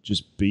fucking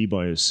just be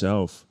by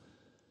yourself.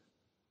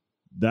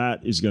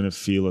 That is going to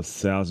feel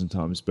 1,000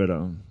 times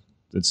better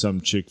than some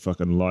chick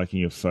fucking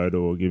liking a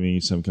photo or giving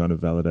you some kind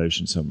of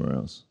validation somewhere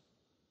else.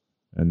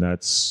 And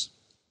that's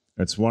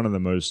one of the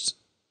most...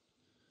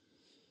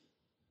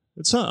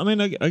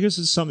 I guess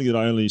it's something that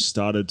I only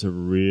started to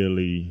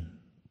really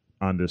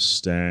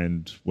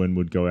understand when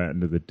we'd go out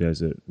into the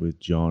desert with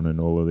John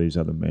and all of these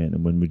other men,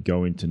 and when we'd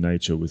go into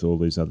nature with all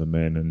these other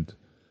men.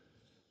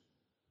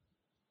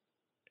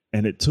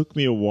 And it took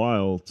me a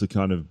while to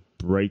kind of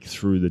break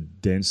through the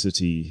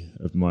density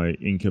of my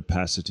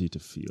incapacity to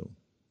feel.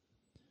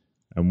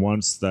 And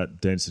once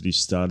that density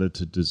started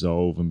to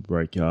dissolve and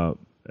break up,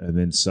 and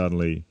then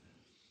suddenly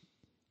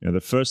The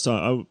first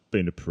time I've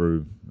been to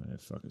Peru,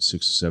 fucking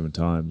 6 or 7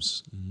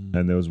 times,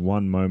 and there was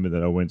one moment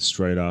that I went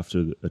straight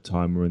after a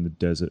time we're in the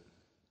desert.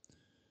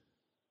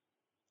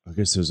 I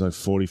guess there was like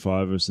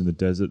 45 of us in the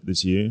desert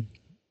this year,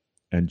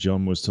 and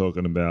John was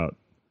talking about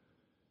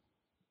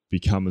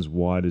become as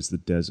wide as the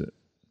desert.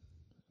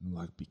 I'm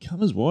like,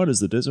 become as wide as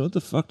the desert? What the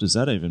fuck does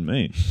that even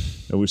mean?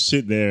 And we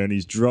sit there, and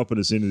he's dropping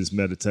us into this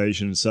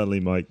meditation, and suddenly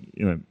my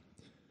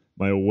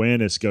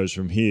awareness goes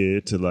from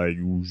here to like.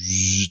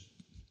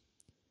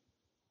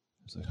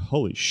 It's like,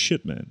 holy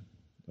shit, man.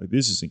 Like,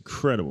 this is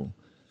incredible.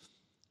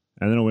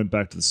 And then I went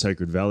back to the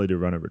Sacred Valley to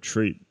run a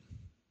retreat.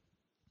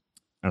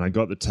 And I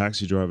got the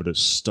taxi driver to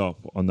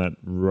stop on that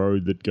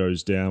road that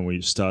goes down where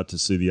you start to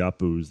see the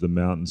Apus, the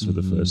mountains, for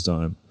the first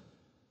time.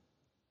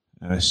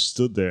 And I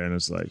stood there and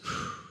it's like,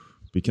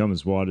 become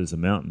as wide as the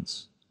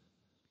mountains.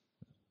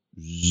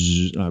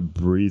 I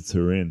breathed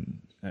her in.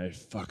 And I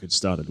fucking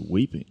started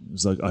weeping. It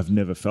was like, I've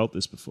never felt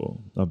this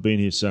before. I've been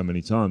here so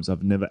many times.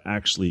 I've never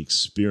actually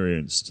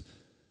experienced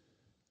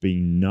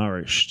being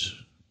nourished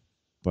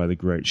by the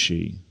great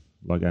she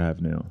like I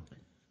have now.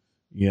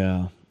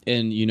 Yeah.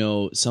 And,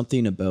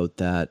 something about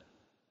that,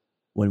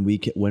 when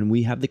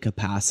we have the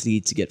capacity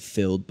to get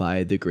filled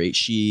by the great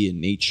she and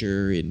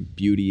nature and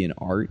beauty and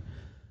art,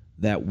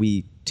 that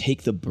we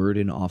take the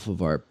burden off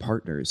of our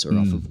partners or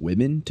off of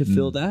women to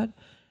fill that.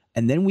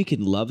 And then we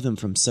can love them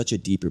from such a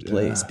deeper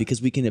place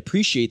because we can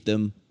appreciate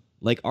them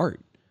like art.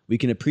 We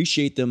can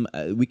appreciate them.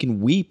 We can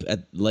weep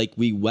like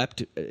we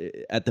wept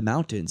at the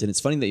mountains. And it's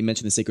funny that you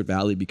mentioned the Sacred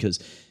Valley, because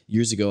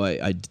years ago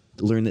I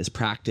learned this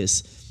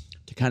practice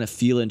to kind of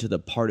feel into the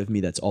part of me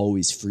that's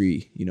always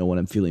free. When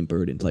I'm feeling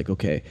burdened, like,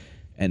 okay.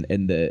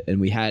 And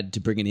we had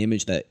to bring an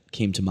image that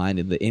came to mind.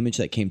 And the image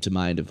that came to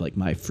mind of like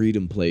my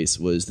freedom place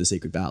was the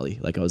Sacred Valley.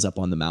 Like, I was up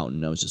on the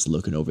mountain. I was just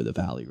looking over the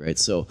valley. Right.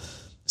 So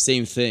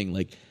same thing,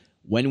 like,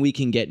 when we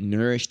can get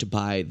nourished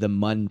by the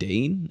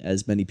mundane,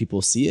 as many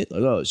people see it,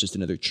 like, oh, it's just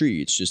another tree,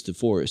 it's just the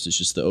forest, it's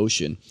just the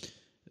ocean,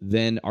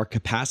 then our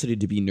capacity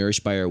to be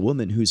nourished by our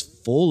woman, who's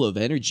full of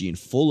energy and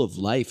full of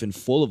life and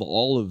full of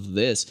all of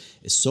this,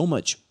 is so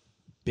much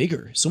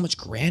bigger, so much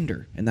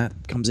grander. And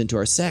that comes into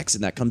our sex,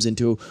 and that comes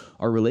into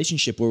our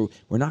relationship, where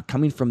we're not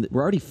coming from,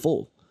 we're already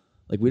full.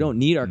 Like, we don't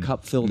need our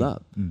cup filled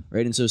up,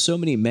 right? And so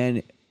many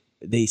men,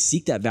 they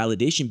seek that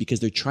validation because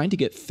they're trying to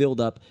get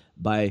filled up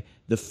by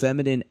the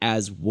feminine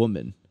as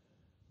woman,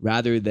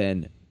 rather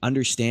than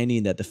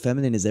understanding that the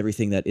feminine is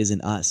everything that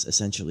isn't us,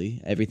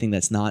 essentially. Everything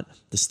that's not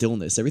the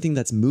stillness, everything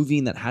that's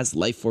moving, that has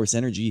life force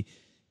energy,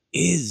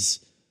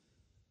 is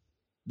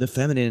the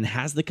feminine and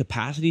has the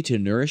capacity to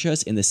nourish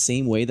us in the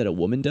same way that a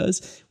woman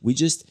does. We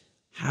just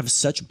have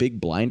such big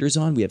blinders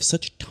on. We have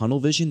such tunnel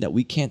vision that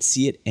we can't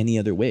see it any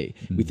other way.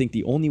 We think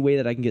the only way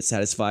that I can get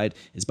satisfied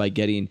is by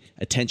getting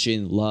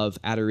attention, love,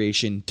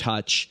 adoration,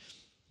 touch,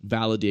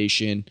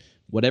 validation,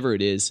 whatever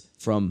it is,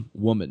 from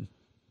woman.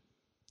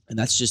 And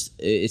that's just,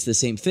 it's the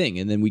same thing.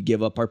 And then we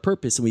give up our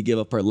purpose and we give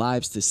up our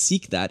lives to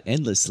seek that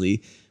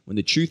endlessly, when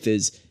the truth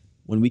is,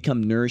 when we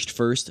come nourished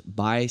first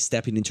by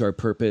stepping into our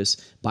purpose,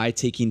 by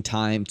taking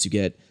time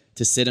to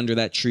sit under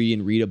that tree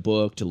and read a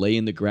book, to lay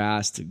in the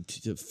grass,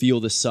 to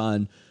feel the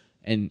sun,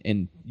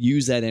 and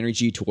use that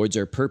energy towards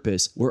our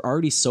purpose, we're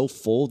already so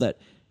full that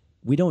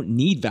we don't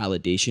need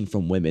validation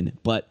from women.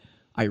 But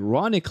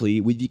ironically,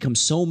 we become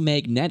so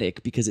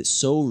magnetic because it's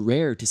so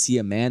rare to see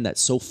a man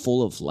that's so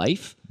full of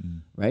life,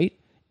 right?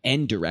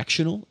 And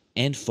directional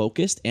and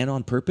focused and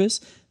on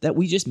purpose, that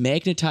we just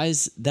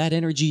magnetize that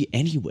energy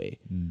anyway,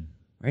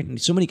 right? And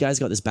so many guys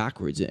got this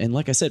backwards. And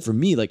like I said, for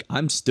me, like,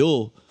 I'm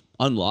still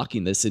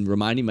unlocking this and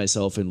reminding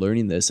myself and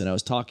learning this. And I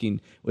was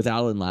talking with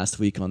Alan last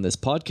week on this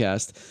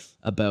podcast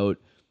about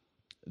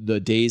the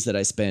days that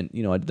I spent,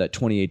 that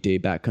 28-day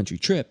backcountry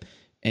trip.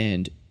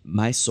 And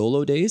my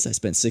solo days, I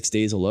spent 6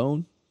 days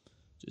alone,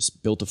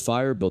 just built a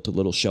fire, built a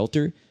little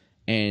shelter.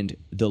 And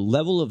the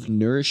level of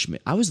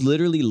nourishment, I was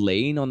literally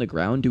laying on the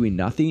ground doing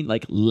nothing,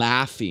 like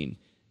laughing,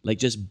 like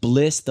just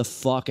bliss the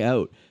fuck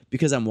out,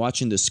 because I'm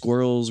watching the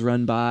squirrels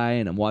run by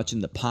and I'm watching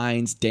the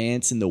pines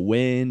dance in the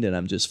wind, and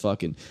I'm just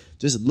fucking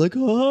just like,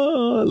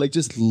 oh, like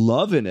just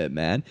loving it,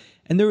 man.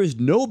 And there was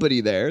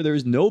nobody there. There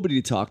was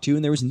nobody to talk to,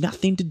 and there was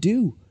nothing to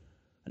do.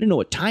 I didn't know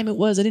what time it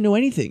was. I didn't know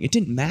anything. It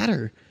didn't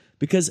matter,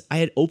 because I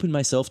had opened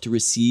myself to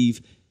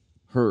receive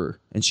her,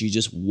 and she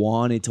just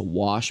wanted to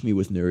wash me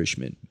with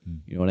nourishment.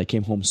 And I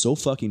came home so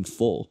fucking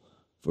full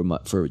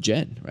for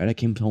Jen, right? I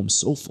came home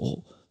so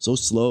full, so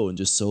slow, and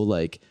just so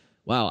like,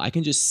 wow, I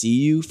can just see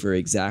you for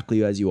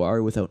exactly as you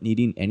are without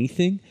needing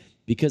anything,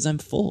 because I'm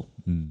full.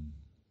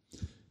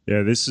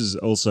 Yeah, this is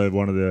also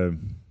one of the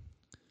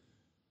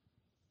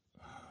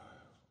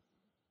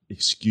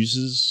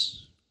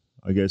excuses,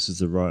 I guess is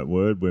the right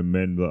word, where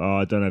men are like, oh,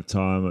 I don't have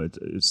time,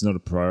 it's not a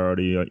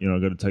priority, I've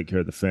got to take care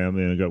of the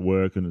family and I've got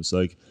work. And it's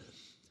like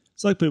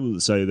people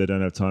that say they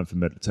don't have time for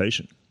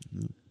meditation.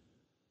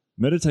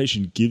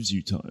 Meditation gives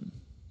you time.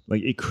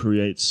 Like, it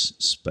creates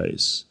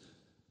space.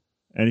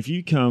 And if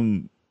you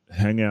come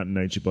hang out in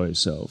nature by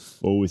yourself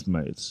or with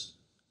mates,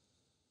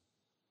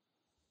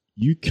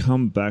 you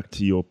come back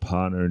to your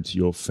partner and to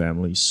your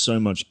family so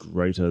much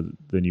greater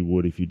than you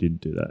would if you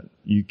didn't do that.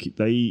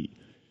 They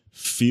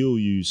feel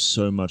you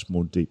so much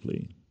more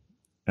deeply,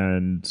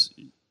 and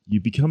you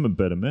become a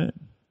better man.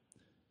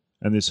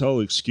 And this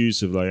whole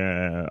excuse of like,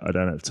 I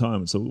don't have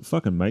time, it's like, well,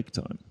 fucking make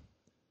time.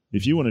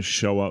 If you want to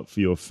show up for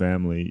your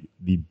family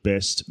the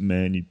best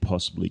man you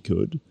possibly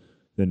could,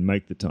 then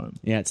make the time.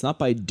 Yeah, it's not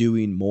by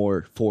doing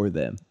more for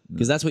them,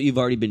 because that's what you've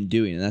already been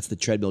doing, and that's the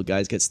treadmill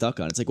guys get stuck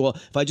on. It's like, well,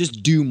 if I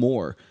just do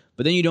more,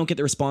 but then you don't get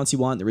the response you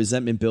want, the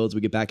resentment builds,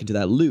 we get back into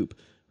that loop,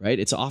 right?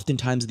 It's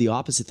oftentimes the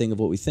opposite thing of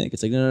what we think.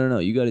 It's like, no,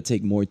 you got to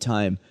take more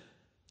time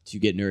to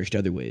get nourished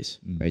other ways,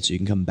 right? So you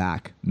can come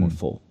back more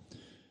full.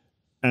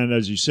 And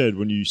as you said,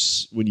 when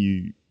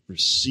you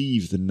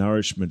receive the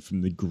nourishment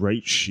from the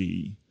great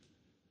she,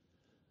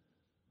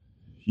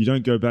 you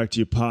don't go back to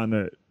your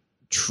partner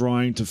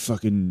trying to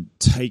fucking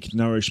take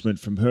nourishment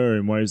from her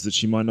in ways that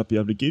she might not be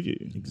able to give you.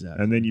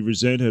 Exactly. And then you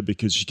resent her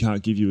because she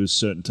can't give you a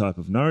certain type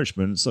of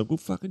nourishment. It's like, well,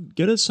 fucking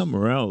get her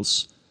somewhere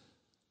else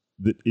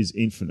that is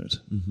infinite.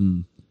 Mm-hmm.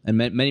 And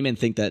many men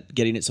think that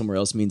getting it somewhere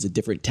else means a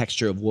different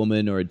texture of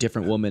woman or a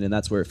different woman, and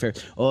that's where it fair.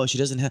 Oh, she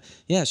doesn't have.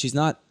 Yeah, she's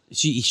not.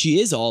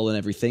 She is all and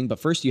everything. But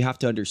first, you have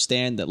to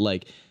understand that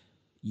like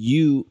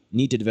you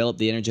need to develop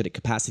the energetic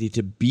capacity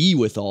to be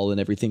with all and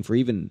everything for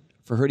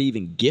her to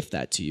even gift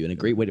that to you. And a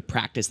great way to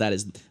practice that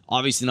is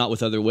obviously not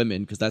with other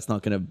women, because that's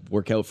not going to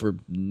work out for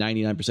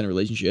 99% of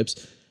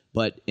relationships.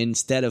 But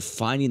instead of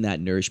finding that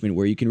nourishment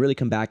where you can really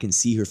come back and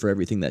see her for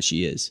everything that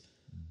she is.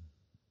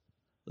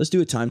 Let's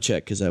do a time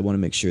check, because I want to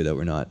make sure that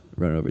we're not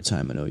running over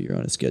time. I know you're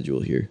on a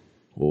schedule here.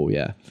 Oh,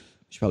 yeah. We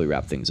should probably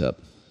wrap things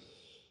up.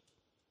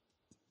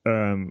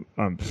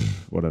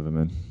 Whatever,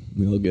 man.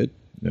 We all good?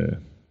 Yeah.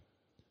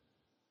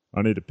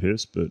 I need a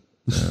piss, but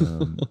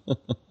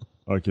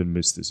I can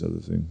miss this other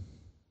thing.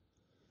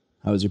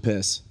 How was your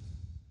piss?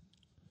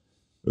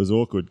 It was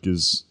awkward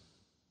because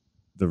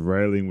the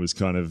railing was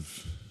kind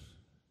of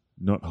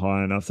not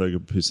high enough that I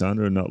could piss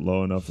under and not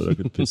low enough that I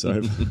could piss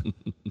over.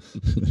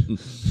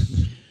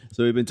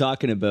 So we've been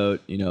talking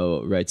about,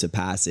 rites of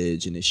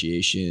passage,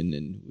 initiation,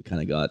 and we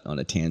kind of got on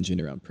a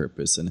tangent around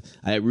purpose. And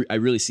I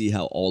really see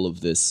how all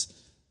of this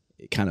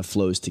kind of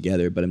flows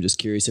together. But I'm just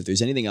curious if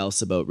there's anything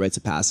else about rites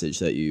of passage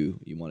that you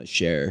want to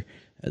share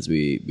as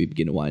we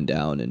begin to wind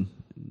down and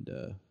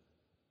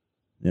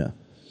yeah.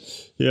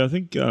 Yeah, I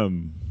think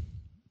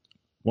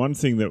one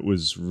thing that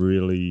was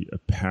really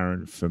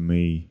apparent for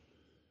me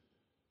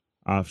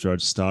after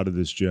I'd started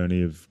this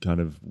journey of kind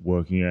of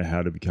working out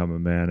how to become a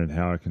man and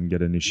how I can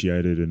get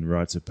initiated in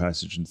rites of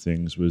passage and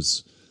things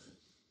was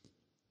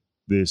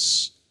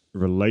this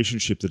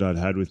relationship that I'd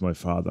had with my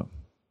father,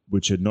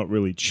 which had not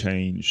really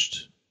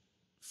changed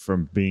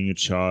from being a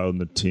child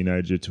and a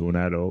teenager to an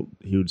adult.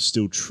 He would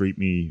still treat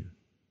me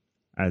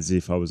as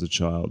if I was a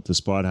child,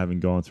 despite having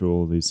gone through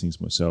all of these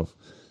things myself.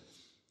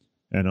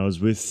 And I was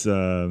with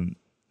a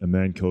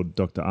man called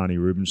Dr. Arnie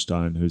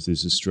Rubenstein, who's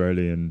this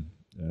Australian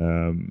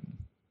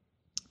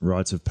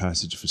rites of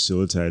passage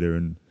facilitator,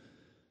 and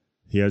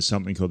he has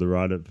something called the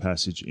Rite of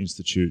Passage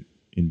Institute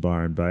in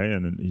Byron Bay,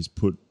 and he's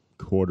put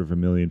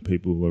 250,000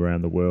 people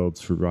around the world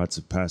through rites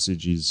of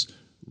passage. He's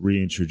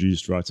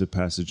reintroduced rites of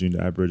passage into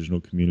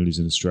Aboriginal communities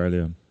in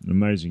Australia. An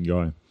amazing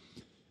guy.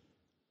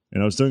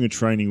 And I was doing a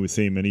training with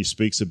him, and he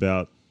speaks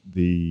about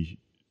the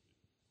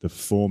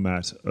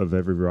format of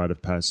every rite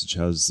of passage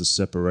has the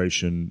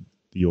separation,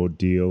 the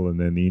ordeal, and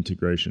then the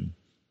integration.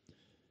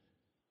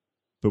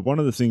 But one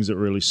of the things that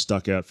really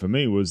stuck out for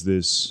me was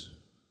this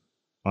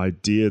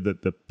idea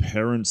that the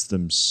parents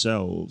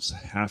themselves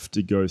have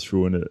to go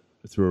through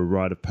a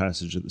rite of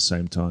passage at the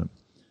same time.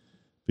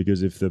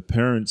 Because if the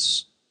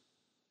parents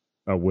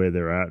are where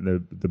they're at,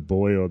 and the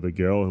boy or the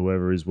girl,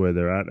 whoever is where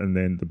they're at, and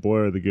then the boy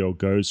or the girl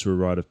goes through a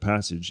rite of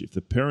passage, if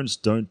the parents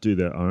don't do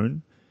their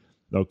own,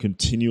 they'll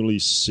continually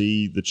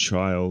see the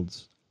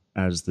child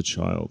as the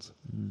child.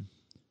 Mm.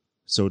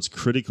 So it's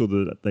critical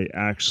that they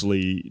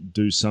actually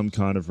do some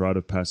kind of rite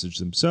of passage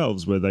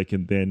themselves where they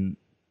can then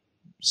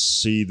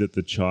see that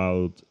the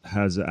child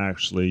has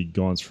actually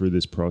gone through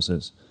this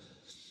process.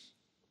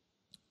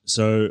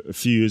 So a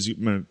few years,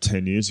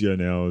 10 years ago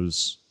now,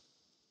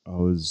 I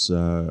was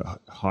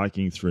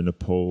hiking through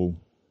Nepal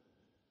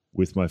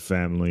with my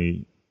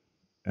family,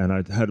 and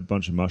I had a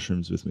bunch of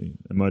mushrooms with me.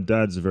 And my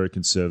dad's a very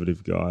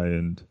conservative guy,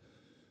 and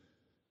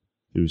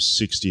he was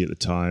 60 at the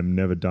time,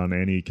 never done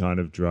any kind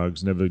of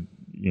drugs, never,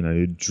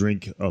 he'd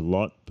drink a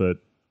lot, but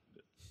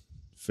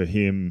for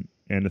him,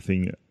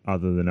 anything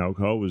other than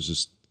alcohol was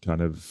just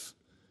kind of,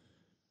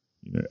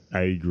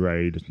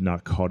 A-grade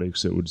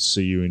narcotics that would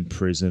see you in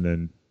prison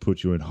and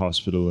put you in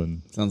hospital.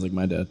 And sounds like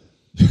my dad.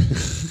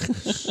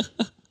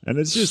 And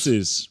it's just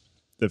this,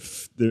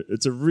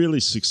 it's a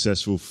really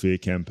successful fear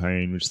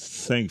campaign, which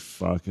thank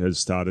fuck has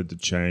started to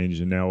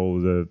change. And now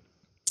all the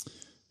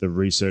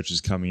research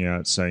is coming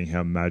out saying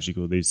how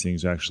magical these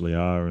things actually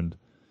are. And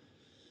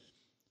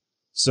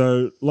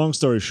so long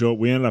story short,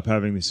 we ended up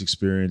having this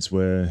experience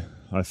where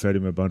I fed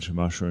him a bunch of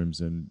mushrooms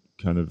and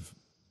kind of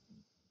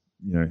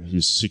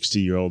his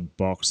 60-year-old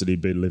box that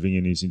he'd been living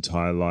in his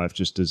entire life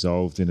just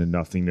dissolved into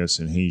nothingness,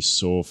 and he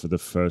saw for the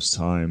first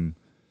time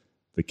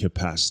the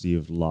capacity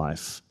of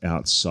life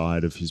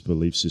outside of his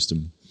belief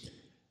system.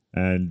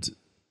 And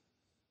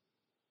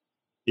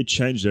it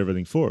changed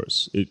everything for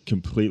us. It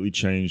completely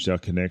changed our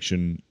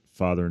connection,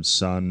 father and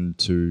son,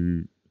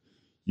 to,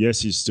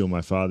 yes, he's still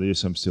my father,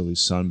 yes, I'm still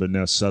his son, but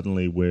now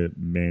suddenly we're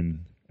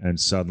men, and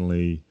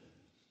suddenly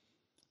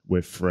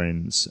we're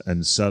friends,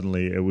 and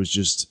suddenly it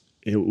was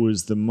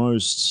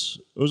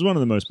one of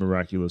the most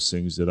miraculous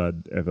things that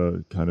I'd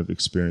ever kind of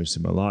experienced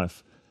in my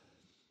life.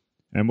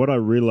 And what I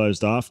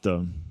realized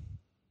after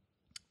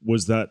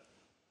was that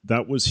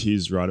was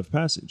his rite of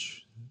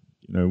passage.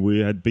 We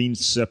had been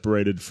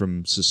separated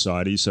from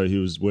society, so he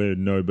was where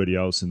nobody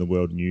else in the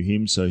world knew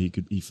him, so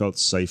he felt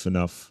safe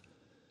enough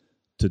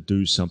to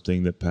do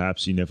something that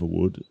perhaps he never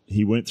would.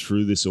 He went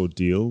through this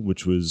ordeal,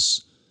 which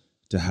was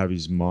to have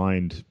his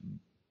mind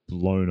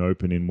blown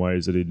open in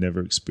ways that he'd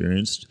never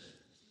experienced.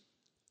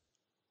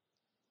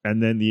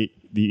 And then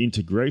the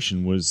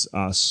integration was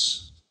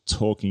us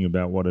talking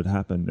about what had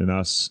happened and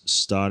us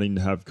starting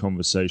to have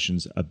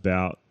conversations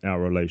about our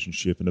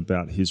relationship and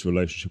about his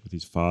relationship with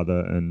his father.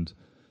 And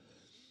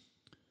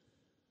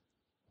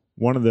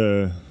one of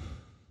the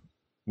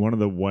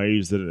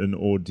ways that an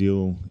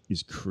ordeal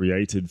is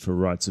created for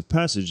rites of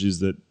passage is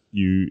that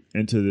you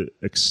enter the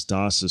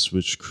ecstasis,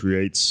 which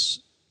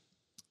creates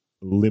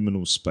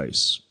liminal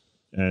space.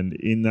 And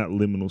in that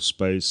liminal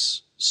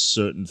space,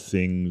 certain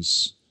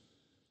things,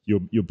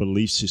 your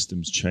belief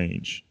systems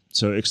change.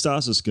 So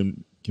ecstasis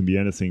can be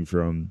anything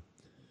from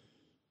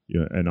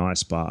an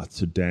ice bath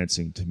to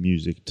dancing to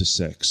music to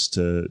sex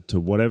to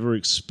whatever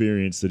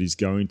experience that is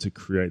going to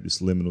create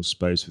this liminal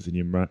space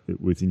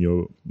within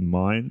your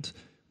mind,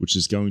 which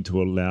is going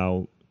to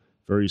allow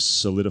very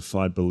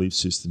solidified belief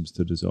systems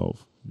to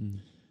dissolve.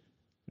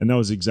 And that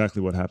was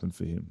exactly what happened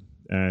for him.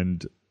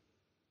 And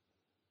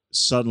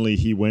suddenly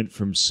he went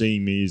from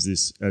seeing me as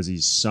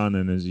his son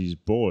and as his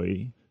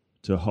boy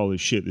to, holy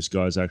shit, this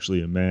guy's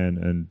actually a man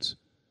and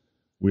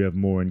we have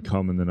more in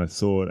common than I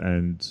thought.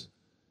 And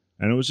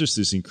it was just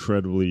this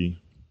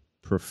incredibly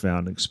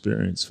profound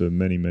experience for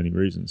many, many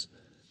reasons.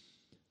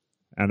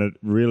 And it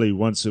really,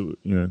 Dr.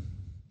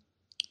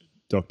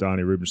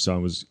 Arnie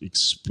Rubenstein was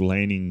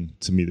explaining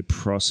to me the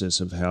process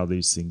of how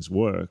these things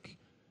work.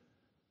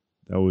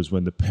 That was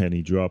when the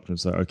penny dropped, and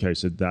it's like, okay,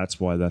 so that's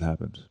why that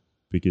happened.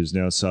 Because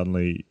now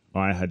suddenly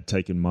I had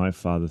taken my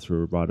father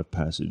through a rite of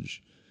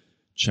passage,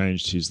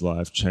 changed his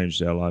life,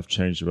 changed our life,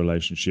 changed the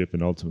relationship,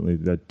 and ultimately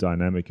the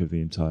dynamic of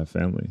the entire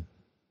family.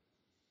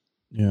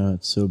 Yeah,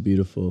 it's so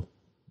beautiful.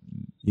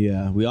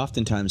 Yeah, we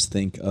oftentimes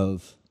think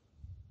of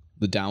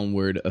the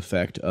downward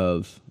effect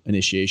of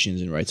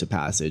initiations and rites of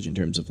passage in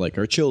terms of like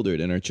our children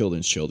and our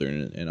children's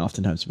children, and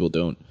oftentimes people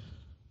don't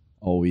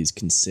always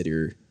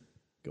consider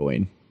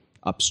going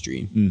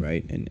upstream,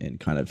 right? And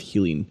kind of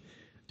healing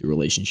the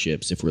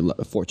relationships if we're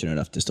fortunate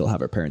enough to still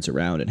have our parents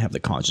around and have the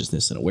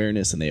consciousness and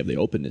awareness and they have the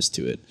openness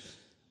to it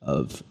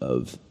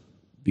of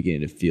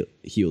beginning to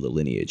heal the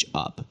lineage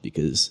up,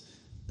 because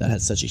that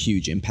has such a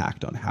huge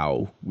impact on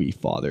how we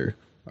father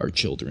our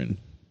children.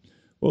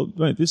 Well,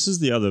 mate, this is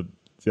the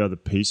other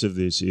piece of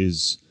this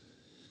is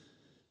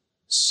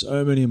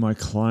so many of my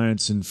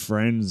clients and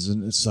friends,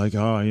 and it's like,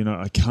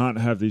 I can't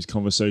have these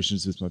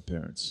conversations with my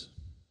parents.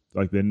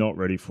 Like, they're not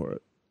ready for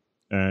it.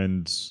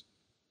 And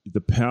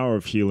the power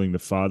of healing the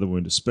father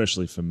wound,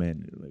 especially for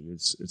men, like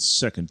it's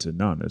second to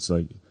none. It's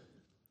like,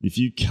 if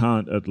you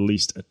can't at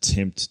least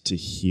attempt to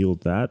heal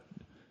that,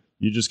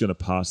 you're just going to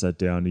pass that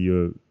down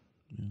to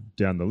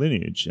down the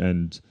lineage.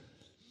 And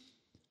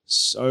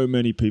so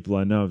many people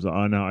I know,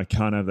 I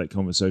can't have that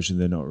conversation.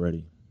 They're not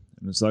ready.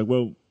 And it's like,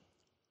 well,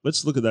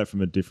 let's look at that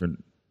from a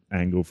different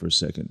angle for a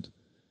second.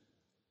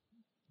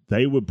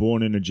 They were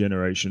born in a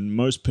generation,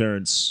 most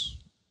parents,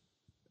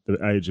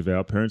 the age of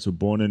our parents, were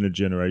born in a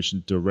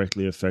generation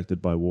directly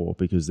affected by war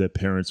because their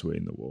parents were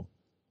in the war.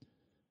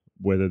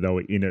 Whether they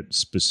were in it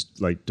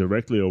like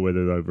directly or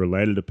whether they were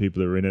related to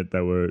people that were in it,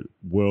 they were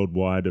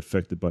worldwide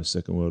affected by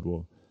Second World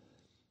War.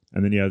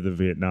 And then you have the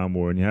Vietnam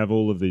War, and you have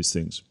all of these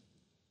things.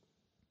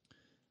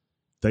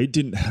 They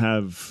didn't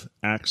have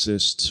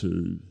access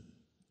to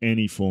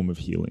any form of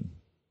healing.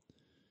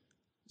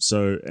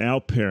 So our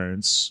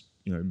parents,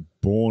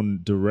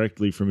 born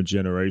directly from a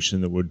generation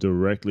that were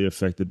directly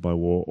affected by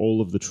war,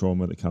 all of the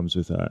trauma that comes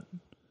with that.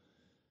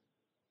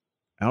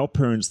 Our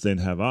parents then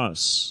have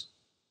us,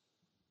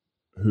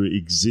 who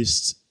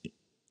exist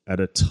at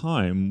a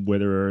time where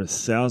there are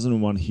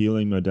 1,001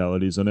 healing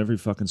modalities on every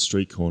fucking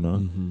street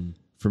corner,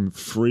 from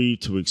free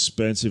to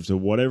expensive to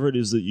whatever it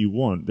is that you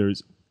want. There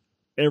is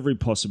every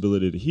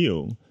possibility to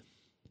heal.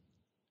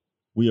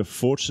 We are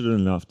fortunate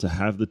enough to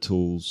have the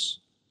tools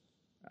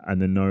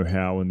and the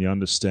know-how and the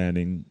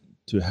understanding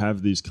to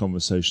have these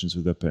conversations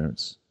with our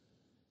parents.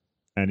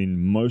 And in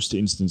most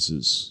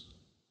instances,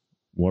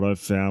 what I've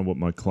found, what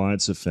my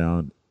clients have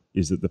found,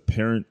 is that the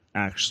parent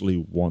actually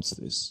wants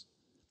this.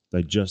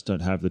 They just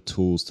don't have the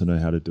tools to know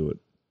how to do it.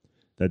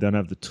 They don't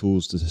have the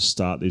tools to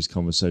start these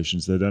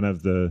conversations. They don't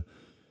have the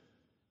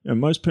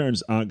most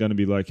parents aren't going to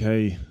be like,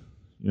 hey,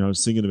 I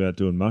was thinking about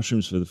doing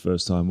mushrooms for the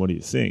first time. What do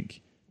you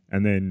think?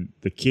 And then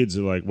the kids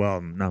are like,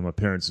 well, no, my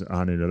parents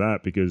aren't into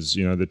that because,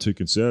 they're too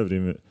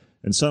conservative.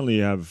 And suddenly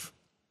you have,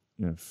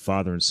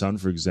 father and son,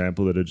 for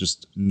example, that are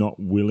just not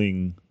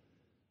willing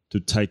to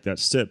take that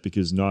step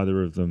because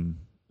neither of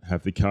them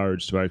have the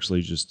courage to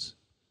actually just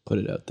put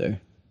it out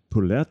there.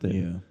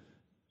 Yeah.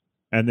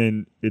 And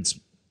then it's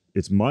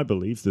my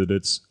belief that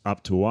it's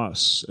up to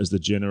us as the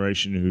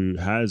generation who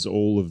has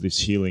all of this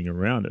healing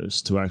around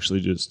us to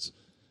actually just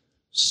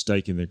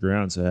stake in the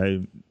ground, say,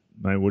 hey,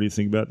 man, what do you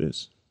think about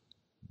this?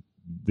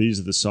 These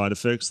are the side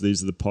effects.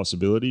 These are the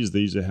possibilities.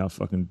 These are how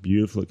fucking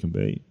beautiful it can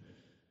be.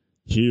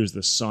 Here's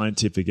the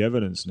scientific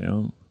evidence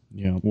now.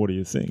 Yeah. What do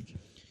you think?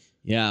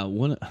 Yeah.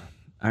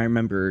 I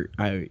remember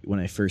when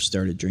I first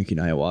started drinking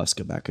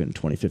ayahuasca back in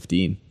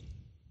 2015,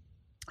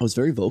 I was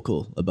very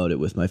vocal about it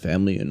with my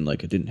family, and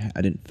like I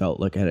didn't felt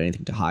like I had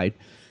anything to hide.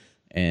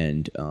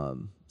 And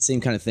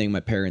same kind of thing.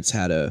 My parents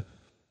had a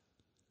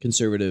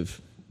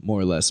conservative, more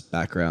or less,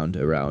 background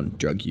around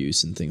drug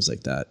use and things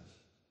like that.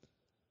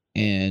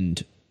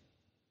 And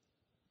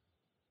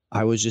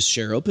I was just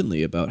share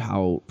openly about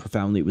how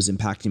profoundly it was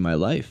impacting my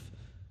life.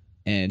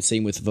 And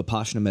same with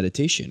Vipassana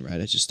meditation,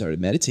 right? I just started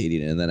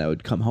meditating, and then I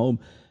would come home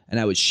and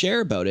I would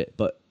share about it.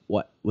 But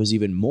what was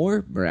even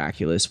more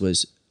miraculous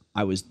was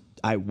I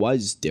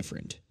was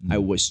different. I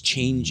was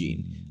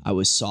changing. I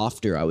was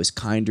softer. I was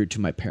kinder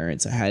to my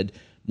parents. I had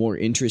more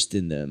interest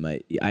in them.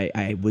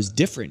 I was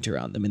different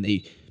around them, and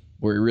they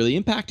were really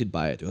impacted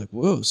by it. They're like,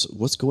 whoa, so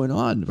what's going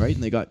on, right?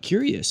 And they got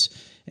curious.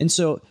 And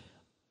so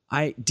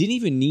I didn't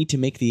even need to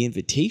make the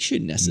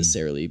invitation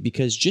necessarily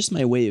because just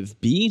my way of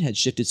being had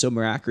shifted so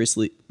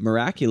miraculously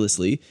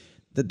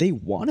that they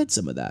wanted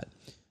some of that.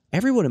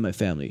 Everyone in my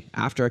family,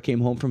 after I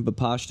came home from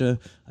Vipassana,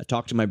 I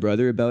talked to my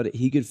brother about it.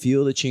 He could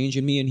feel the change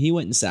in me, and he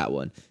went and sat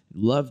one,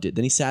 loved it.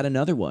 Then he sat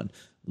another one,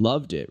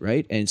 loved it,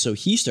 right? And so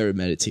he started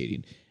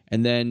meditating.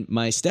 And then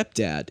my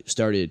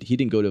stepdad he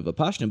didn't go to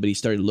Vipassana, but he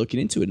started looking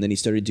into it. And then he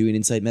started doing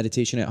insight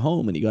meditation at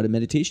home, and he got a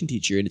meditation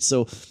teacher. And it's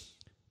so,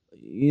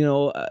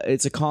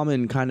 it's a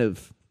common kind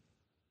of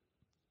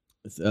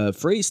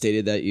phrase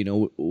stated that,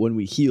 when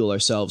we heal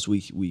ourselves,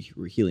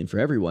 we're healing for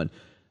everyone.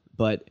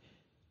 But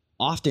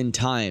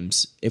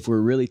oftentimes, if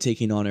we're really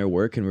taking on our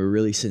work and we're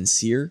really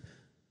sincere,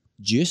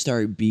 just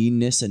our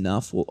beingness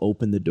enough will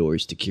open the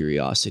doors to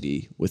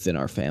curiosity within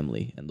our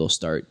family, and they'll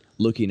start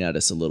looking at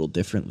us a little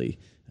differently,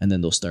 and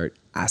then they'll start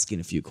asking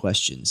a few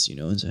questions,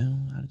 and say,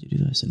 "Oh, how did you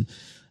do this?"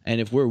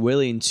 And if we're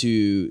willing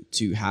to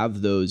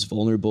have those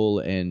vulnerable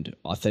and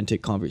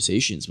authentic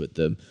conversations with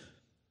them,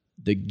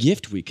 the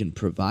gift we can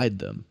provide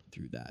them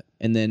through that,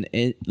 and then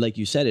like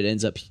you said, it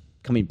ends up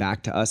coming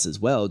back to us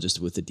as well, just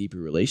with a deeper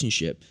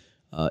relationship.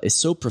 Is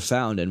so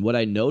profound. And what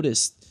I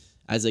noticed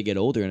as I get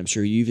older, and I'm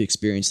sure you've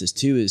experienced this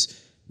too,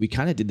 is we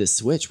kind of did this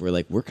switch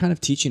where we're kind of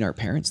teaching our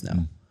parents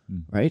now,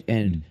 right?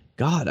 And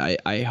God,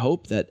 I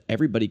hope that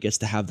everybody gets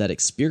to have that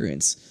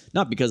experience,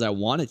 not because I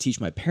want to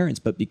teach my parents,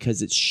 but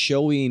because it's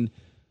showing,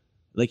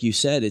 like you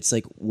said, it's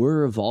like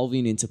we're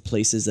evolving into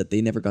places that they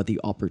never got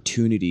the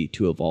opportunity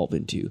to evolve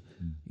into.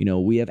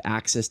 We have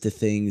access to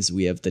things,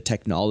 we have the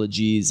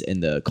technologies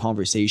and the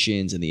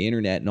conversations and the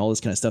internet and all this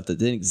kind of stuff that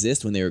didn't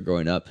exist when they were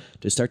growing up,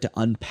 to start to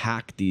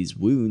unpack these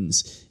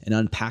wounds and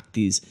unpack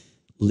these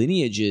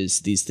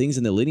lineages, these things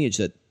in the lineage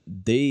that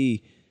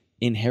they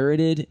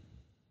inherited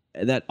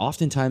that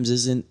oftentimes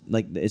isn't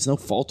it's no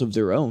fault of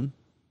their own,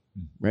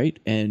 right?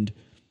 And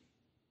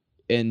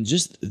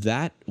just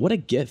that, what a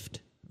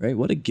gift, right?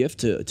 What a gift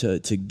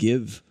to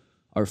give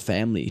our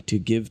family, to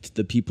give to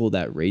the people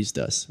that raised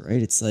us,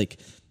 right? It's like,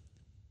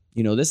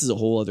 this is a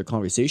whole other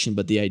conversation,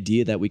 but the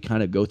idea that we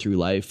kind of go through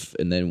life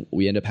and then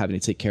we end up having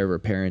to take care of our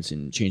parents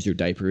and change their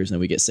diapers, and then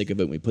we get sick of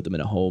it and we put them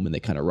in a home and they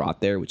kind of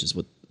rot there, which is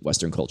what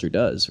Western culture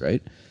does,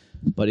 right?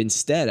 But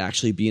instead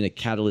actually being a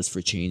catalyst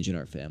for change in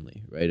our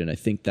family, right? And I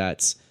think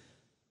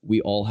we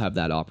all have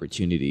that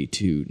opportunity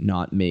to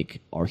not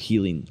make our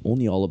healing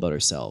only all about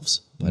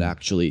ourselves, but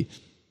actually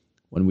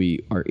when we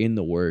are in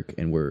the work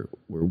and we're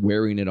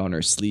wearing it on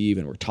our sleeve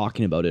and we're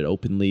talking about it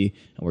openly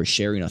and we're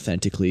sharing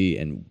authentically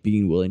and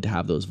being willing to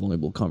have those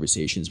vulnerable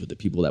conversations with the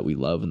people that we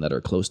love and that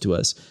are close to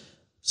us,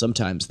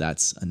 sometimes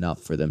that's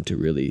enough for them to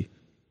really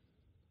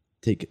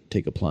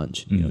take a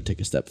plunge,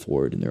 take a step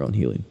forward in their own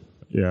healing.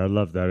 Yeah, I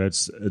love that.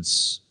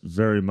 It's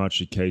very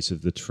much a case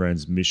of the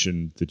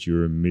transmission that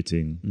you're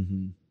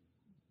emitting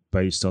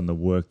based on the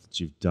work that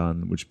you've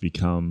done, which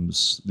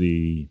becomes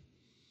the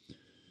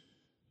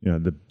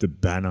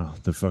banner,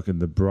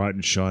 the bright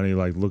and shiny,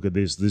 look at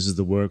this is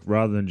the work,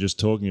 rather than just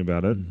talking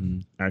about it.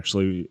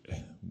 Actually,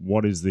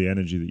 what is the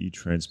energy that you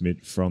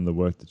transmit from the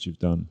work that you've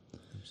done?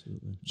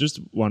 Absolutely. Just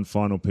one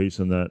final piece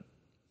on that.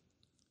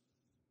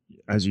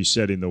 As you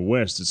said, in the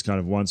West, it's kind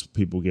of once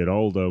people get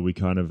older, we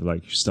kind of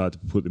start to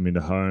put them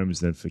into homes,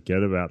 then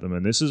forget about them.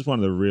 And this is one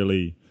of the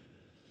real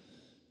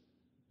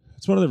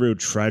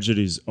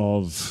tragedies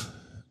of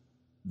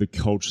the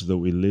culture that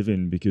we live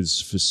in,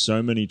 because for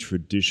so many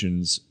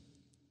traditions,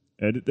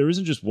 and there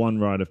isn't just one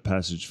rite of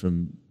passage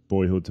from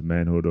boyhood to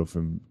manhood or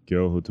from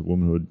girlhood to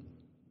womanhood.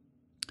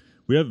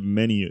 We have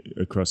many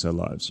across our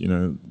lives, you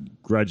know,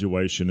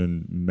 graduation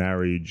and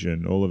marriage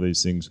and all of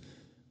these things.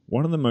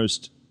 One of the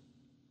most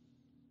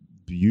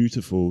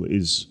beautiful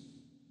is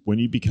when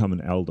you become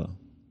an elder.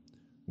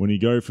 When you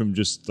go from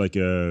just like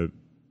an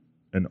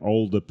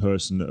older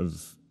person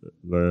of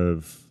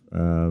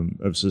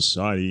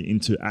society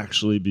into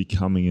actually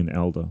becoming an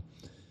elder.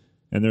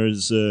 And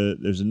there's a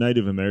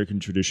Native American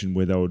tradition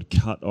where they would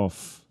cut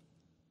off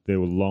their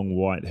long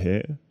white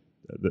hair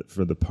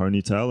for the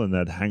ponytail, and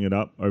they'd hang it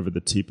up over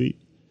the teepee.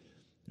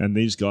 And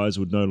these guys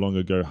would no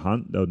longer go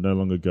hunt, they would no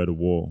longer go to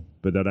war,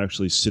 but they'd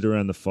actually sit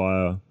around the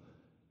fire,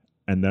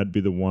 and they'd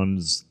be the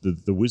ones,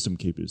 the wisdom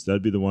keepers.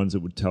 They'd be the ones that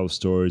would tell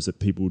stories that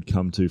people would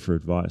come to for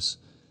advice.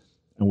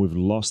 And we've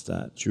lost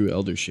that. True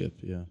eldership,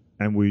 yeah.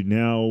 And we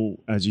now,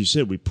 as you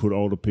said, we put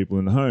older people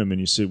in the home, and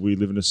you said we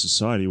live in a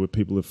society where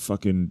people are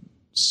fucking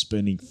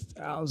spending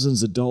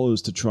thousands of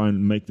dollars to try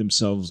and make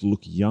themselves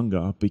look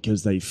younger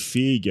because they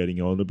fear getting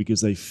older,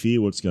 because they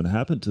fear what's going to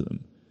happen to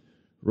them,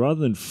 rather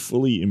than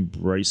fully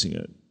embracing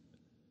it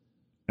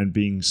and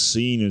being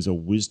seen as a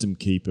wisdom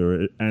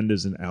keeper and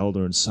as an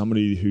elder and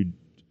somebody who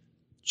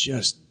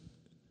just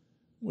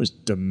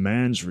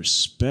demands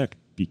respect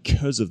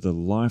because of the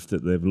life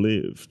that they've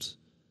lived.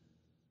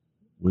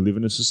 We live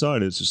in a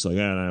society that's just like,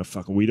 oh no,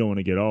 fuck, we don't want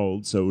to get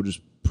old, so we'll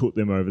just put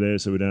them over there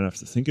so we don't have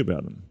to think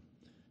about them.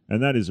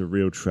 And that is a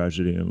real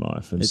tragedy in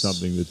life, and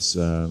something that's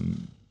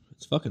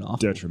it's fucking awful,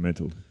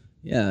 detrimental.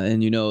 Yeah,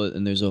 and you know,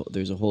 and there's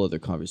a whole other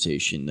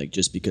conversation. Like,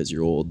 just because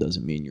you're old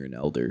doesn't mean you're an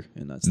elder,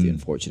 and that's the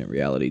unfortunate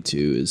reality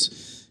too.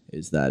 Is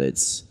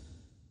that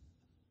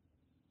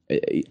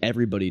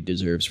everybody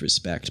deserves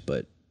respect,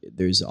 but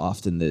there's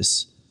often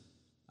this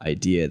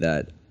idea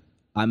that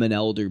I'm an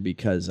elder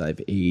because I've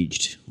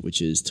aged,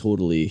 which is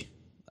totally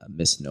a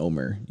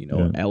misnomer. You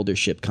know,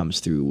 eldership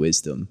comes through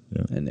wisdom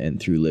and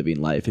through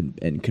living life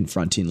and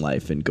confronting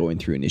life and going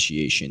through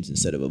initiations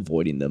instead of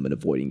avoiding them and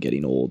avoiding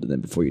getting old. And then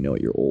before you know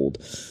it, you're old.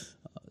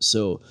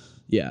 So,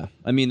 yeah,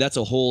 I mean, that's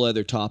a whole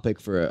other topic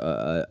for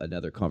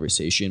another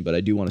conversation, but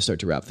I do want to start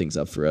to wrap things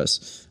up for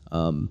us.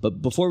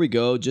 But before we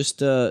go,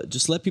 just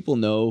let people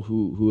know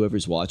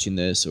whoever's watching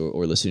this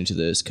or listening to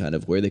this, kind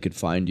of where they could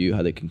find you,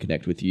 how they can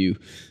connect with you,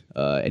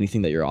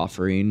 anything that you're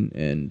offering.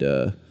 And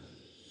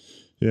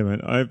yeah,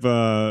 man,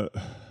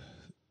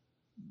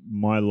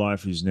 my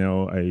life is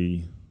now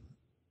a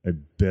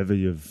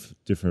bevy of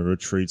different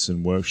retreats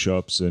and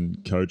workshops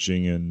and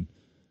coaching,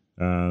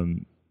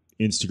 and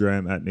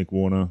Instagram at Nick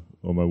Warner,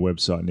 or my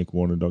website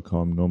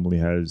nickwarner.com normally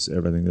has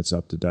everything that's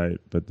up to date.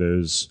 But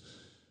there's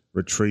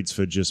retreats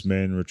for just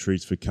men,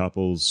 retreats for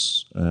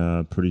couples.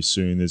 Pretty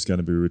soon there's going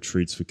to be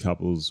retreats for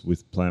couples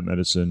with plant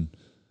medicine.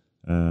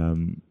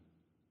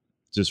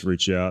 Just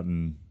reach out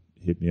and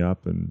hit me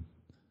up, and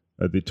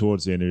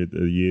towards the end of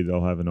the year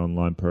they'll have an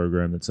online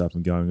program that's up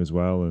and going as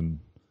well. And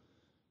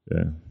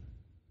yeah,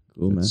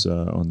 cool, it's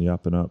on the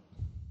up and up.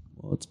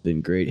 Well, it's been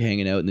great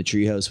hanging out in the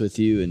treehouse with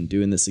you and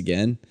doing this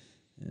again.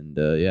 And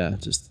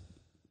just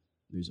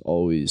there's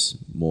always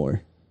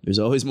more. There's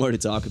always more to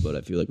talk about.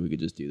 I feel like we could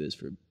just do this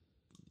for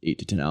 8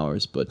 to 10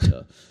 hours, but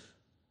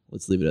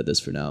let's leave it at this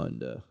for now. And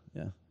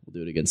we'll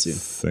do it again soon.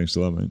 Thanks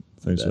a lot, mate.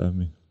 Thanks for having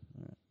me.